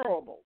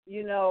venerable,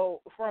 you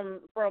know,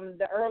 from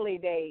the early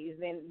days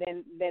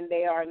than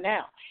they are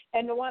now.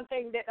 And the one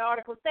thing that the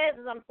article says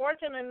is,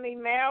 unfortunately,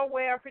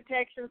 malware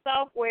protection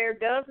software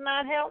does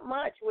not help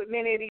much with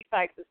many of these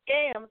types of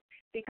scams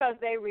because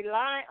they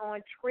rely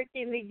on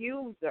tricking the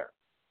user.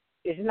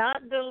 It's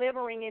not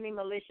delivering any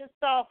malicious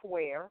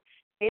software.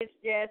 It's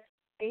just,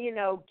 you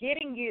know,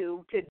 getting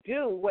you to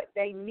do what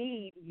they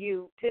need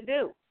you to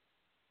do.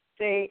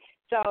 See,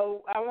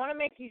 so I want to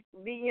make you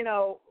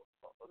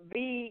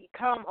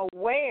become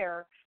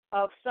aware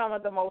of some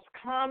of the most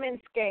common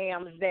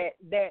scams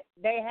that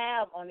they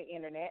have on the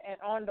internet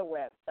and on the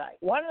website.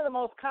 One of the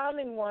most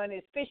common one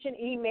is phishing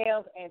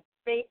emails and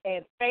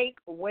fake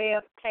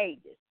web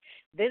pages.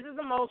 This is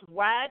the most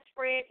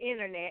widespread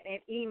internet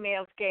and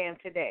email scam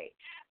today.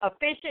 A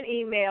phishing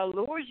email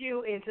lures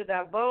you into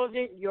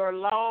divulging your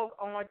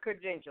log-on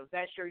credentials.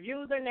 That's your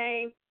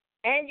username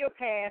and your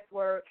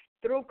password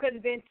through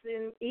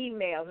convincing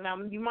emails.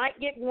 Now, you might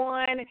get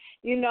one,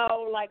 you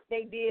know, like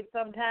they did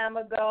some time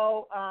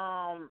ago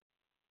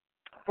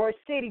for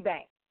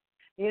Citibank.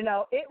 You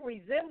know, it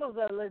resembles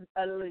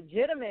a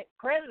legitimate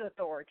credit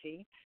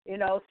authority, you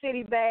know,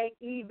 Citibank,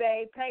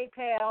 eBay,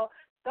 PayPal,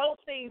 those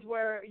things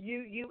where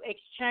you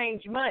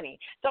exchange money.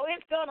 So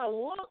it's going to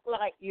look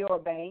like your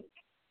bank.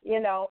 You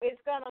know,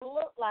 it's going to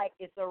look like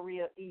it's a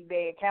real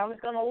eBay account.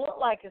 It's going to look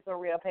like it's a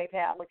real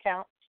PayPal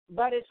account,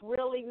 but it's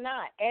really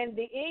not. And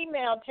the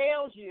email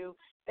tells you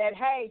that,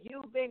 hey,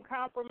 you've been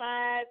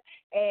compromised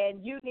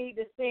and you need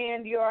to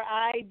send your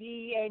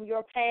ID and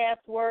your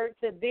password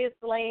to this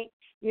link,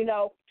 you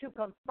know, to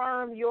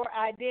confirm your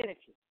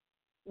identity.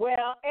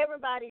 Well,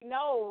 everybody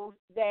knows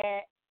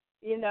that,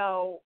 you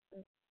know,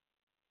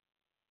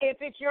 if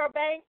it's your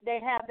bank, they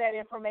have that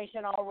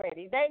information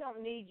already. They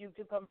don't need you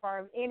to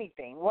confirm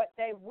anything. What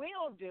they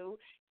will do,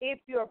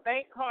 if your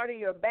bank card or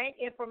your bank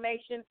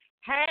information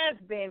has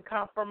been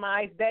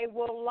compromised, they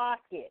will lock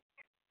it.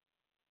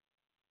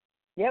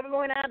 You ever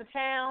went out of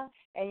town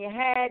and you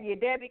had your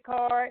debit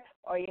card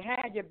or you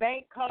had your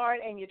bank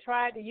card and you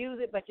tried to use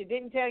it, but you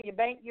didn't tell your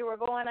bank you were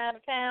going out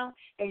of town,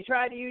 and you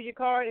tried to use your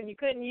card and you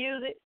couldn't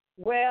use it?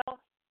 Well,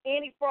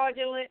 any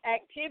fraudulent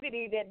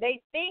activity that they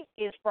think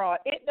is fraud,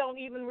 it don't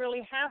even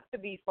really have to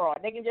be fraud.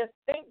 They can just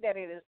think that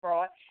it is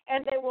fraud,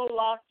 and they will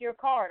lock your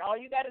card. All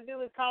you got to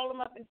do is call them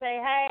up and say,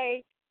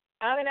 hey,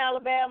 I'm in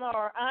Alabama,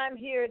 or I'm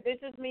here.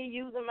 This is me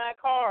using my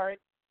card,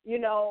 you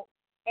know,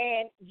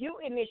 and you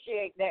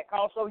initiate that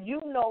call so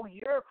you know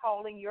you're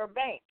calling your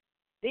bank.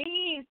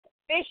 These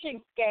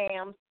phishing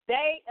scams,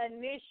 they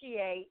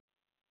initiate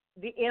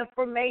the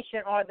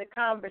information or the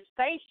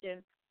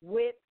conversation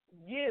with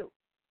you.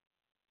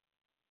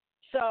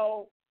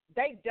 So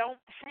they don't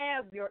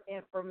have your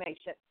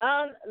information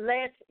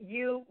unless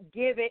you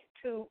give it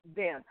to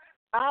them.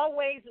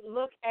 always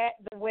look at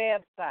the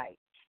website.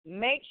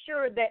 Make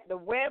sure that the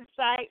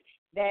website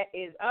that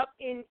is up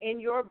in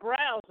your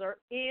browser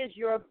is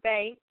your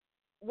bank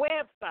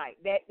website,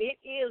 that it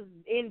is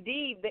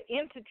indeed the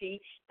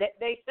entity that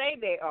they say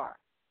they are.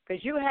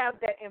 Because you have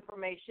that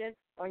information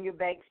on your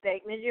bank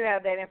statement. You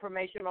have that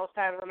information most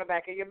times on the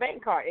back of your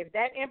bank card. If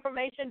that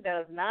information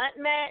does not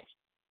match,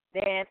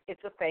 then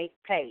it's a fake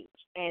page.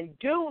 And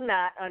do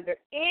not, under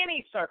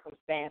any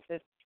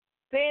circumstances,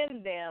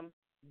 send them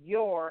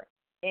your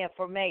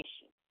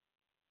information.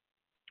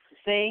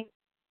 See?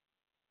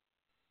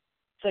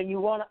 So you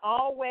want to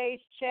always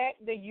check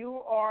the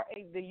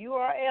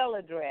URL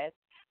address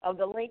of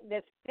the link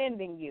that's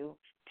sending you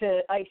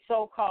to a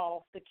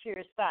so-called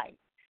secure site.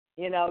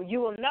 You know, you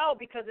will know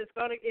because it's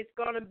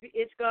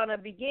gonna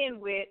begin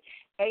with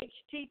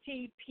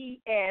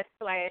HTTPS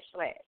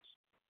 //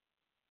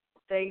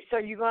 See, so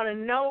you're gonna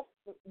know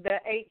the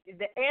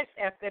S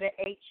after the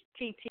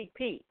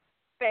HTTP.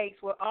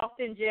 Space will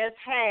often just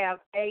have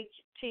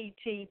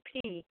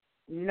HTTP,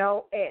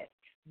 no S.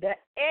 The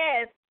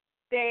S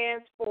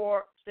stands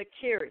for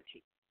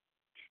security.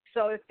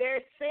 So if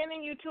they're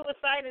sending you to a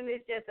site and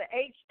it's just a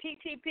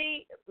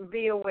HTTP,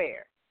 be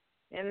aware.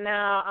 And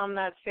now I'm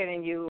not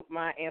sending you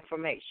my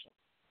information,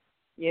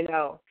 you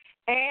know.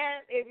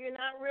 And if you're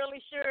not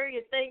really sure,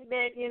 you think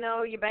that, you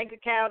know, your bank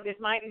account, this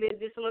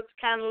looks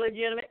kind of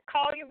legitimate,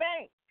 call your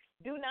bank.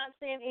 Do not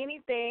send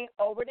anything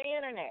over the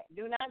internet.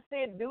 Do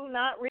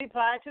not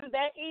reply to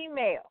that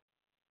email.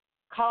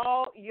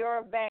 Call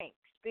your bank.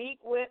 Speak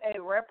with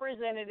a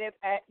representative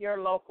at your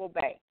local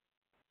bank.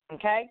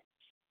 Okay?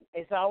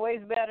 It's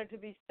always better to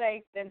be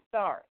safe than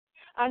sorry.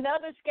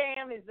 Another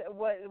scam is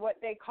what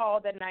they call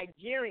the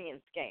Nigerian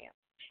scam.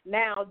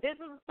 Now, this is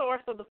the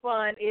source of the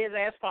fund is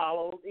as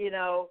follows. You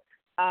know,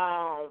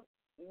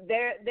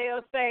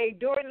 they'll say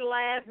during the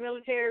last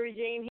military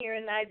regime here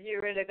in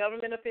Nigeria, the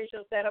government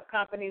officials set up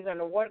companies and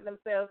awarded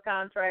themselves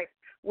contracts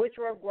which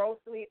were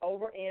grossly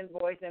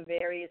over-invoiced in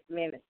various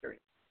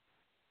ministries.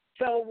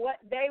 So what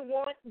they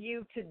want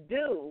you to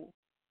do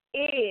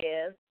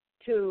is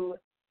to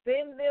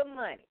send them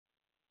money.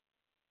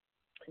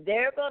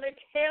 They're going to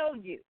tell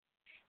you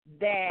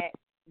that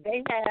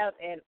they have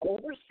an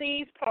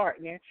overseas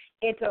partner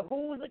into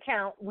whose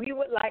account we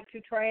would like to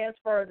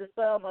transfer the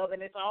sum of,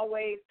 and it's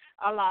always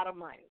a lot of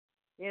money,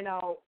 you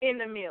know, in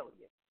the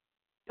millions.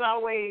 It's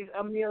always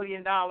 $1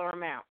 million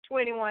amount,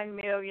 21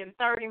 million,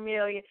 30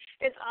 million.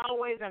 It's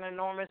always an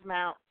enormous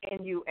amount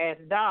in U.S.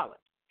 dollars.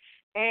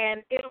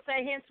 And it'll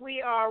say, hence,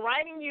 we are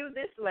writing you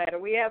this letter.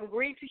 We have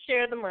agreed to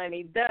share the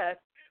money, thus,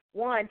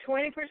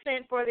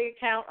 20% for the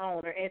account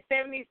owner and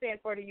 70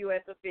 cents for the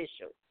U.S.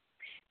 officials.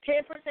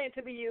 10%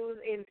 to be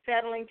used in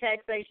settling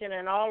taxation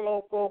and all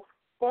local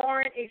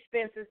foreign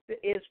expenses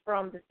is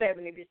from the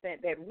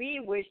 70% that we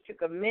wish to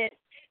commit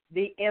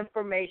the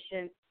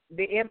importation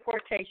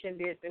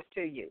business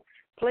to you.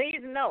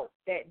 Please note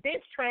that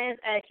this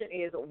transaction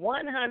is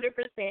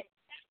 100%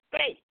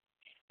 safe,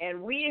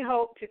 and we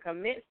hope to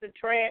commence the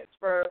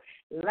transfer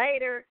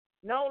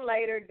no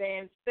later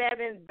than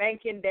 7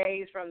 banking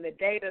days from the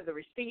date of the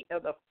receipt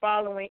of the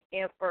following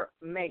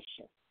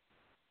information.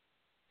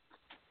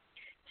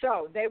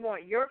 So they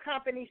want your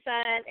company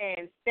sign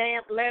and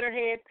stamped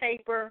letterhead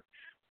paper,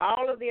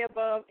 all of the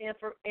above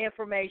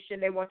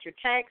information. They want your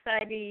tax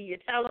ID, your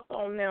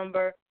telephone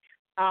number,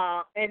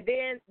 and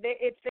then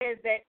it says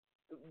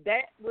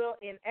that will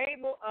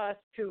enable us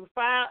to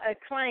file a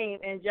claim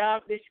and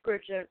job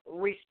description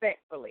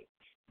respectfully.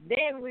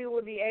 Then we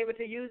will be able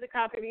to use the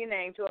company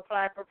name to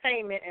apply for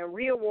payment and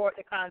reaward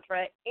the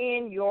contract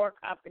in your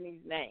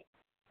company's name.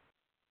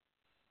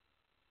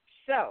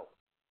 So,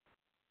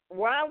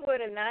 why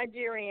would a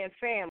Nigerian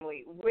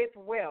family with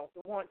wealth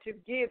want to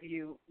give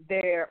you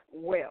their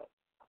wealth?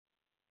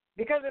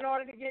 Because in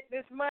order to get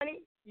this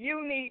money,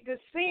 you need to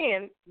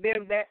send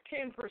them that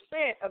 10%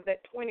 of that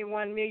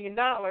 $21 million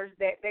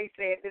that they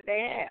said that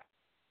they have.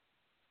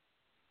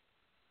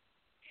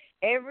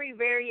 Every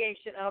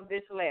variation of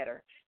this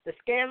letter, the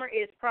scammer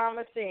is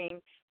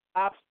promising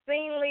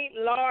obscenely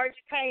large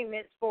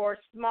payments for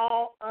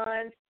small,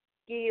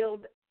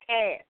 unskilled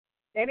tasks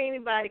that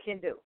anybody can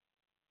do.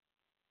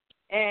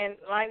 And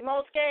like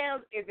most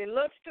scams, if it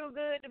looks too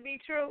good to be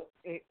true,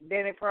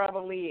 then it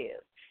probably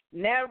is.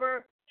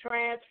 Never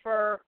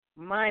transfer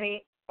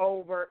money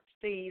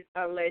overseas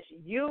unless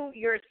you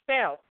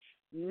yourself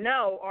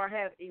know or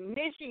have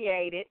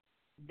initiated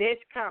this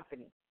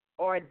company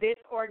or this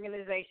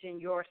organization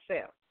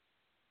yourself.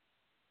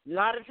 A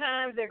lot of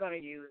times they're going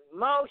to use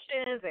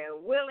emotions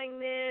and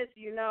willingness,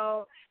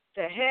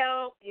 to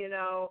help,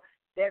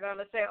 They're going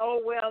to say,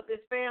 oh, well, this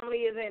family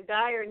is in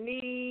dire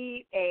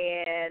need,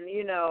 and,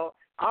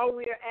 all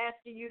we are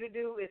asking you to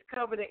do is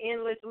cover the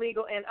endless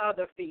legal and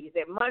other fees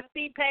that must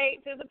be paid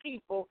to the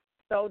people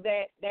so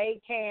that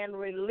they can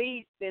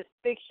release this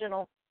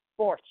fictional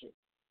fortune.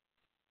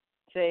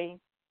 See?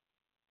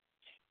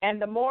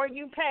 And the more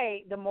you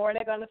pay, the more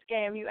they're going to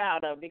scam you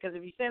out of, because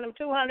if you send them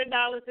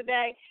 $200 a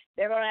day,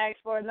 they're going to ask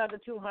for another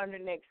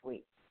 $200 next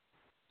week.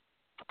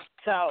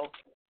 So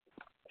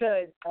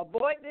To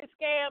avoid this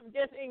scam,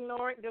 just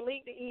ignore it,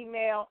 delete the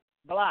email,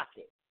 block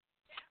it.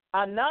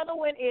 Another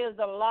one is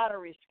the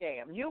lottery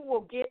scam. You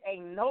will get a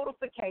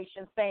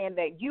notification saying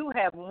that you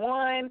have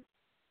won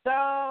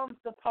some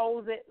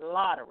supposed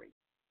lottery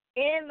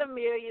in the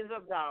millions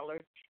of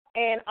dollars,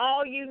 and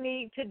all you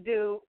need to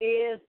do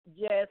is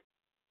just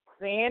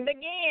send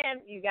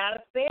again. You got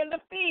to send a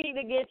fee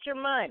to get your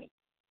money.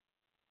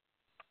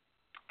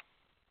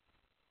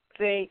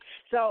 See,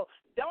 so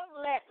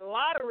don't let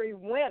lottery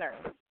winners,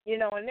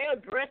 and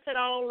they'll dress it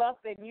all up,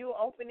 and you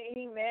open the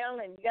email,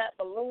 and you got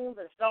balloons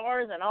and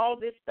stars and all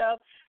this stuff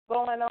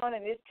going on,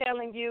 and it's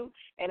telling you,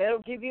 and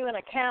it'll give you an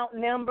account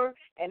number,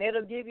 and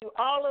it'll give you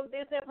all of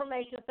this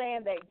information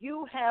saying that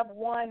you have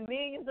won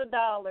millions of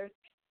dollars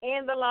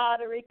in the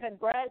lottery.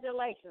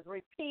 Congratulations,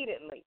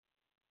 repeatedly.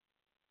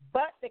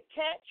 But the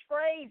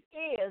catchphrase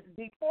is,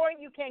 before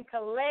you can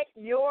collect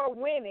your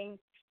winnings,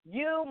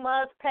 you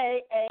must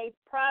pay a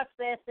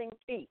processing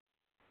fee,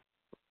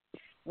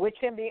 which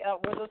can be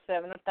upwards of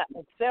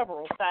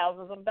several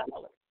thousands of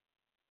dollars.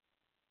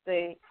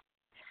 See?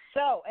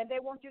 So, and they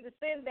want you to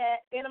send that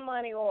in a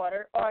money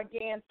order or,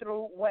 again,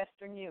 through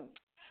Western Union.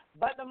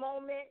 But the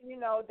moment,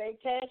 they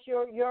cash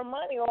your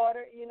money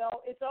order,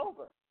 it's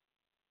over.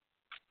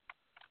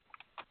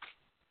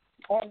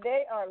 And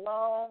they are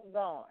long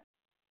gone.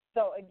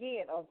 So,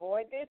 again,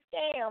 avoid this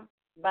scam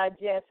by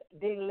just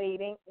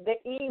deleting the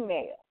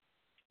email.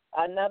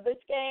 Another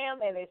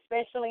scam, and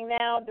especially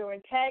now during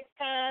tax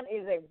time,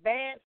 is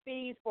advance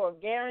fees for a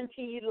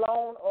guaranteed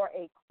loan or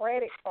a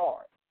credit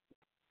card.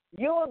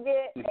 You will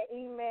get an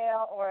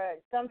email or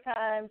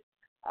sometimes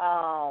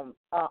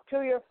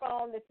to your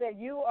phone that says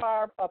you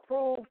are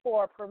approved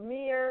for a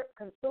Premier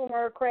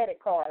Consumer Credit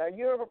Card, or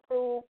you're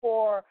approved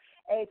for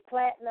a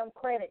Platinum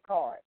Credit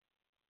Card.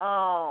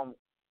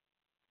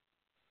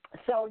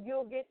 So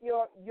you'll get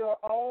your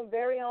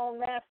very own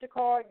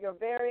MasterCard, your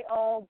very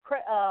own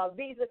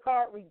Visa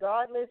card,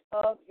 regardless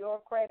of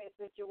your credit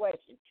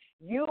situation.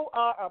 You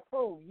are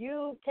approved.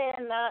 You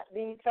cannot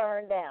be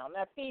turned down.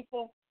 Now,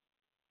 people,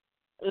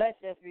 let's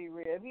just be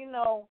real. If you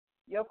know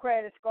your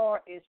credit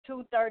score is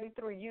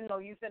 233, you're not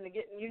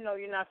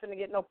finna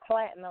get no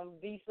Platinum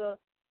Visa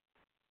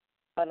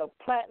or no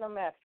Platinum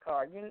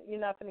MasterCard. You're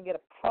not finna get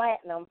a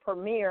Platinum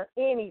Premier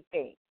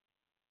anything.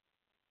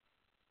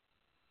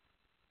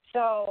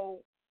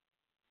 So,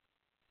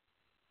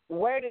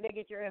 where did they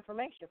get your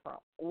information from?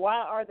 Why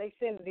are they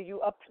sending?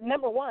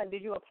 Number one,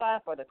 did you apply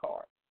for the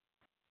card?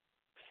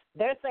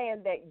 They're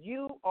saying that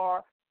you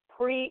are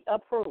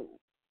pre-approved.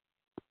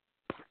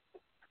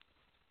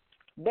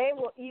 They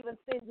will even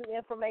send you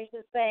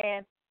information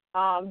saying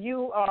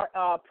you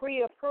are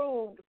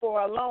pre-approved for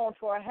a loan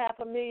for a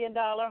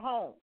 $500,000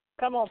 home.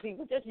 Come on,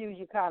 people, just use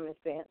your common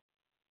sense.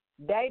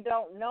 They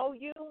don't know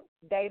you.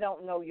 They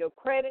don't know your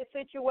credit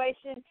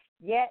situation,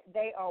 yet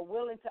they are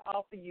willing to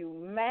offer you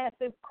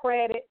massive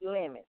credit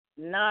limits.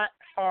 Not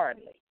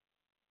hardly.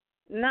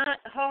 Not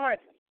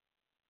hardly.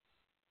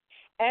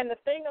 And the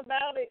thing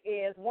about it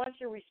is, once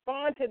you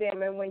respond to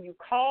them and when you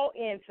call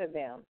into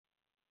them,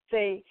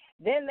 see,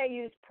 then they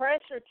use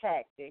pressure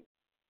tactics,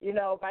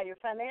 by your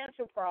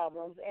financial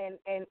problems,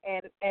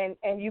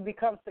 and you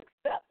become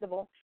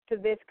susceptible to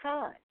this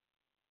kind.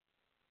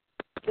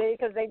 See,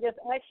 because they just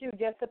ask you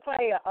just to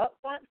pay an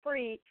upfront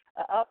fee,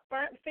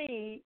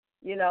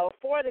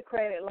 for the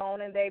credit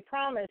loan, and they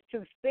promise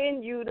to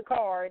send you the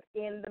card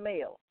in the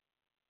mail.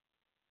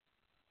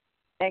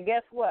 And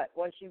guess what?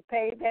 Once you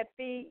pay that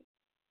fee,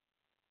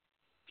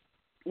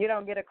 you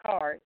don't get a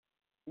card.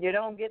 You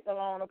don't get the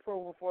loan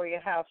approval for your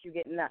house. You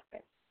get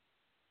nothing.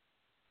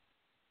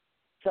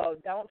 So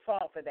don't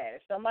fall for that.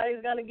 If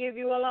somebody's going to give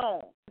you a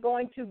loan,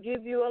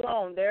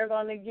 they're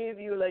going to give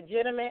you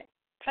legitimate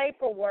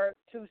paperwork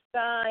to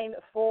sign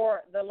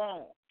for the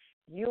loan.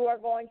 You are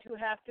going to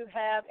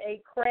have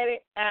a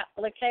credit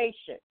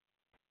application.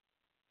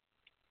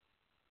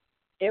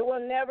 It will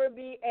never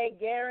be a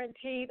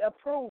guaranteed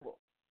approval.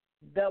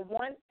 The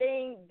one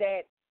thing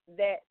that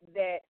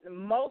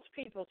most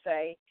people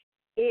say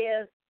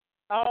is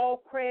all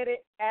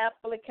credit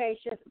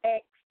applications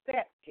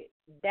accepted.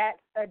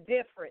 That's a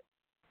difference.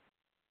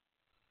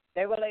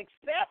 They will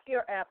accept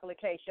your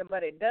application,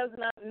 but it does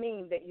not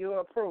mean that you're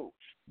approved.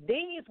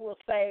 These will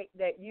say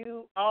that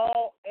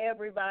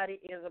everybody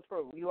is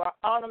approved. You are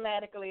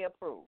automatically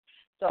approved.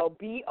 So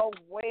be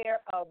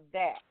aware of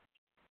that.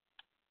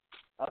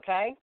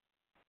 Okay?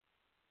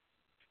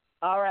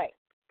 All right.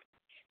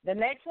 The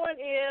next one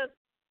is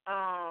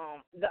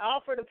the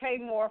offer to pay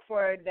more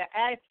for the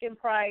asking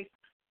price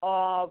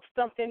of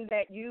something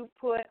that you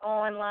put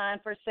online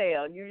for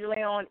sale,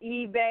 usually on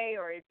eBay,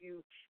 or if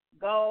you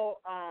go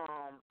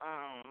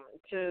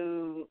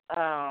to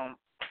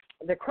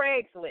the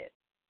Craigslist.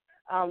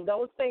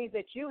 Those things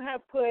that you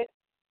have put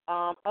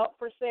up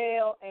for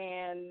sale,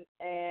 and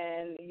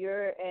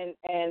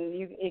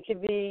it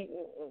could be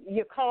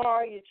your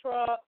car, your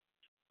truck,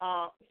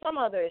 some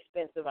other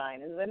expensive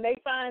items. And they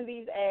find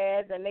these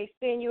ads and they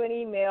send you an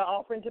email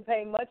offering to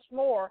pay much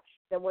more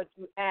than what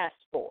you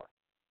asked for.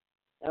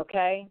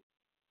 Okay?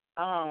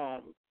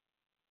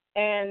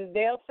 And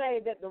they'll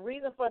say that the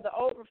reason for the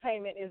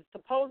overpayment is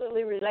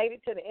supposedly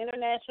related to the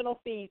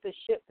international fees to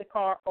ship the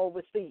car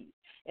overseas.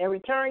 In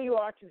return, you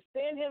are to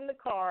send him the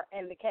car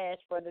and the cash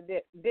for the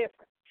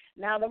difference.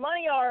 Now, the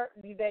money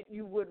that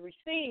you would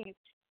receive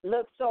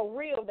looks so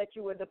real that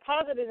you would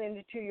deposit it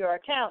into your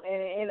account,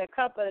 and in a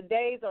couple of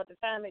days or the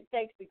time it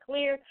takes to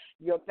clear,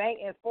 your bank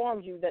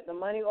informs you that the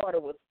money order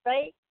was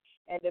fake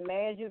and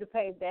demands you to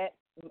pay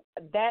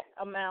that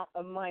amount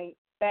of money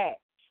back.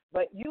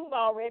 But you've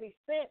already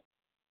sent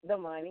the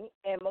money,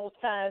 and most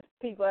times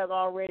people have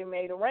already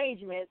made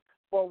arrangements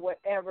for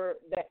whatever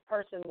that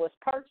person was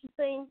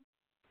purchasing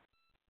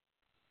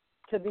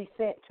to be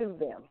sent to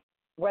them,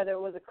 whether it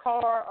was a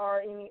car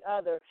or any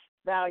other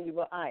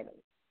valuable item.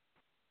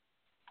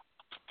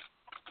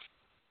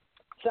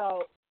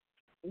 So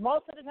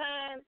most of the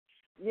time,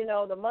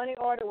 the money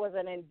order was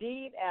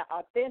indeed an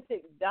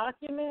authentic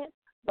document,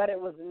 but it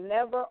was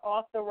never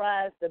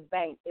authorized the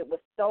bank. It was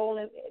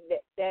stolen,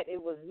 that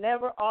it was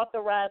never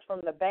authorized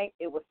from the bank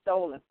it was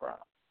stolen from.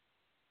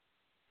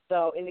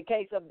 So in the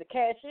case of the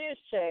cashier's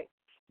check,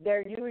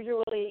 they're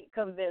usually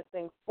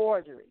convincing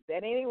forgeries.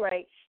 At any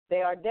rate,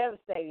 they are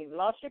devastating. You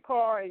lost your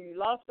car, or you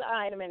lost the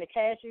item, and the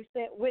cash you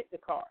sent with the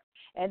car.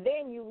 And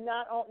then you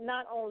not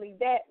only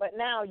that, but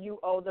now you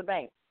owe the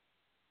bank.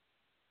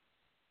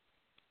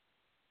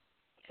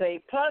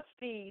 Say plus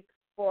fees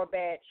for a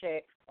bad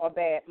check or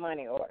bad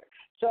money order.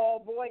 So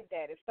avoid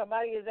that. If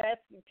somebody is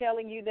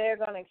telling you they're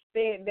going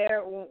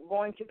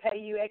to pay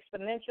you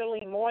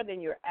exponentially more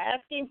than you're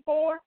asking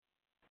for,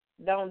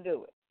 don't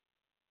do it.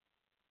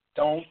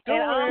 Don't do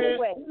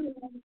it.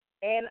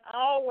 And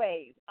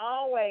always,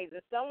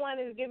 if someone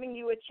is giving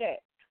you a check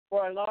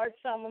for a large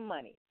sum of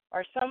money,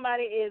 or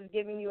somebody is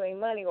giving you a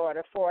money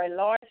order for a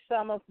large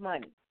sum of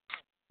money,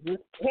 you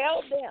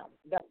tell them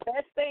the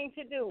best thing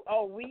to do,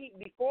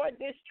 before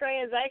this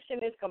transaction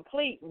is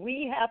complete,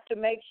 we have to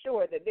make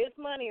sure that this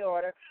money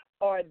order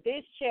or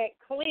this check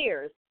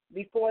clears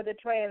before the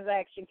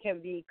transaction can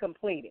be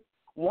completed.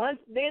 Once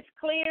this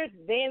clears,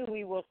 then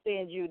we will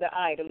send you the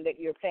item that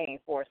you're paying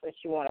for, since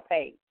you want to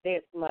pay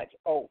this much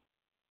over.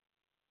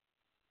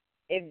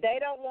 If they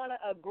don't want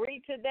to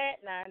agree to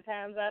that, 9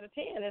 times out of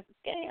 10, it's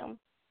a scam.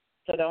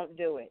 So don't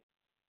do it.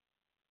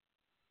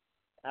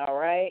 All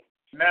right?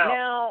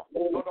 Now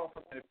hold on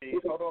for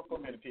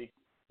a minute, P.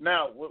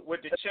 Now,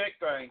 with the check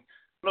thing,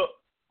 look,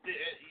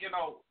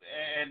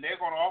 and they're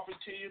going to offer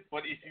it to you,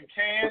 but if you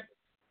can,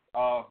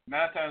 9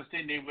 times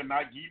 10, they will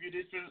not give you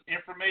this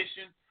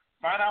information.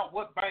 Find out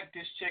what bank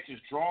this check is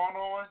drawn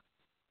on,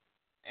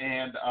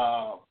 and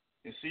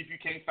see if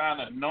you can't find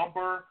a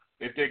number.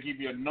 If they give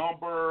you a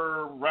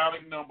number,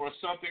 routing number, or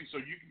something, so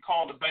you can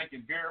call the bank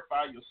and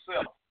verify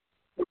yourself.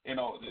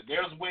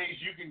 There's ways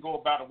you can go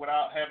about it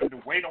without having to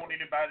wait on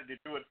anybody to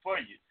do it for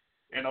you.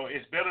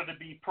 It's better to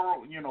be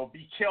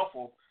be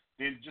careful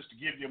than just to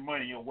give your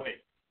money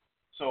away.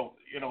 So,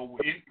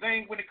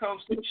 anything when it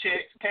comes to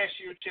checks,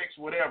 cashier checks,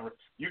 whatever,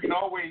 you can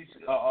always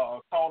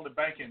call the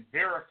bank and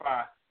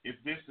verify if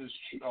this is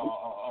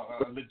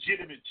a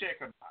legitimate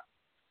check or not.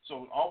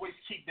 So always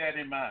keep that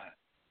in mind.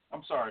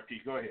 I'm sorry,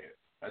 Pete. Go ahead.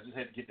 I just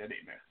had to get that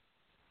in there.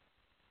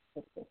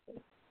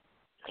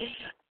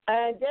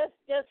 And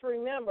just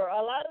remember,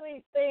 a lot of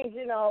these things,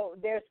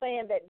 they're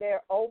saying that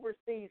they're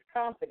overseas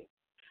companies.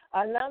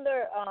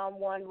 Another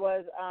one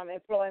was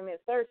employment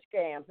search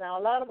scams. Now,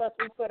 a lot of us,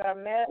 we put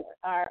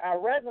our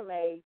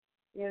resumes,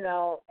 and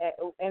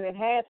it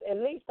has at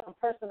least some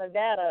personal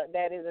data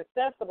that is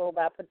accessible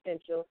by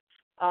potential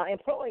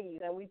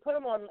employees, and we put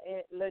them on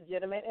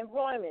legitimate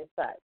employment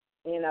sites,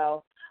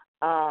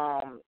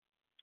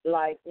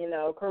 like,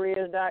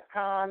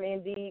 careers.com,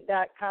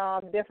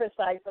 indeed.com, different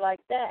sites like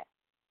that.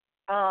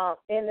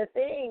 And the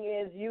thing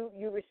is,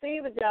 you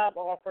receive a job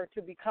offer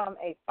to become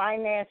a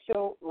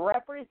financial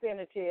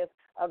representative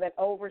of an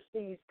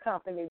overseas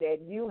company that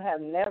you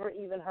have never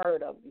even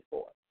heard of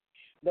before.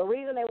 The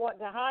reason they want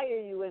to hire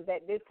you is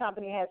that this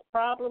company has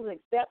problems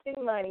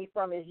accepting money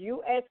from its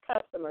U.S.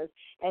 customers,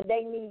 and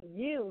they need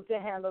you to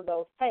handle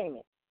those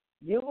payments.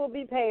 You will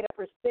be paid a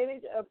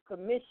percentage of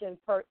commission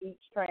per each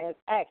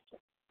transaction.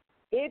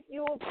 If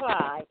you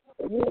apply,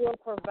 you will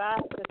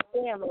provide the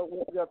scammer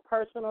with your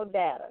personal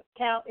data,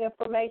 account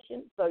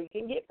information, so you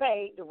can get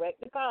paid, direct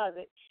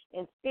deposit,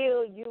 and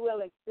still you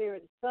will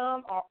experience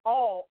some or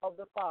all of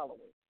the following: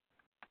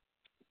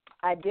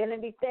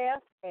 identity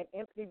theft, an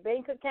empty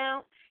bank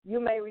account. You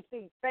may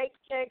receive fake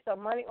checks or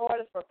money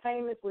orders for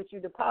payments which you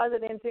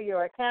deposit into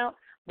your account,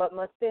 but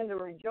must send the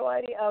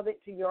majority of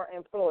it to your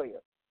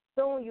employer.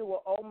 Soon you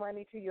will owe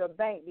money to your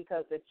bank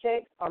because the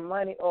checks or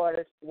money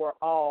orders were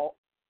all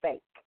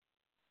fake.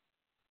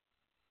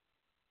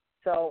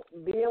 So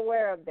be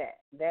aware of that.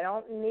 They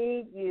don't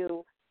need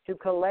you to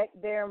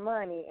collect their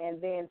money and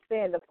then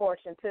send a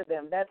portion to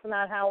them. That's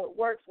not how it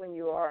works when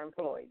you are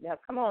employed. Now,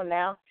 come on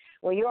now.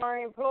 When you are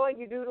employed,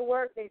 you do the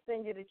work, they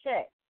send you the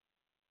check.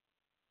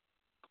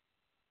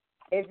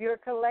 If you're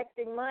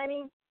collecting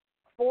money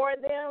for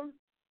them,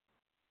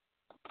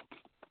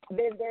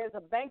 then there's a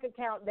bank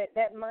account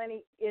that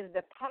money is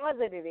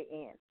deposited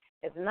in.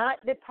 It's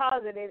not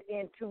deposited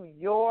into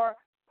your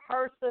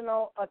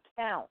personal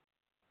account.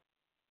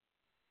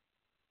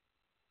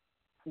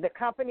 The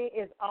company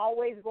is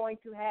always going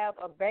to have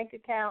a bank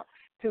account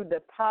to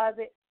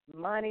deposit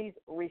monies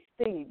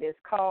received. It's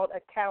called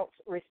accounts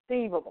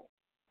receivable.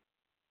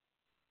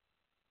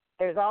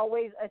 There's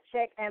always a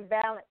check and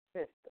balance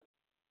system,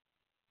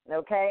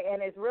 okay?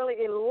 And it's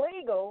really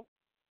illegal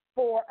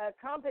for a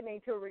company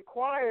to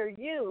require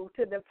you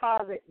to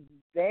deposit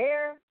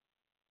their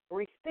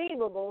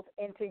receivables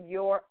into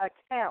your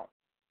account.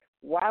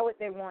 Why would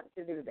they want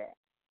to do that?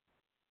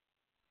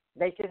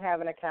 They should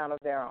have an account of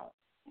their own,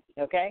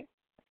 okay?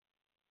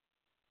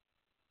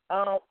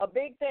 A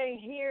big thing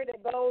here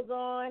that goes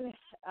on,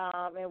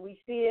 and we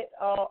see it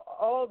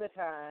all the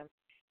time,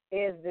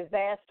 is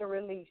disaster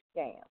relief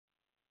scams.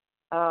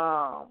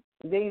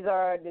 These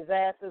are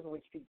disasters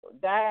which people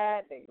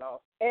died, they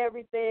lost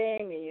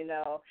everything,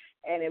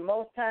 and in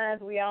most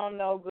times we all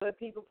know good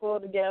people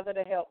pull together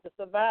to help the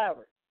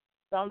survivors,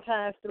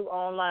 sometimes through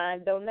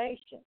online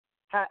donations.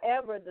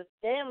 However, the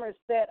scammers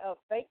set up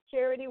fake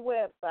charity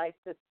websites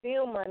to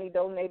steal money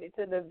donated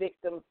to the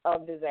victims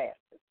of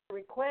disasters.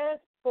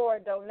 Request for a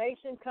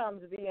donation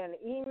comes via an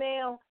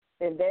email,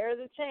 then there is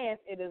a chance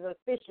it is a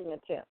phishing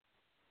attempt.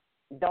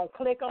 Don't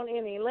click on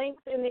any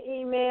links in the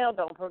email.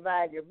 Don't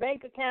provide your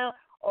bank account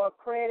or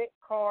credit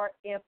card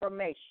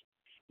information.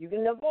 You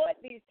can avoid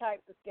these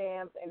types of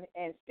scams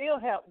and still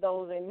help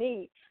those in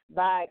need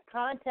by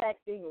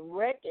contacting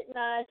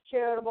recognized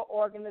charitable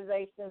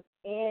organizations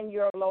in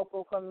your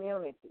local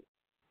community,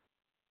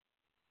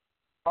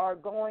 or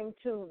going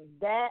to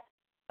that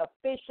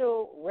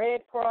official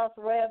Red Cross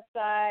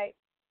website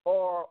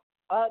or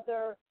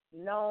other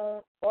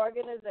known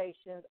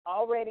organizations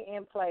already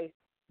in place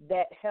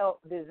that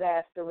help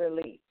disaster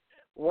relief,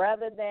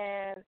 rather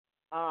than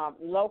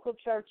local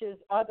churches,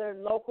 other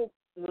local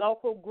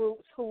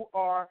groups who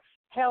are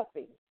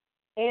helping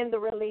in the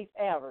relief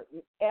effort,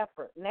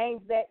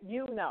 names that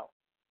you know,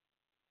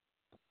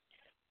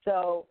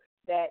 so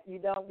that you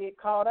don't get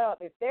caught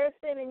up. If they're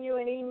sending you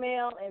an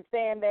email and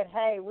saying that,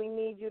 hey, we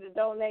need you to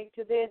donate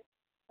to this,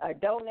 or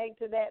donate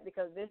to that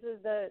because this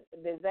is the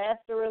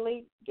disaster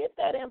relief, get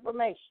that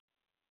information.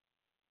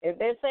 If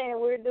they're saying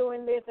we're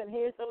doing this and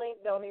here's the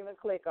link, don't even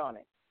click on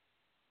it.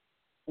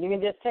 You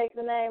can just take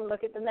the name,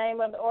 look at the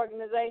name of the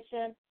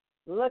organization,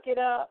 look it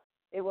up.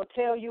 It will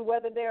tell you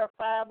whether they're a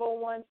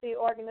 501c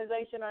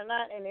organization or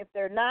not, and if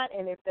they're not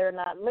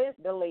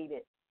listed, delete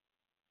it.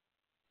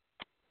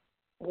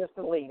 Just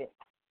delete it.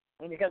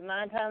 Because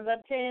 9 times out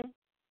of 10,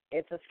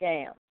 it's a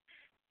scam.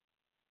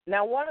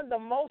 Now, one of the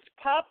most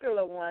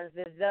popular ones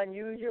that's done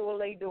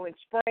usually during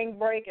spring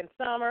break and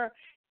summer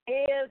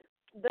is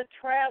the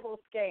travel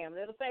scam.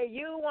 It'll say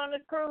you want a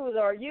cruise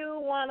or you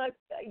want a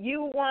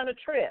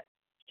trip,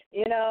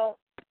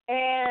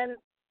 and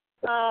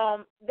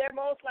they're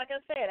most, like I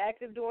said,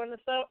 active during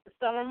the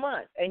summer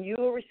months, and you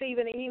will receive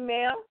an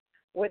email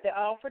with the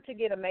offer to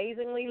get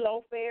amazingly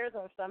low fares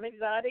on some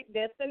exotic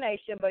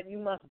destination, but you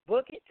must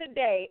book it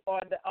today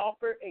or the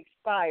offer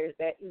expires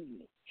that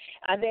evening.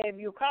 And then if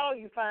you call,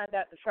 you find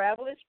out the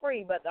travel is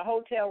free, but the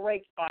hotel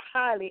rates are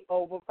highly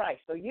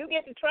overpriced. So you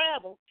get to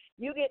travel,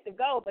 you get to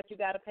go, but you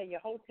got to pay your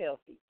hotel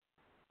fee.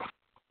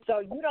 So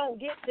you don't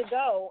get to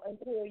go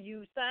until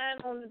you sign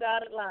on the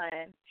dotted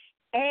line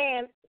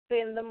and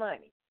send the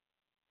money.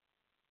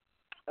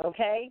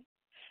 Okay?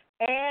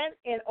 And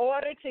in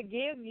order to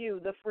give you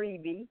the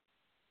freebie,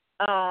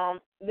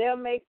 they'll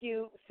make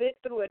you sit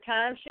through a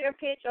timeshare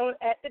pitch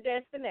at the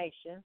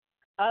destination.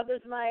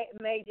 Others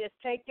may just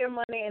take your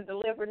money and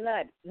deliver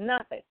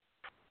nothing.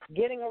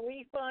 Getting a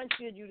refund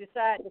should you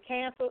decide to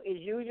cancel is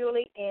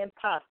usually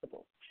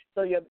impossible.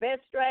 So your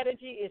best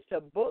strategy is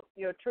to book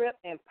your trip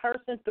in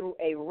person through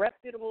a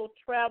reputable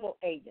travel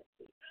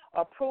agency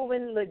or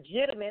proven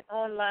legitimate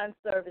online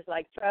service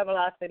like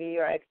Travelocity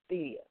or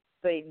Expedia.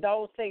 See,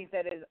 those things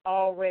that is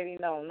already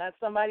known. Not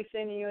somebody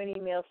sending you an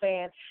email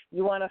saying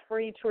you want a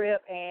free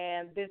trip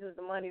and this is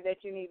the money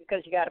that you need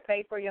because you got to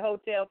pay for your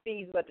hotel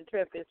fees, but the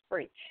trip is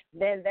free.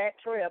 Then that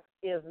trip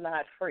is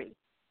not free.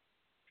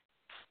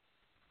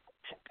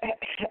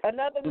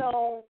 Another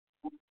known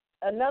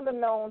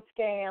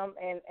scam,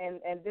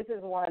 and this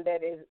is one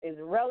that is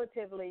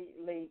relatively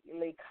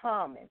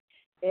common,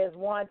 is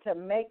one to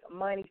make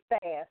money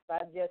fast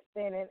by just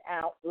sending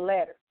out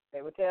letters.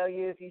 They will tell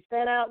you if you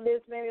send out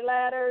this many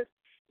letters,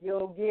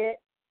 you'll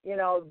get,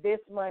 this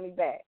money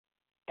back.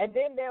 And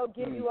then they'll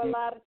give you a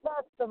lot of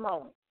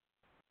testimony.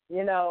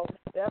 They'll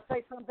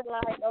say something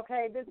like,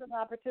 okay, this is an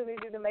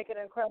opportunity to make an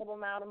incredible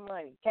amount of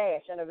money,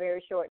 cash, in a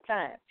very short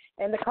time.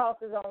 And the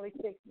cost is only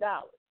 $6.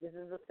 This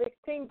is the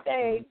 16th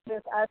day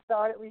since I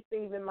started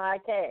receiving my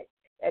cash.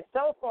 And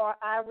so far,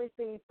 I've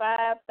received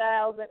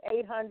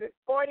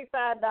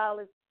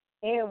 $5,845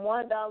 in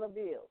 $1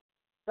 bills.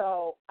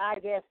 So I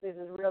guess this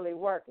is really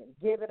working.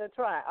 Give it a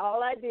try.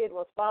 All I did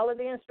was follow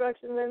the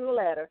instructions in the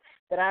letter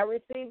that I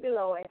received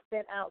below and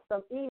sent out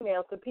some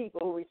emails to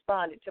people who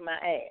responded to my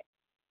ad.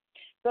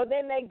 So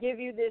then they give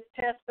you this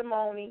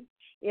testimony,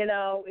 You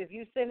know, if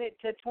you send it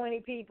to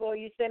 20 people,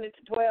 you send it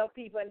to 12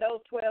 people, and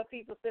those 12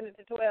 people send it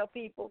to 12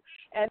 people,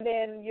 and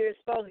then you're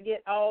supposed to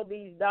get all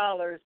these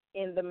dollars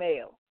in the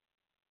mail.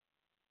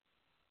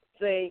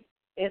 See,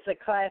 it's a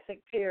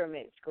classic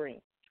pyramid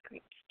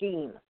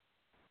scheme.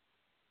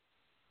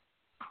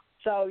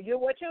 So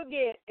what you'll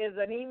get is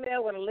an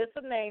email with a list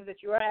of names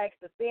that you're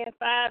asked to send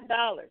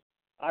 $5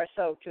 or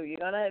so to.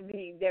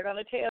 They're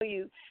gonna tell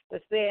you to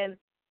send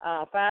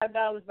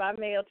 $5 by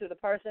mail to the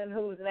person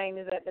whose name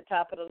is at the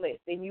top of the list.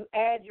 Then you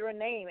add your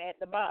name at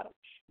the bottom.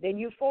 Then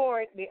you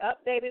forward the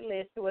updated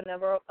list to a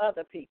number of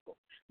other people.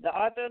 The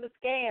author of the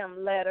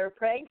scam letter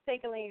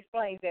painstakingly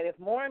explains that if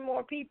more and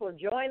more people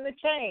join the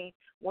chain,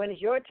 when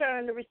it's your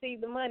turn to receive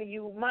the money,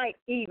 you might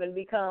even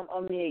become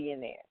a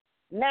millionaire.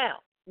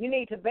 Now, you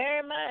need to bear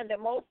in mind that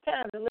most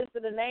times the list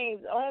of the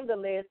names on the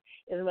list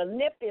is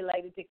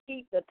manipulated to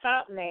keep the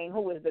top name,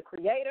 who is the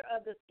creator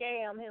of the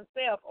scam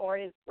himself or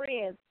his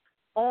friends,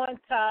 on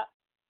top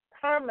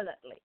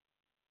permanently.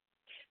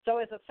 So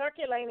it's a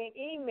circulating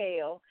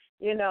email,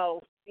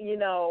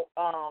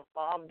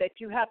 that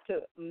you have to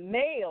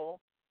mail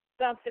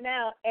something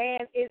out,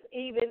 and it's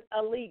even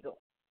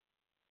illegal.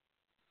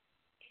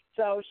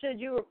 So should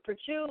you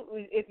pursue,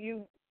 if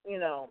you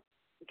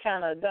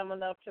kind of dumb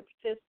enough to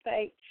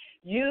participate,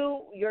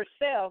 you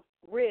yourself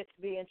risk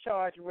being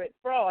charged with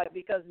fraud,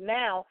 because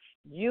now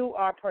you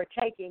are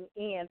partaking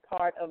in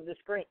part of the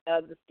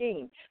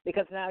scheme,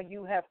 because now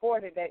you have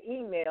forwarded that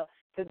email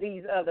to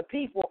these other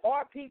people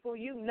or people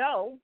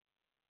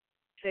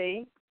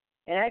see,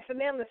 and asking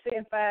them to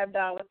send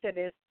 $5 to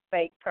this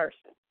fake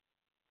person.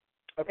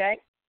 Okay?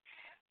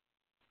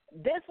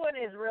 This one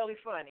is really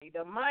funny.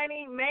 The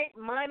make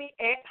money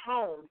at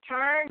home.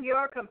 Turn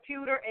your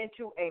computer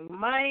into a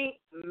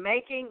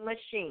money-making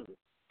machine.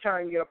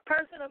 Turn your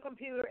personal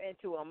computer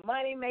into a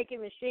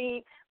money-making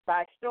machine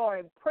by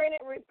storing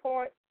printed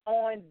reports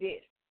on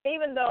disk.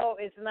 Even though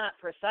it's not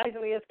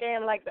precisely a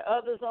scam like the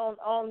others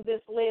on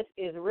this list,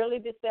 it's really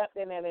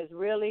deceptive and it's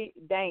really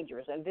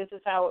dangerous. And this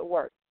is how it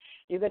works.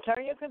 You can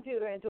turn your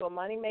computer into a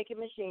money-making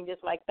machine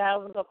just like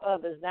thousands of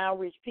others now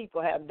rich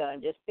people have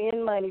done. Just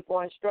spend money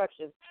for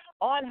instructions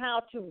on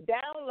how to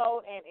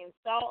download and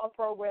install a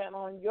program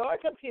on your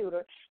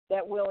computer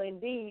that will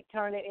indeed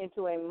turn it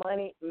into a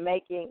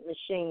money-making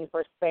machine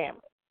for spammers.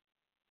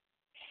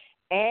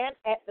 And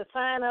at the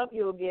sign-up,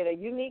 you'll get a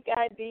unique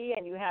ID,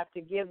 and you have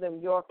to give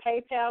them your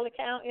PayPal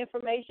account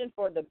information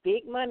for the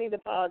big money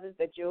deposits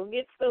that you'll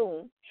get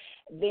soon.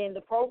 Then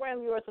the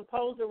program you are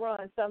supposed to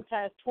run,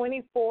 sometimes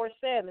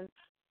 24/7,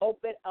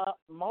 open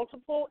up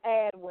multiple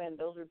ad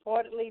windows,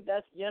 reportedly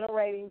thus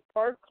generating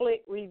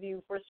per-click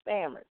review for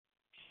spammers.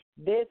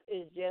 This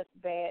is just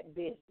bad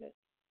business.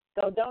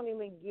 So don't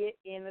even get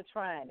into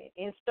trying it.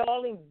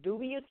 Installing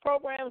dubious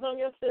programs on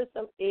your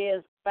system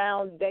is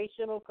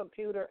foundational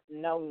computer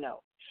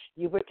no-no.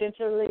 You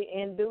potentially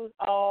induce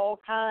all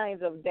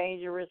kinds of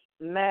dangerous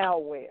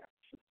malware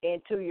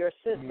into your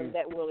system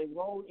that will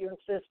erode your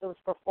system's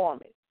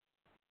performance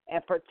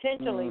and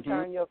potentially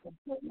turn your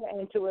computer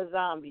into a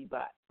zombie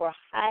bot for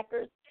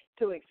hackers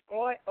to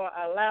exploit or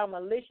allow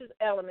malicious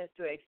elements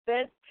to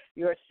access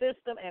your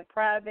system and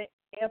private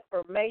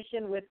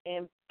information with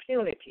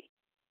impunity.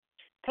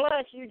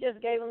 Plus, you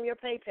just gave them your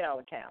PayPal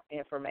account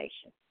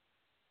information.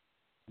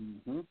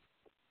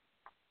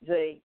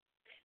 See?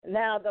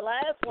 Now, the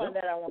last one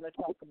that I want to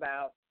talk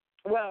about,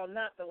 well,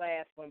 not the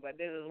last one, but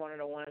this is one of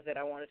the ones that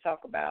I want to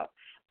talk about,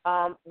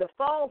 the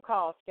phone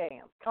call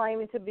scam,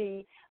 claiming to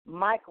be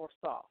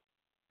Microsoft.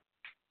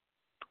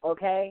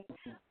 Okay?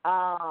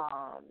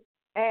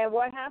 And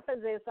what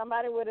happens is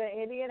somebody with an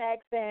Indian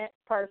accent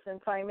person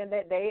claiming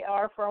that they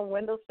are from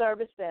Windows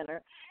Service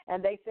Center,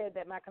 and they said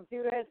that my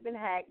computer has been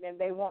hacked and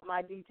they want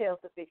my details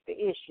to fix the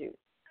issue.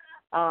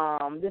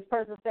 This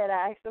person said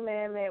I asked the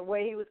man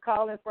where he was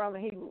calling from,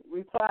 and he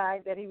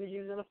replied that he was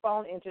using the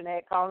phone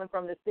internet calling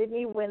from the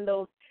Sydney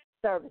Windows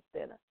Service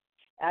Center.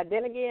 I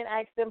then again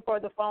asked him for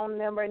the phone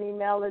number and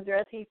email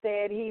address. He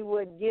said he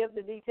would give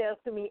the details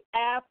to me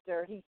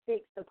after he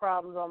fixed the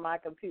problems on my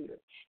computer.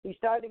 He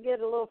started to get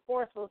a little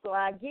forceful, so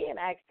I again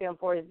asked him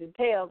for his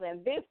details,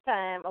 and this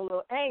time, a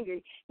little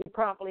angry, he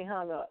promptly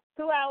hung up.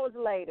 2 hours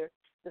later,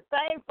 the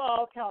same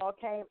phone call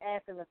came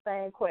asking the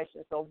same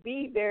question, so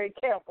be very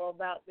careful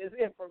about this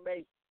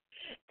information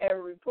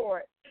and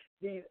report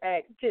these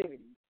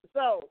activities.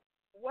 So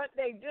what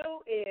they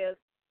do is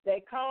they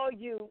call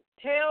you,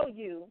 tell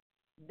you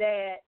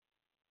that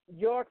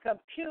your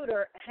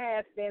computer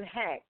has been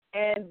hacked,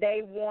 and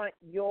they want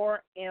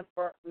your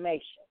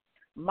information.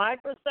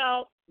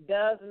 Microsoft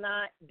does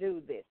not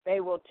do this. They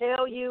will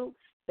tell you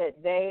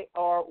that they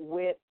are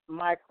with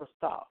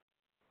Microsoft,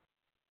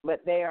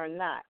 but they are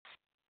not.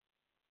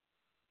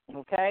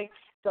 Okay?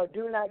 So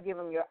do not give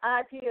them your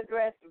IP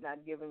address. Do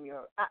not give them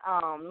your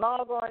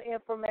log-on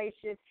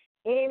information,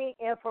 any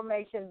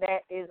information that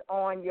is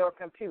on your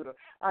computer.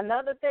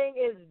 Another thing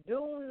is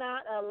do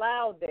not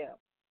allow them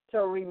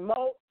to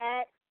remote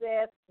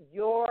access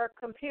your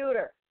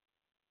computer.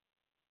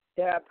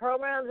 There are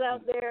programs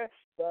out there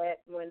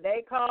that when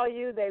they call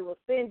you, they will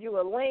send you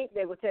a link.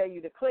 They will tell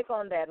you to click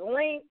on that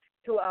link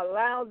to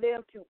allow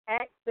them to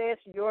access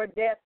your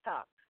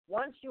desktop.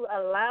 Once you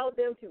allow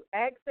them to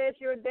access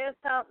your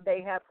desktop,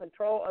 they have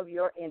control of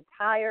your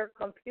entire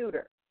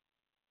computer.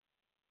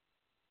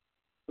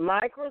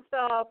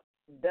 Microsoft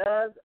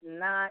does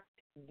not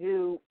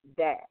do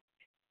that.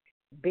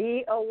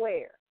 Be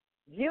aware.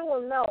 You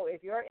will know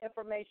if your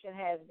information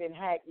has been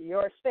hacked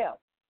yourself.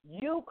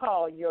 You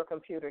call your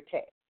computer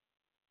tech.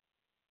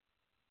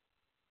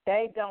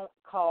 They don't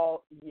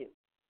call you.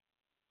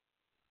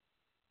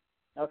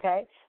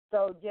 Okay?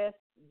 So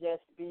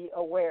just be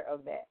aware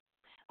of that.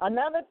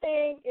 Another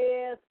thing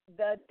is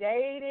the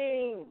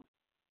dating.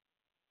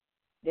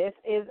 This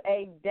is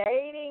a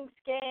dating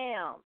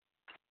scam.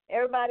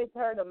 Everybody's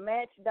heard of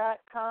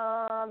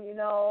Match.com, you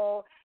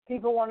know,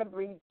 people want to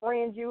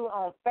befriend you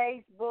on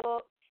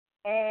Facebook,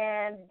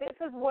 and this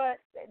is what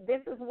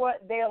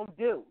they'll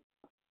do.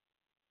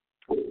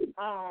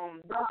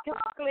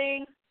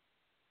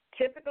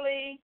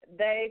 Typically,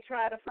 they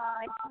try to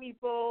find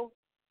people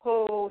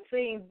who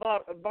seem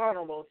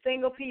vulnerable,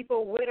 single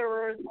people,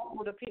 widowers,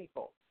 older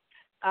people.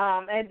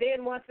 And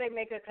then once they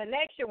make a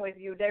connection with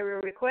you, they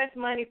will request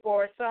money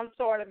for some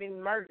sort of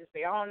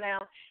emergency.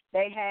 Now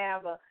they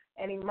have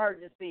an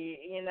emergency,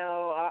 you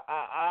know,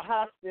 a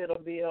hospital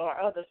bill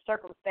or other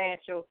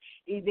circumstantial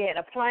event,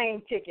 a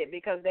plane ticket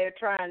because they're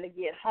trying to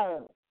get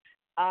home.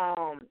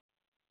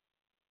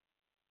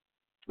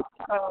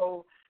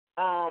 So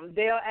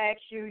they'll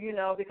ask you, you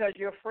know, because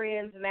you're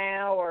friends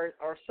now or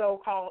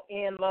so-called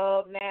in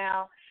love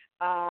now,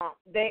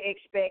 they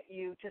expect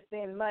you to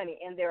send money,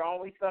 and they're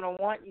always going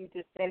to want you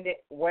to send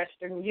it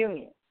Western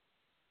Union.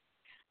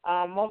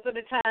 Most of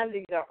the time,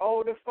 these are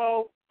older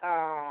folk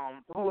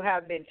who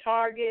have been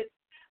targets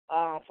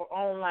for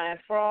online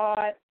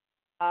fraud.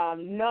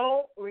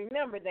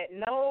 Remember that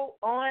no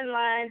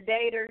online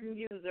dating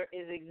user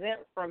is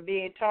exempt from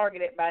being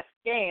targeted by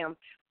scams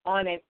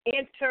on an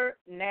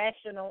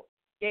international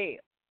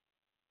scale.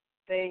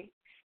 See?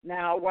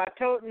 Now, while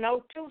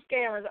no two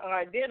scammers are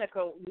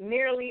identical,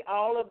 nearly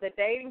all of the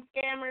dating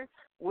scammers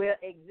will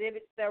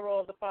exhibit several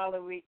of the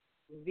following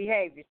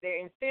behaviors.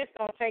 They insist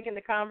on taking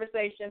the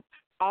conversation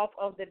off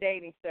of the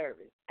dating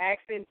service,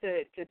 asking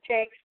to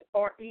text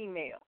or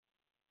email.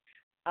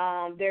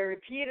 They're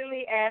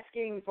repeatedly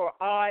asking for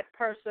odd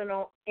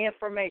personal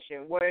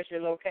information. Where's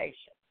your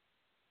location?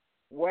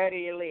 Where do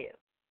you live?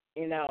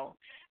 You know,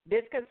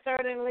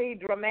 disconcertingly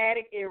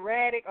dramatic,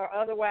 erratic, or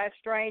otherwise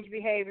strange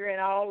behavior in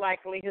all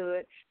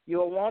likelihood.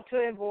 You'll want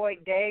to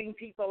avoid dating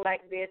people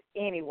like this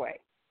anyway.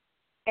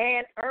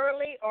 And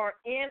early or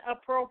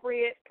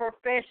inappropriate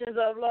professions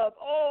of love.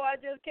 Oh, I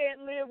just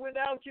can't live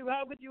without you.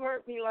 How could you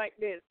hurt me like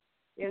this?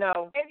 You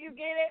know, if you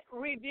get it,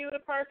 review the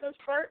person's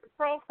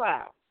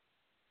profile.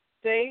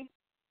 See?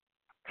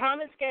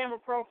 Common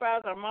scammer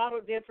profiles are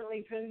modeled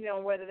differently depending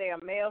on whether they are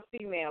male or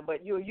female,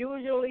 but you'll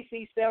usually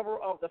see several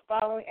of the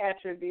following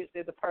attributes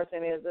that the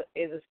person is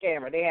a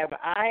scammer. They have a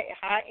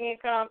high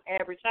income,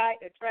 average height,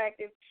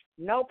 attractive,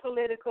 no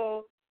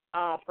political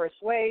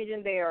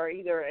persuasion. They are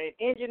either an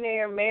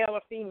engineer, male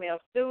or female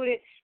student,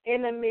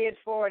 in the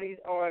mid-40s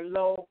or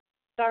low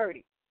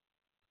 30s.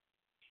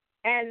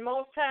 And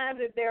most times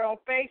if they're on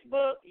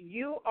Facebook,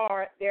 you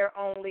are their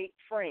only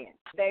friend.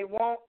 They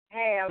won't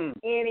have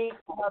any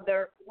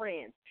other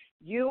friends.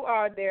 You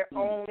are their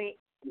only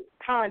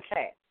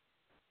contact.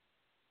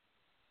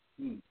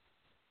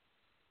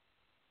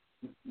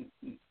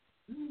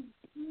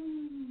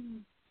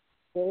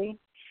 See?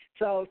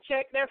 So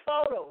check their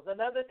photos.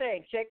 Another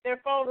thing, check their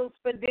photos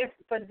for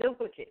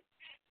duplicates.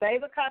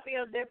 Save a copy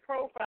of their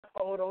profile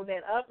photo,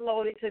 then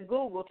upload it to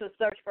Google to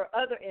search for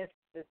other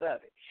instances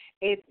of it.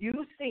 If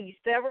you see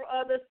several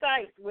other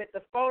sites with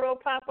the photo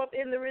pop up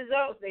in the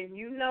results, then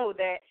you know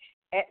that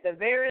at the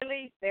very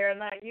least they're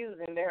not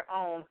using their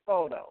own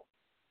photo.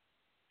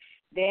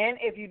 Then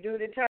if you do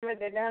determine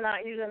that they're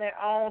not using their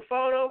own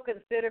photo,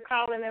 consider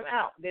calling them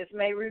out. This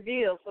may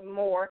reveal some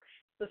more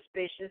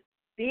suspicious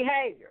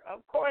behavior.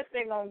 Of course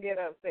they're going to get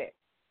upset.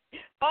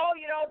 Oh,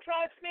 you don't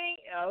trust me?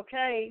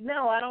 Okay,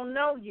 no, I don't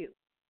know you.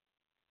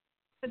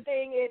 The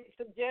thing it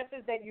suggests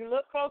is that you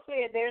look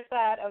closely at their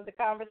side of the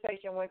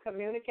conversation when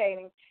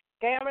communicating.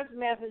 Scammers'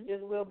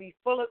 messages will be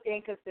full of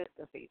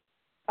inconsistencies,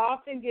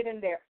 often getting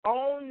their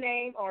own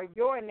name or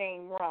your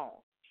name wrong.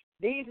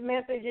 These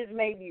messages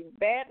may be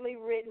badly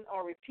written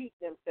or repeat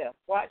themselves.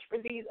 Watch for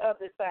these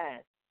other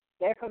signs.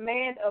 Their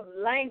command of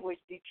language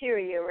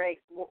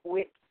deteriorates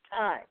with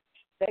time.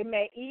 They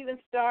may even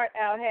start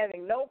out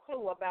having no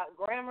clue about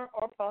grammar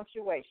or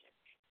punctuation.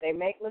 They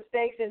make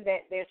mistakes in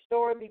that their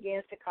story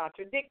begins to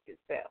contradict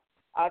itself.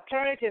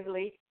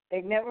 Alternatively,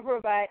 they never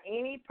provide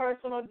any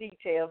personal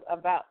details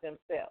about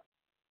themselves.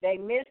 They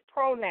miss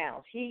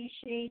pronouns, he,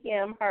 she,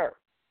 him, her.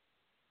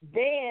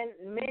 Then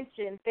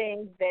mention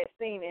things that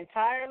seem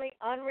entirely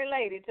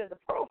unrelated to the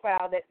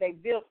profile that they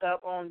built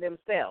up on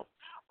themselves,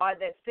 or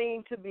that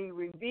seem to be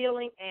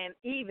revealing and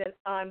even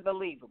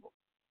unbelievable.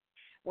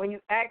 When you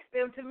ask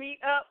them to meet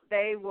up,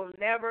 they will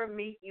never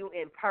meet you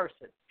in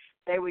person.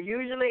 They will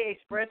usually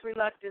express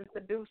reluctance to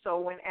do so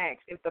when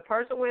asked. If the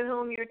person with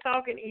whom you're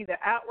talking either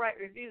outright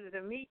refuses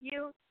to meet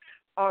you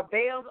or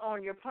bails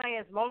on your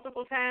plans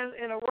multiple times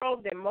in a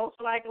row, then most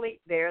likely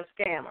they're a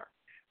scammer.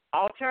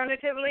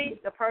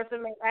 Alternatively, the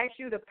person may ask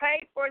you to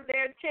pay for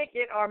their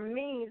ticket or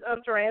means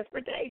of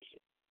transportation.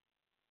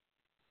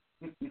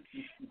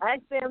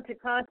 Ask to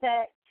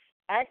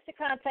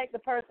contact the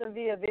person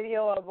via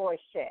video or voice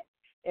chat.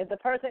 If the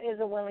person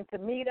isn't willing to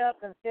meet up,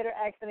 consider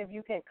asking if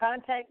you can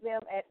contact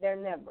them at their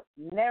number,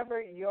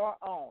 never your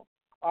own,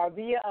 or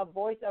via a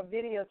voice or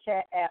video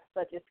chat app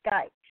such as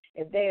Skype.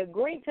 If they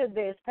agree to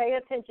this, pay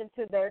attention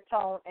to their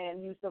tone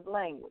and use of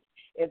language.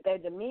 If their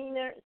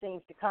demeanor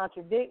seems to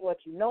contradict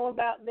what you know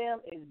about them,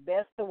 it's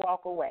best to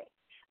walk away.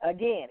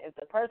 Again, if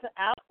the person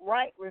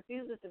outright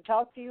refuses to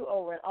talk to you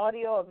over an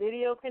audio or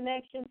video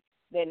connection,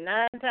 then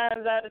 9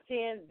 times out of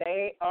 10,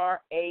 they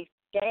are a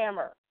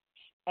scammer.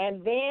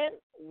 And then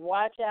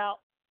watch out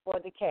for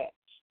the catch.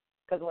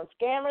 Because when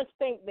scammers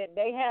think that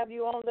they have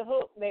you on the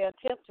hook, they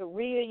attempt to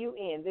reel you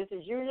in. This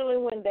is usually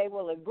when they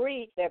will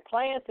agree. Their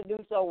plans to do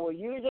so will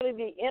usually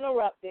be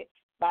interrupted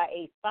by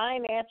a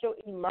financial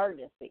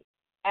emergency.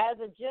 As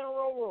a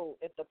general rule,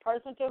 if the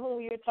person to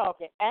whom you're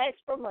talking asks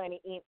for money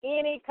in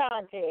any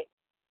context,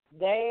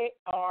 they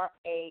are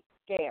a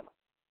scammer.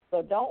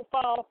 So don't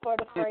fall for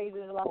the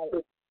phrases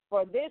like,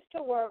 for this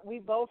to work, we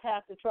both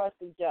have to trust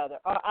each other,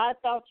 or I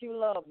thought you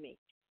loved me.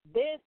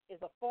 This is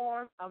a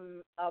form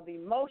of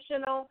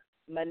emotional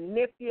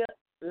manipulation.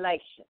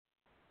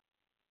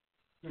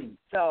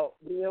 So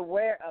be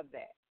aware of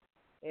that,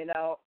 and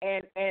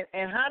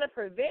how to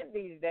prevent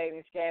these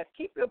dating scams.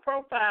 Keep your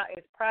profile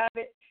as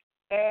private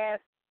as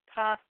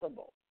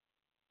possible.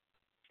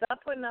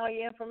 Stop putting all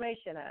your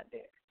information out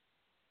there.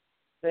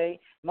 See,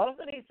 most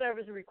of these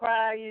services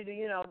require you to,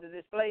 to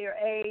display your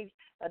age,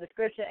 a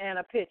description, and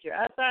a picture.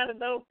 Outside of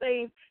those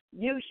things,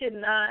 you should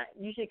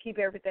keep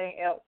everything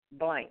else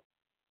blank.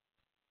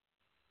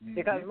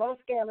 Because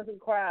most scammers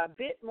require a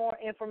bit more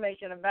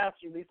information about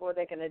you before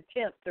they can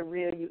attempt to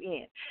reel you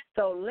in.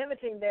 So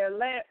limiting their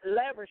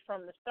leverage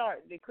from the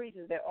start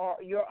decreases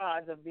your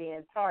odds of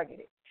being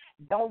targeted.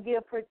 Don't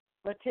give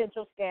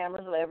potential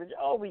scammers leverage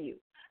over you.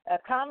 A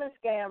common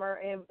scam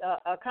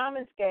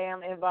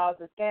involves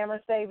the scammer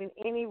saving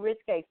any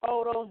risque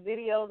photos,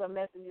 videos, or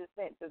messages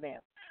sent to them,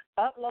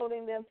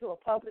 uploading them to a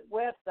public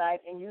website,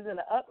 and using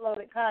the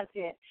uploaded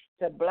content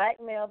to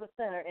blackmail the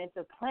sender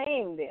into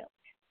paying them.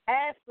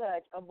 As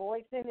such,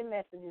 avoid sending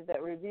messages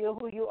that reveal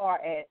who you are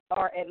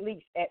at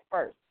least at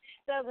first.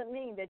 Doesn't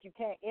mean that you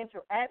can't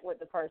interact with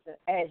the person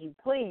as you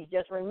please.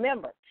 Just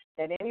remember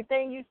that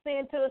anything you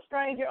send to a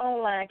stranger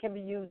online can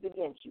be used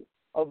against you.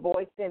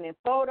 Avoid sending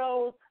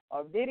photos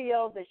or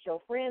videos that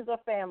show friends or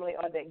family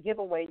or that give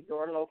away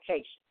your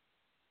location.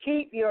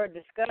 Keep your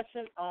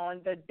discussion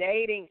on the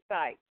dating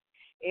site.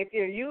 If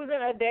you're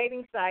using a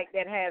dating site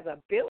that has a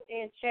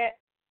built-in chat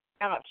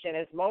option,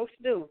 as most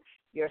do,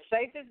 your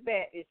safest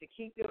bet is to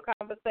keep your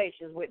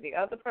conversations with the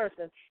other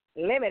person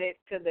limited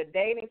to the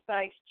dating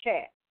site's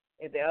chat.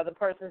 If the other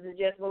person is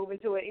just moving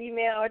to an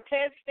email or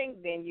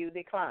texting, then you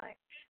decline.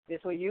 This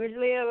will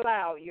usually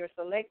allow your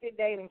selected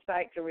dating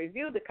site to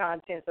review the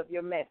contents of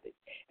your message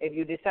if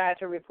you decide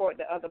to report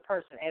the other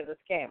person as a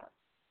scammer.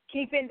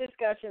 Keeping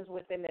discussions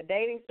within the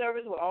dating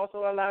service will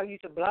also allow you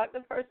to block the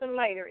person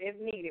later if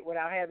needed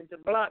without having to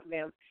block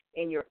them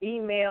in your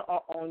email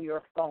or on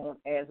your phone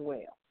as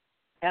well.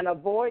 And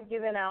avoid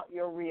giving out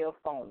your real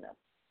phone number.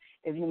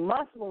 If you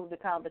must move the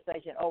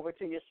conversation over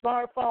to your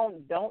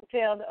smartphone, don't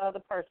tell the other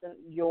person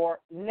your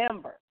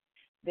number.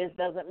 This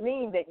doesn't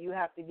mean that you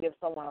have to give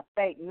someone a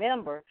fake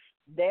number.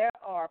 There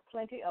are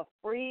plenty of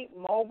free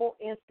mobile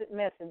instant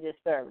messaging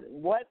services.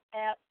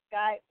 WhatsApp,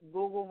 Skype,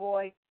 Google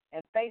Voice,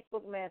 and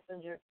Facebook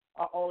Messenger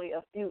are only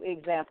a few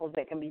examples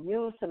that can be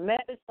used to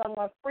message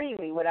someone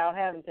freely without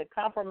having to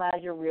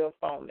compromise your real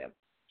phone number.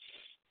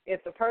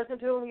 If the person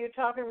to whom you're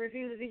talking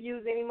refuses to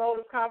use any mode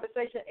of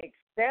conversation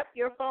except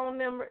your phone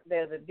number,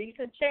 there's a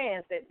decent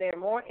chance that they're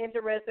more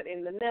interested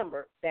in the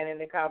number than in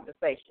the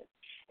conversation.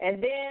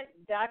 And then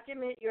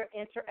document your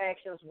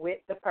interactions with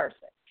the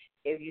person.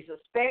 If you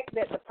suspect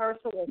that the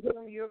person with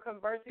whom you're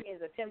conversing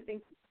is attempting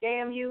to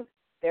scam you,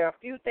 there are a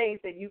few things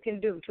that you can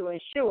do to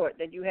ensure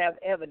that you have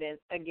evidence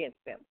against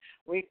them.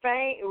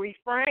 Refrain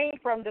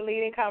from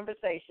deleting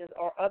conversations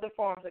or other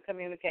forms of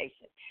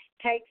communication.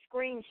 Take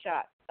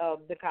screenshots of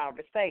the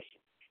conversation.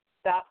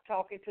 Stop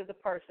talking to the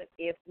person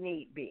if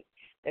need be.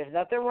 There's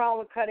nothing wrong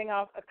with cutting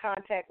off a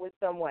contact with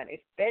someone,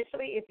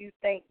 especially if you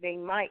think they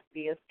might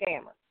be a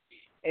scammer.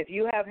 If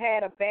you have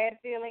had a bad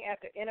feeling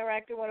after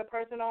interacting with a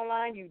person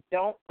online, you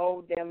don't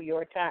owe them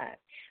your time.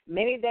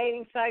 Many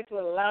dating sites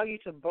will allow you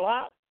to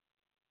block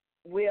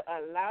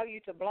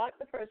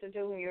the person to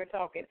whom you're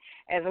talking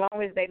as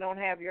long as they don't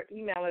have your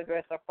email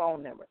address or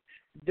phone number.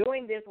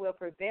 Doing this will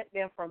prevent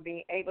them from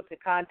being able to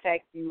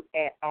contact you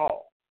at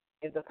all.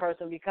 If the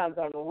person becomes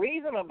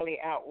unreasonably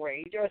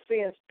outraged or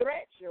sends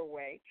threats your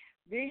way,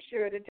 be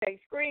sure to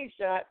take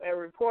screenshots and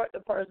report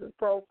the person's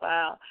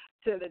profile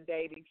to the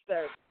dating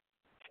service.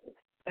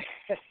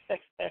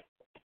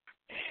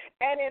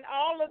 And in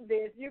all of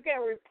this, you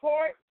can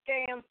report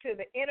scams to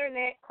the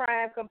Internet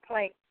Crime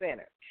Complaint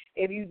Center.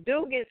 If you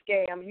do get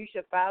scammed, you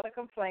should file a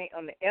complaint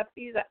on the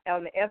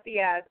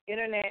FBI's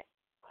Internet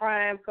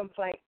Crime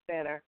Complaint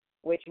Center,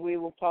 which we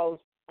will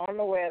post on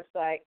the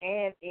website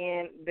and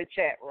in the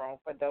chat room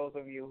for those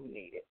of you who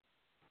need it.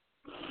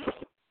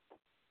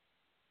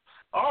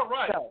 All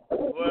right. So,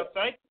 well,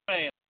 thank you,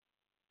 man.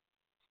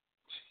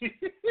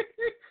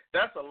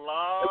 That's a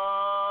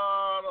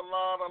lot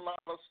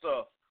of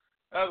stuff.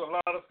 That's a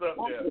lot of stuff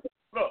there.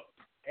 Look.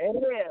 It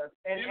is.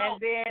 And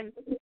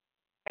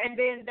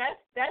then that's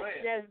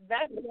just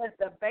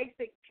the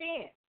basic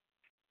 10.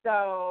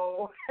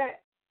 So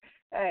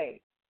hey,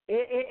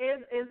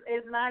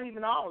 it's not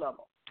even all of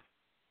them.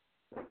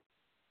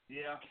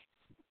 Yeah.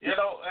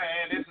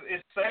 And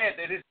it's sad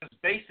that it's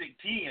just basic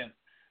 10,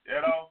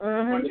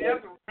 Mm-hmm. But you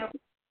have to remember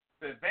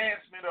the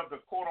advancement of the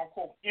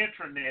quote-unquote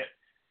internet.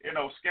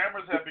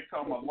 Scammers have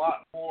become a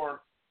lot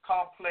more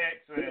complex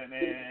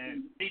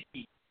and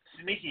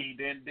sneaky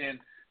than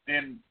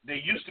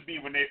they used to be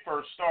when they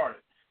first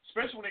started.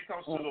 Especially when it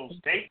comes to those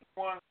dating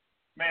ones.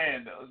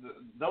 Man,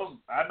 those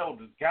I know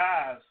the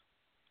guys,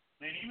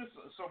 and even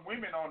some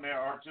women on there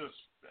are just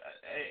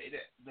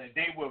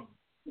they will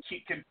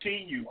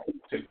continue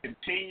to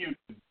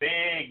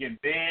beg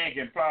and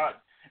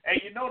plot. And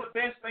the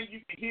best thing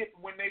you can hit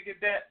when they get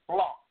that,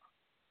 block.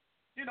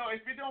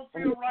 If you don't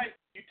feel right,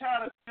 you're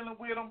tired of dealing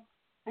with them,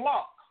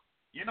 block.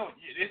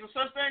 There's a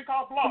such thing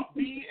called block,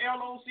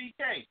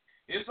 BLOCK.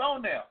 It's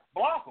on there.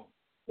 Block them.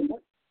 You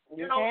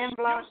can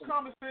block use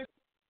common sense.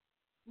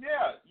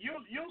 Yeah,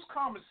 use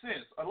common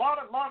sense. A lot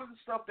of the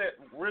stuff that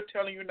we're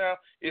telling you now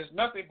is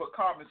nothing but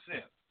common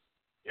sense.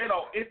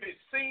 If it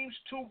seems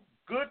too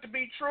good to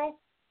be true,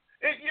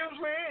 it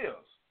usually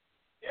is.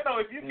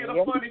 If you get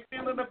a funny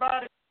feeling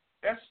about it,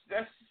 that's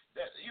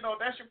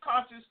your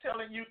conscience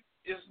telling you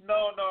is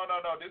no,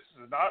 this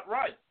is not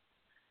right.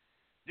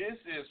 This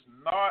is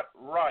not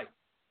right.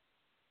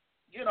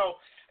 And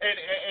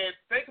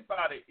think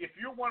about it. If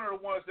you're one of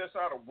the ones that's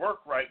out of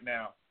work right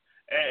now,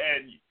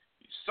 and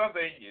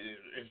something,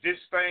 if this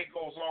thing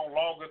goes on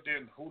longer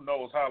than who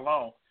knows how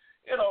long,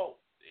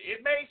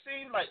 it may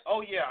seem like,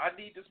 oh yeah, I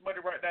need this money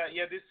right now.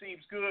 Yeah, this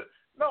seems good.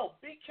 No,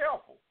 be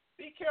careful.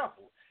 Be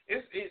careful.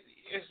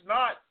 It's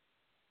not.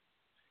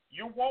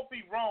 You won't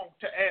be wrong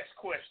to ask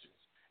questions.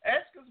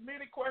 Ask as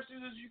many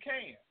questions as you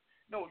can.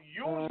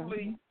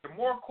 Usually the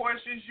more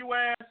questions you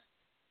ask,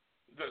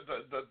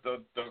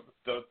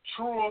 the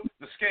truer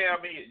the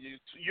scam is.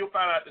 You'll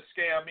find out the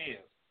scam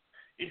is.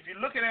 If you're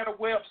looking at a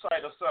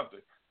website or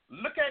something,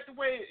 look at the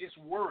way it's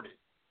worded.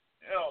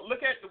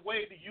 Look at the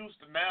way they use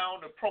the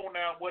noun, the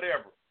pronoun,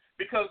 whatever.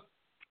 Because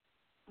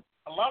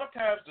a lot of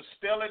times the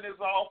spelling is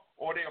off,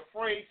 or they're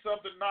afraid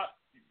something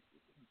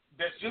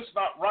that's just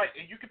not right,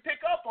 and you can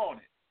pick up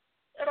on it.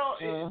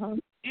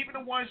 Even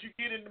the ones you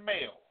get in the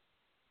mail.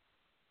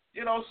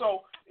 A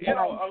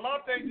lot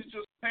of things is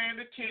just paying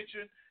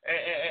attention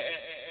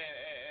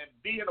and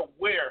being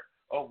aware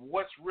of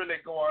what's really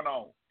going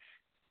on.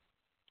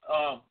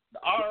 The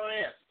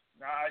IRS.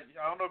 Now, I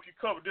don't know if you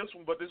covered this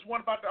one, but there's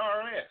one about the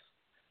IRS.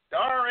 The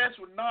IRS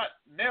would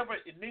never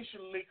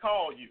initially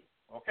call you,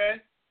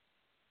 okay?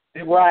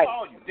 They won't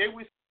call you. They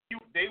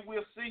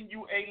will send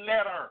you a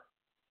letter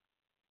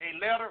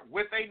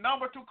with a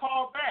number to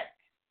call back.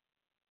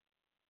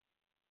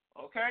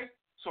 Okay?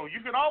 So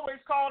you can always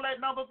call that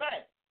number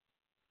back.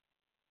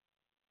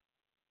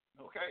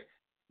 Okay?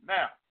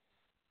 Now,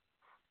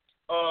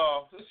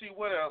 let's see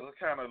what other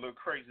kind of little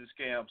crazy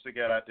scams they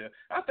got out there.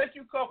 I think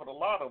you covered a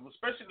lot of them,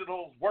 especially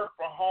those work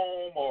from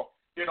home or,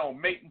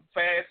 making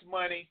fast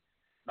money.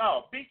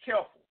 No, be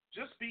careful.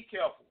 Just be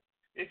careful.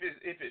 If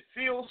it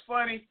feels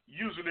funny,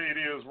 usually it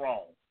is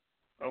wrong.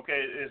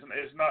 Okay?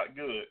 It's not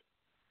good.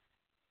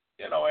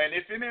 And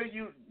if any of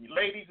you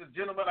ladies and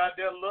gentlemen out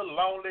there a little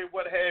lonely,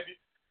 what have you,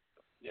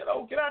 get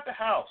out the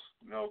house.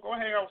 Go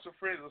hang out with some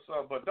friends or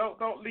something. But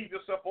don't leave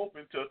yourself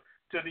open to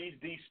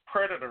these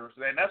predators,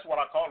 and that's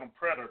what I call them,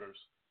 predators.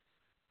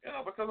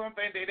 Because one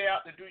thing, they're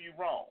out to do you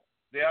wrong.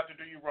 They're out to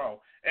do you wrong.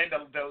 And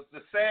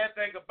the sad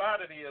thing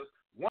about it is,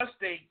 once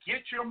they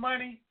get your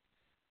money,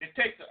 it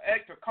takes an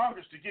act of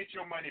Congress to get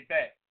your money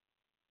back.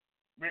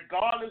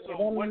 Regardless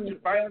of what your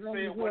bank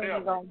said,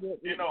 whatever.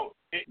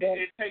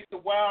 It takes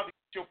a while to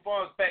get your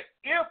funds back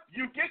if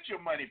you get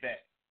your money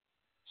back.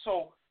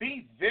 So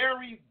be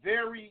very,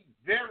 very,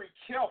 very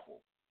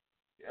careful.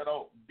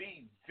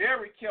 Be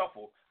very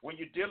careful when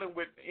you're dealing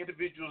with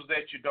individuals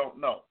that you don't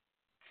know.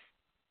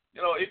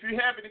 If you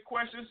have any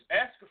questions,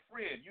 ask a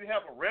friend. You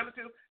have a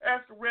relative,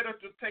 ask a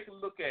relative to take a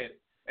look at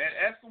it and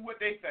ask them what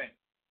they think.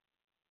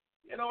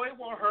 It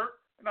won't hurt.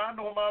 And I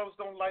know a lot of us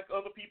don't like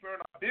other people in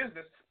our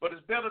business, but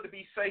it's better to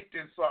be safe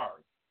than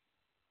sorry.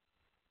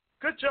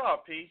 Good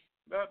job, P.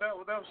 That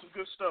was some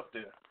good stuff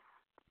there.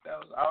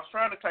 I was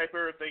trying to type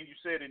everything you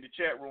said in the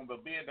chat room,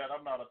 but being that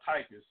I'm not a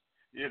typist,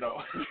 I did as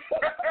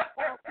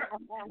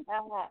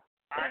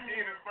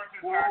much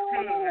as I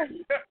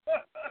could.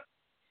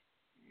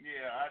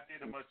 Yeah, I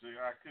did as much as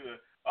I could.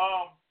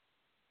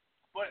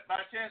 But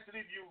by chance, if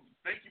you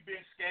think you've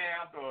been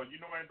scammed or you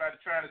know anybody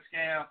trying to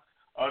scam,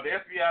 the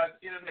FBI's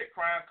Internet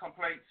Crime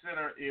Complaint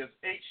Center is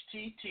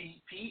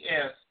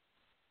https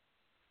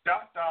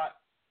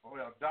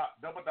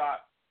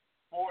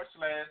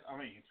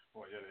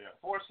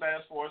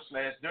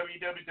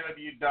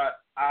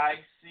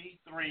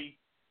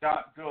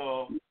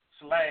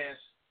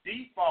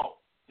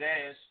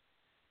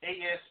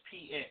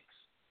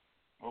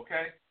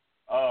Okay?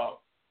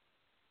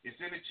 It's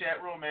in the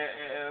chat room,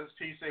 as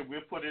P said.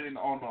 We'll put it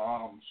on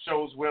the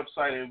show's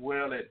website as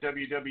well at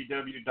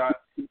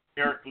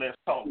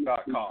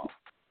www.ericletstalk.com.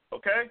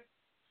 Okay?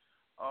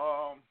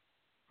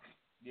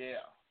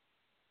 Yeah.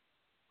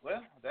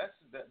 Well,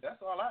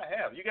 that's all I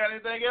have. You got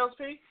anything else,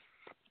 P?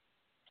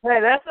 Hey,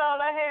 that's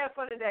all I have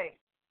for today.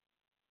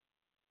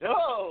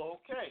 Oh,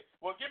 okay.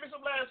 Well, give me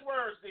some last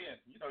words then.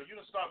 You know, you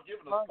done stopped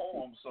giving us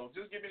poems, so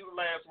just give me some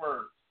last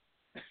words.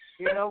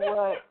 You know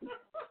what?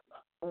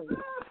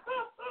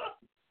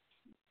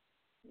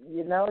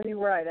 You know, you're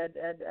right.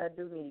 I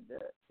do need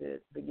to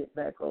get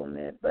back on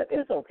that, but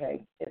it's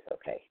okay. It's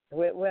okay.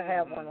 We'll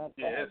have one on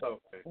Friday. Yeah, it's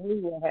okay. We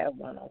will have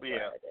one on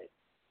Friday.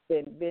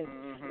 Been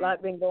a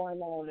lot been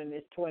going on in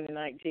this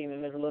 2019,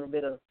 and there's a little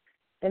bit of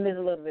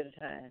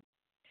time.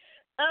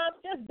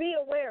 Just be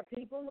aware,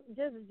 people.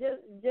 Just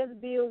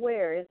be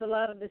aware. It's a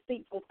lot of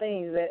deceitful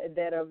things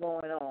that are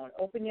going on.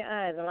 Open your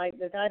eyes, and like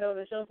the title of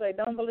the show say,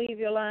 don't believe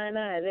your lying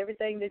eyes.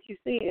 Everything that you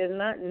see is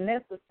not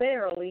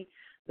necessarily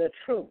the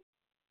truth.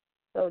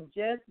 So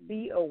just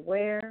be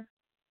aware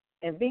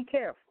and be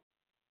careful,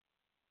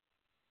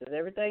 because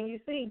everything you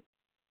see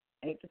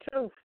ain't the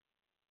truth.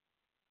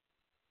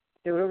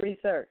 Do the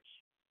research.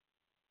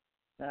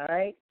 All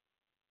right?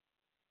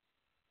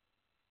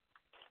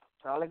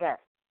 That's all I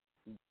got.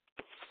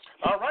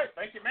 All right.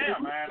 Thank you, ma'am.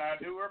 And I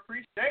do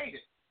appreciate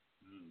it.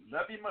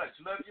 Love you much.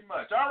 Love you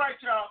much. All right,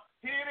 y'all.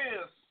 Here it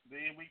is.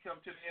 Then we come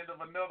to the end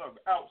of another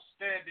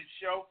outstanding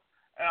show.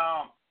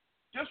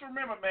 Just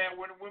remember, man,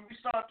 when we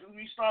start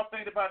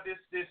thinking about this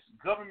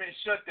government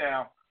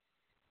shutdown,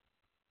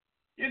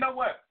 you know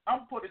what?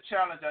 I'm going to put a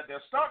challenge out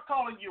there. Start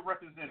calling your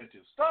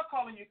representatives. Start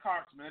calling your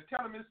congressmen and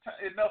tell them it's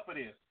enough of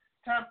this.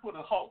 Time to put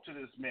a halt to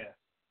this mess.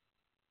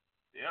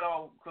 You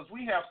know, because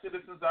we have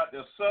citizens out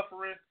there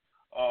suffering,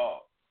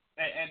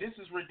 and this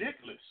is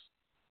ridiculous.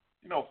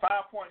 You know,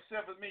 $5.7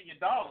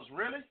 million,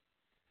 really?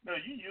 No,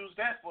 you use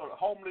that for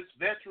homeless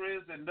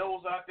veterans and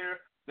those out there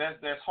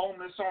that's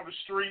homeless on the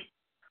street.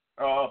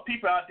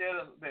 People out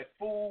there that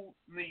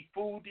need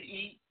food to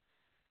eat.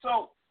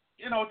 So,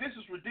 you know, this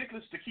is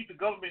ridiculous to keep the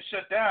government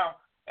shut down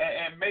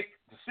and make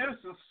the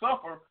citizens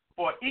suffer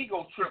for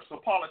ego trips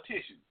of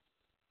politicians.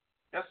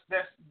 That's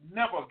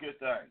never a good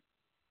thing.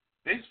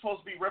 They're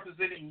supposed to be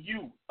representing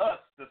you,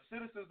 us, the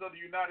citizens of the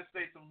United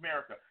States of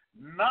America,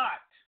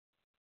 not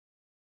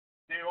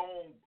their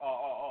own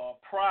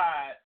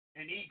pride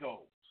and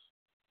egos.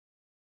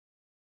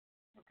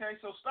 Okay,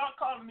 so start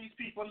calling these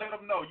people, let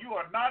them know you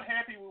are not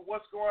happy with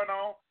what's going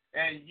on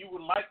and you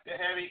would like to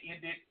have it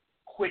ended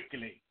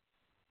quickly.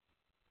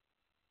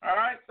 All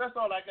right, that's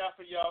all I got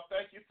for y'all.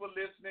 Thank you for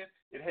listening.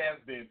 It has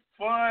been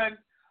fun.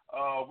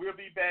 We'll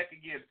be back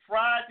again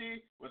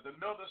Friday with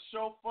another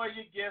show for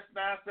you, Guest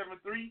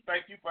 973.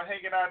 Thank you for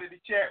hanging out in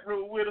the chat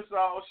room with us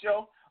all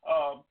show.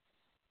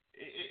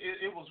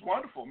 It was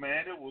wonderful,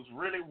 man. It was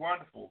really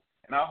wonderful.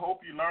 And I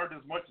hope you learned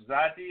as much as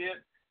I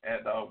did.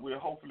 And we'll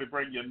hopefully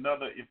bring you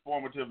another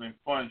informative and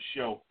fun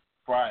show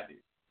Friday.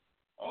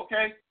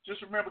 Okay? Just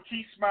remember,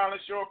 keep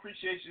smiling, show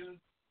appreciation,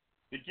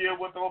 to give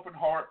with an open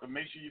heart, but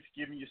make sure you're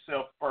forgiving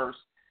yourself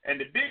first. And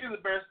the biggest,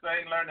 the best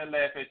thing, learn to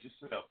laugh at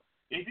yourself.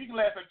 If you can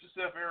laugh at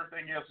yourself,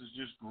 everything else is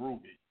just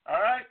groovy.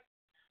 All right?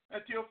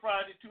 Until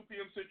Friday, 2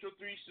 p.m. Central,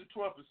 3 Eastern,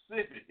 12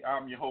 Pacific,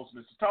 I'm your host,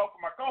 Mr. Talk.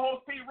 For my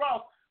co-host, Pete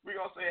Ross, we're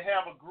going to say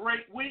have a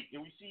great week,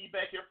 and we see you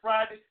back here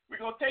Friday.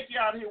 We're going to take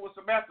you out here with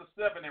some After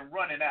 7 and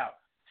running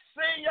out.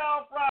 See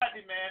y'all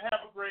Friday, man.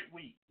 Have a great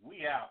week.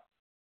 We out.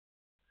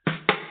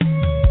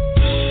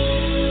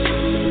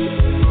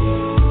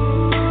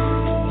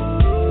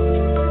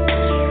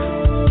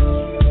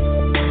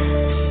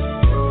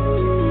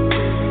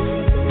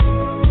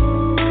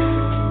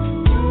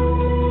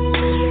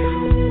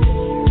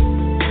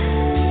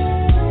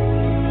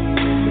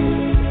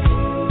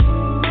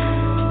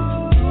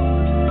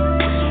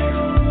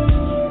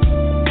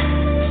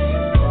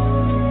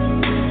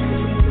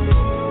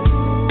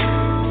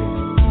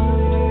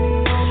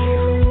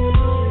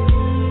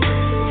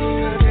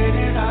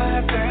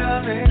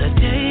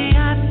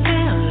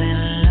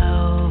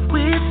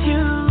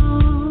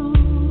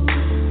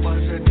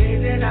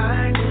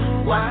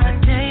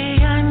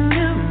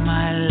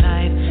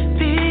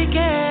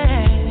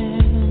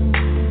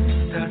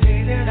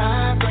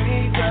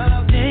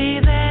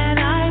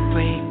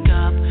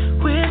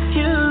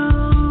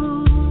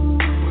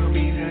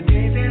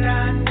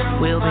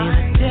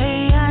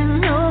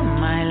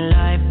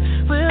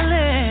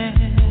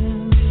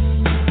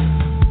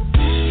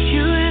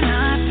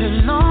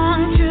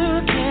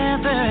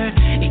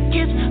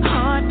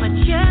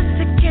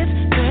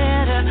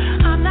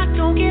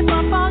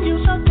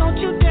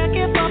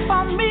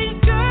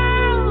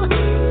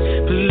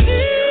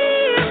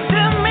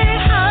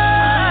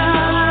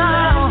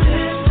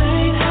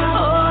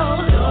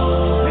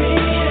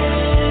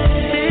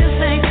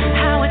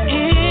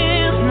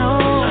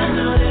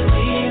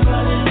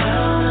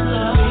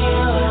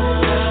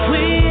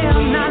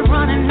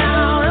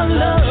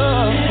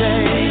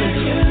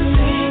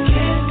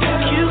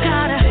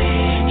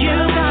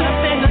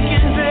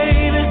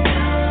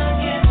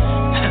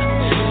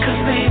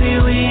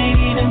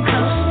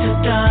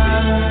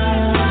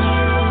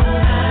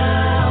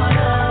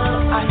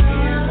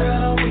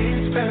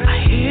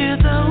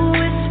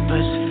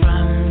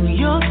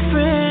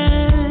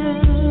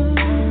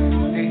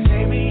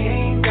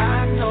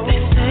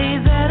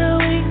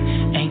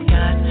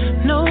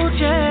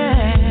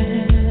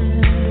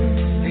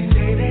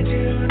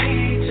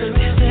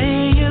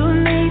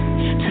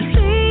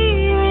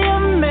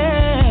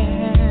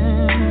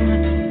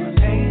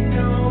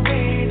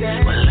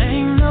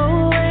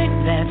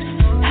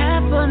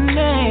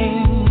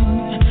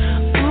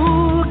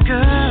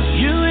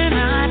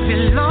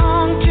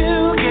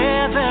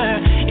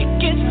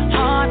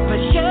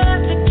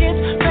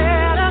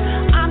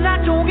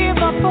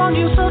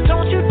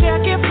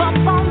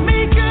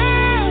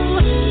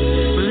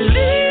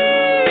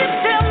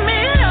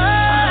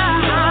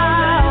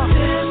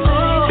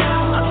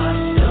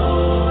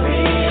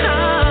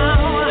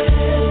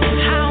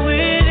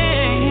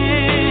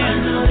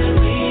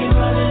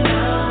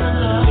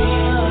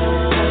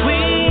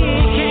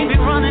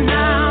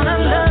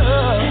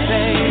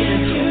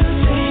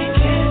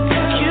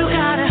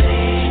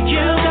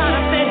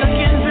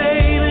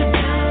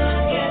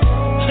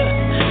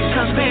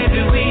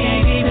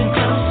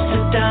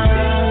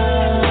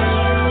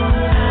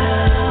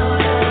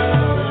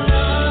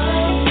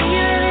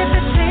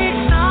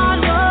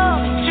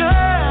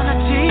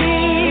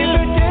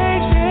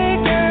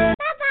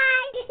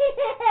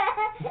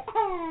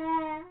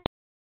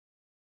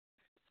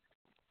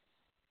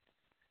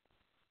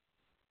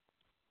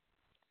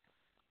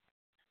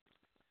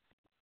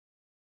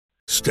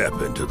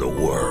 Step into the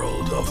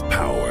world of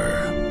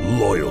power,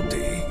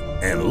 loyalty,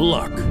 and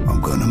luck.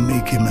 I'm gonna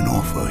make him an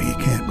offer he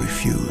can't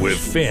refuse. With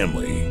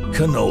family,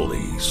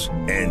 cannolis,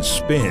 and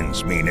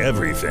spins mean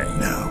everything.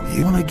 Now,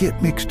 you wanna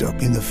get mixed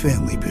up in the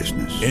family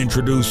business.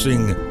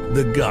 Introducing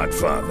The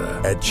Godfather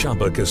at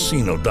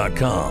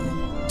ChumbaCasino.com.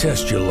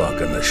 Test your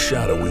luck in the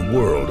shadowy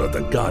world of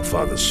The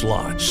Godfather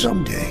slot.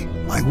 Someday,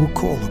 I will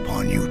call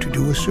upon you to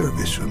do a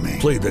service for me.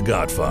 Play The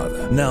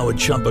Godfather now at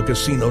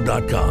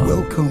ChumbaCasino.com.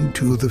 Welcome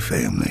to the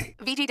family.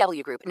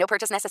 VGW Group. No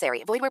purchase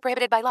necessary. Void where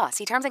prohibited by law.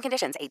 See terms and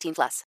conditions.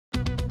 18+.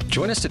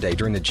 Join us today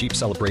during the Jeep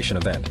Celebration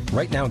event.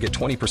 Right now, get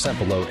 20%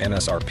 below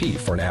MSRP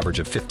for an average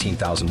of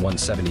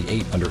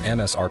 $15,178 under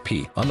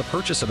MSRP on the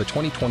purchase of a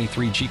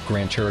 2023 Jeep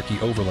Grand Cherokee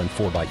Overland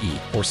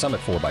 4xE or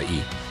Summit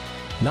 4xE.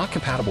 Not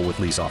compatible with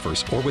lease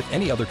offers or with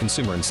any other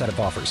consumer incentive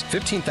offers.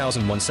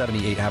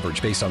 $15,178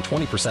 average based on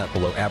 20%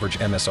 below average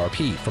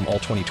MSRP from all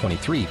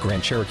 2023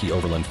 Grand Cherokee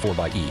Overland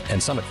 4xE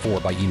and Summit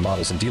 4xE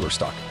models in dealer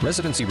stock.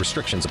 Residency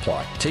restrictions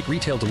apply. Take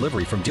retail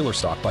delivery from dealer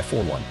stock by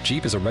 4/1.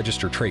 Jeep is a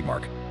registered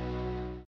trademark.